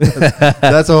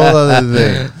 That's a whole other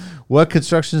thing. What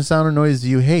construction sound or noise do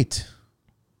you hate?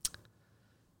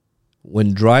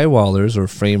 When drywallers or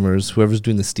framers, whoever's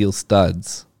doing the steel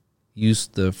studs, use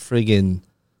the friggin'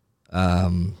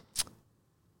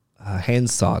 hand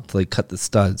saw to like cut the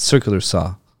studs, circular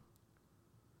saw.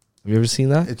 Have you ever seen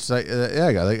that? It's like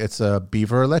it's a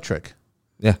Beaver Electric.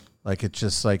 Yeah. Like it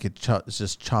just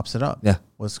chops it up. Yeah.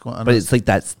 What's going on? But it's like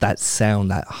that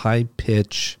sound, that high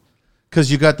pitch.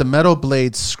 Because you got the metal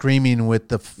blades screaming with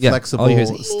the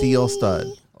flexible steel stud.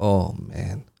 Oh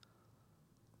man.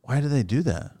 Why do they do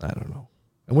that? I don't know.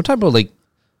 And we're talking about like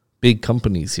big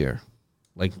companies here,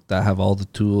 like that have all the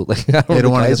tool. Like They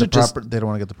don't want to get the proper. They don't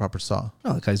want to get the proper saw.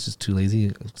 No, the guy's just too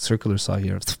lazy. Circular saw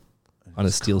here on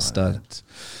a steel stud.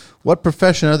 What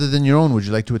profession other than your own would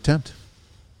you like to attempt?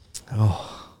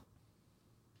 Oh,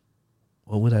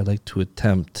 what would I like to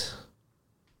attempt?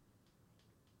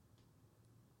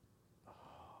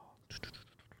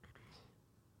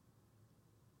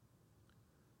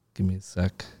 Give me a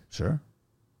sec. Sure.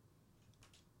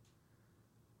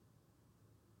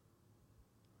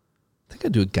 I think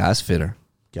I'd do a gas fitter.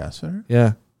 Gas fitter?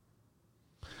 Yeah.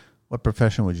 What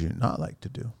profession would you not like to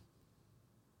do?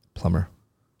 Plumber.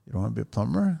 You don't want to be a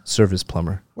plumber? Service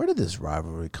plumber. Where did this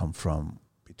rivalry come from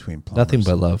between plumbers? Nothing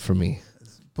but love for me.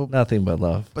 Nothing but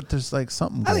love. But there's like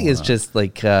something I think it's just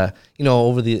like,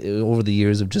 over the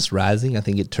years of just razzing, I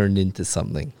think it turned into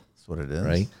something. That's what it is.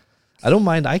 Right? I don't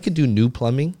mind. I could do new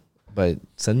plumbing, but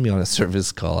send me on a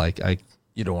service call.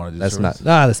 You don't want to do that's service?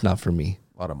 that's not for me.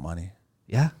 A lot of money.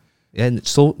 Yeah. And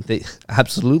so they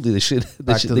absolutely they should.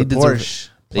 Back to the Porsche.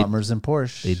 Plumbers and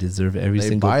Porsche. They deserve every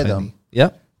single buy penny. them.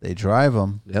 Yep. They drive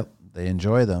them. Yep. They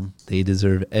enjoy them. They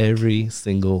deserve every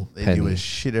single They penny. do a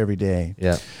shit every day.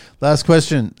 Yeah. Last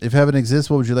question. If heaven exists,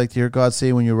 what would you like to hear God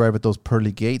say when you arrive at those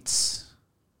pearly gates?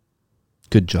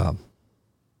 Good job.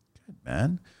 Good,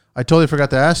 man. I totally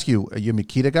forgot to ask you. Are you a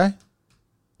Makita guy?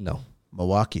 No.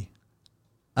 Milwaukee.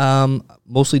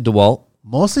 Mostly DeWalt.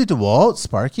 Mostly DeWalt?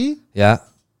 Sparky? Yeah.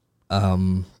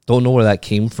 Don't know where that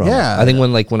came from. Yeah. I think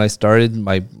when I started,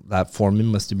 that foreman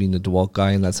must have been a DeWalt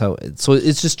guy, and that's how. So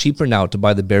it's just cheaper now to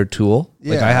buy the bare tool.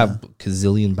 Like I have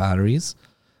gazillion batteries.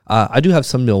 I do have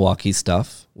some Milwaukee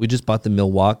stuff. We just bought the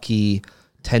Milwaukee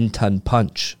 10-ton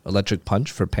punch, electric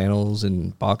punch for panels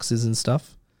and boxes and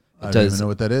stuff. I don't even know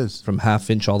what that is. From 1/2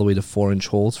 inch all the way to 4-inch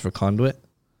holes for conduit.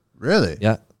 Really?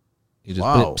 Yeah. You just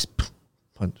Wow.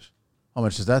 punch. How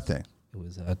much is that thing? It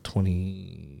was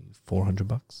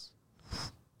 $2,400.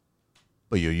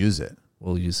 But you'll use it.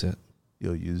 We'll use it.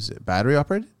 You'll use it. Battery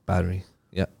operated? Battery.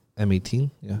 Yeah.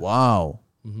 M18. Yeah. Wow.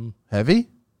 Mm-hmm. Heavy?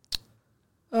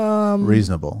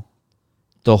 Reasonable.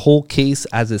 The whole case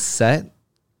as a set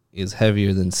is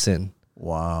heavier than Sin.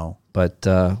 Wow. But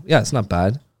it's not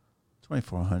bad.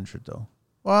 2,400 though.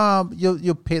 Wow,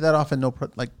 you'll pay that off in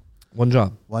one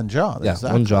job. One job. Yeah,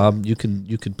 exactly. one job. You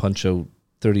could punch out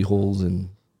 30 holes in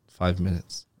 5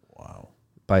 minutes. Wow.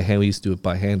 By hand, we used to do it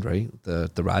by hand, right?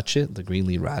 The ratchet, the green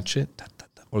lead ratchet.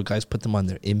 Or guys put them on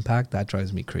their impact. That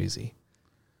drives me crazy.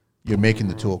 You're making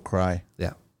the tool cry.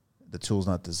 Yeah. The tool's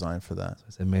not designed for that.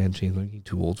 I said, man, James, I'm getting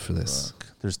too old for this. Look,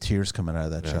 there's tears coming out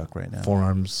of that chuck right now.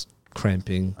 Forearms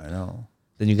cramping. I know.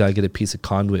 Then you got to get a piece of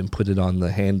conduit and put it on the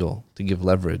handle to give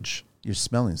leverage. You're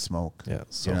smelling smoke. Yeah.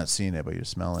 So you're not seeing it, but you're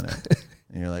smelling it.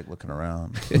 And you're like looking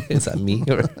around. Is that me?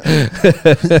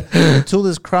 The tool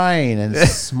is crying and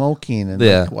smoking. And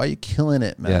like, why are you killing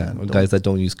it, man? Yeah. Guys that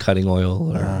don't use cutting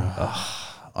oil.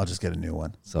 I'll just get a new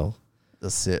one. So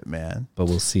that's it, man. But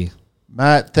we'll see.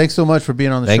 Matt, thanks so much for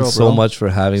being on the show, bro. Thanks so much for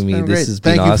having me. This has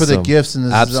been awesome. Thank you for the gifts. And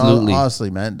this Absolutely. Is honestly,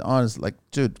 man. Honestly, like,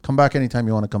 dude, come back anytime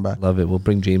you want to come back. Love it. We'll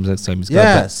bring James next time. He's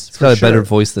he's got a better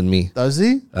voice than me. Does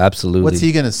he? Absolutely. What's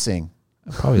he going to sing?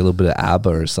 Probably a little bit of ABBA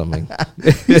or something.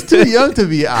 He's too young to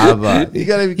be ABBA. You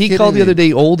gotta be He called the other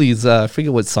day oldies. I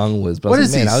forget what song it was. But what I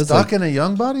is like, he, I was stuck like, in a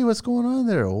young body? What's going on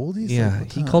there? Oldies? Yeah,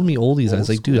 like, he called me oldies. I was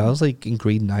like, dude, I was like in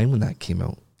grade 9 when that came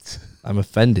out. I'm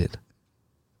offended.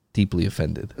 Deeply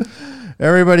offended.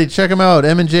 Everybody, check him out.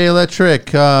 M&J Electric,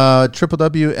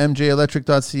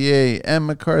 www.mjelectric.ca, M.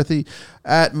 McCarthy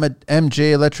at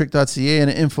mjelectric.ca, and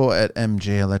info at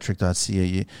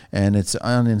mjelectric.ca. And it's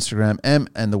on Instagram, M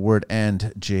and the word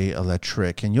and J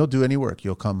Electric. And you'll do any work.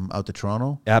 You'll come out to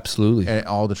Toronto. Absolutely.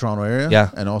 All the Toronto area. Yeah.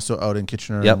 And also out in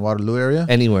Kitchener and Waterloo area.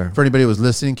 Anywhere. For anybody who was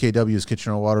listening, KW is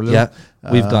Kitchener Waterloo. Yeah.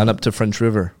 We've gone up to French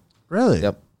River. Really?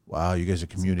 Yep. Wow, you guys are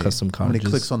commuting. Custom How many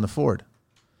cottages. clicks on the Ford?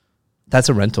 That's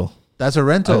a rental. That's a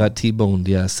rental. I got T-boned,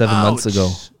 7 months Ouch. ago.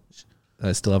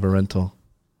 I still have a rental.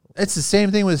 It's the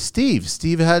same thing with Steve.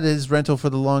 Steve had his rental for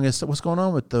the longest. What's going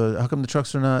on with how come the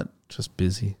trucks are not Just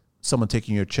busy. someone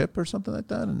taking your chip or something like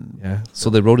that? And Yeah. So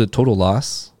they wrote a total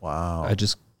loss. wow. I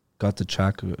just got the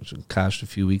check cashed a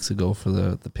few weeks ago for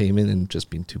the payment and just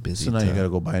been too busy. So now you got to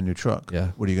go buy a new truck.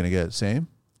 Yeah. What are you going to get? Same?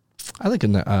 I like a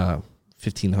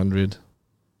 1500. I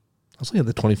was looking at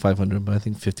the 2500, but I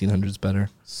think 1500 is better.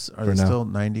 Are For they now. still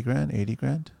 90 grand, 80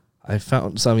 grand? I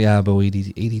found some, about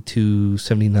 80, 82,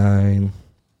 79.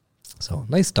 So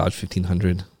nice Dodge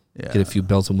 1500. Yeah. Get a few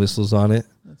bells and whistles on it.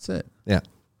 That's it. Yeah.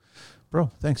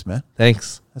 Bro, thanks, man.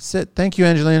 Thanks. That's it. Thank you,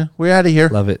 Angelina. We're out of here.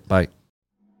 Love it. Bye.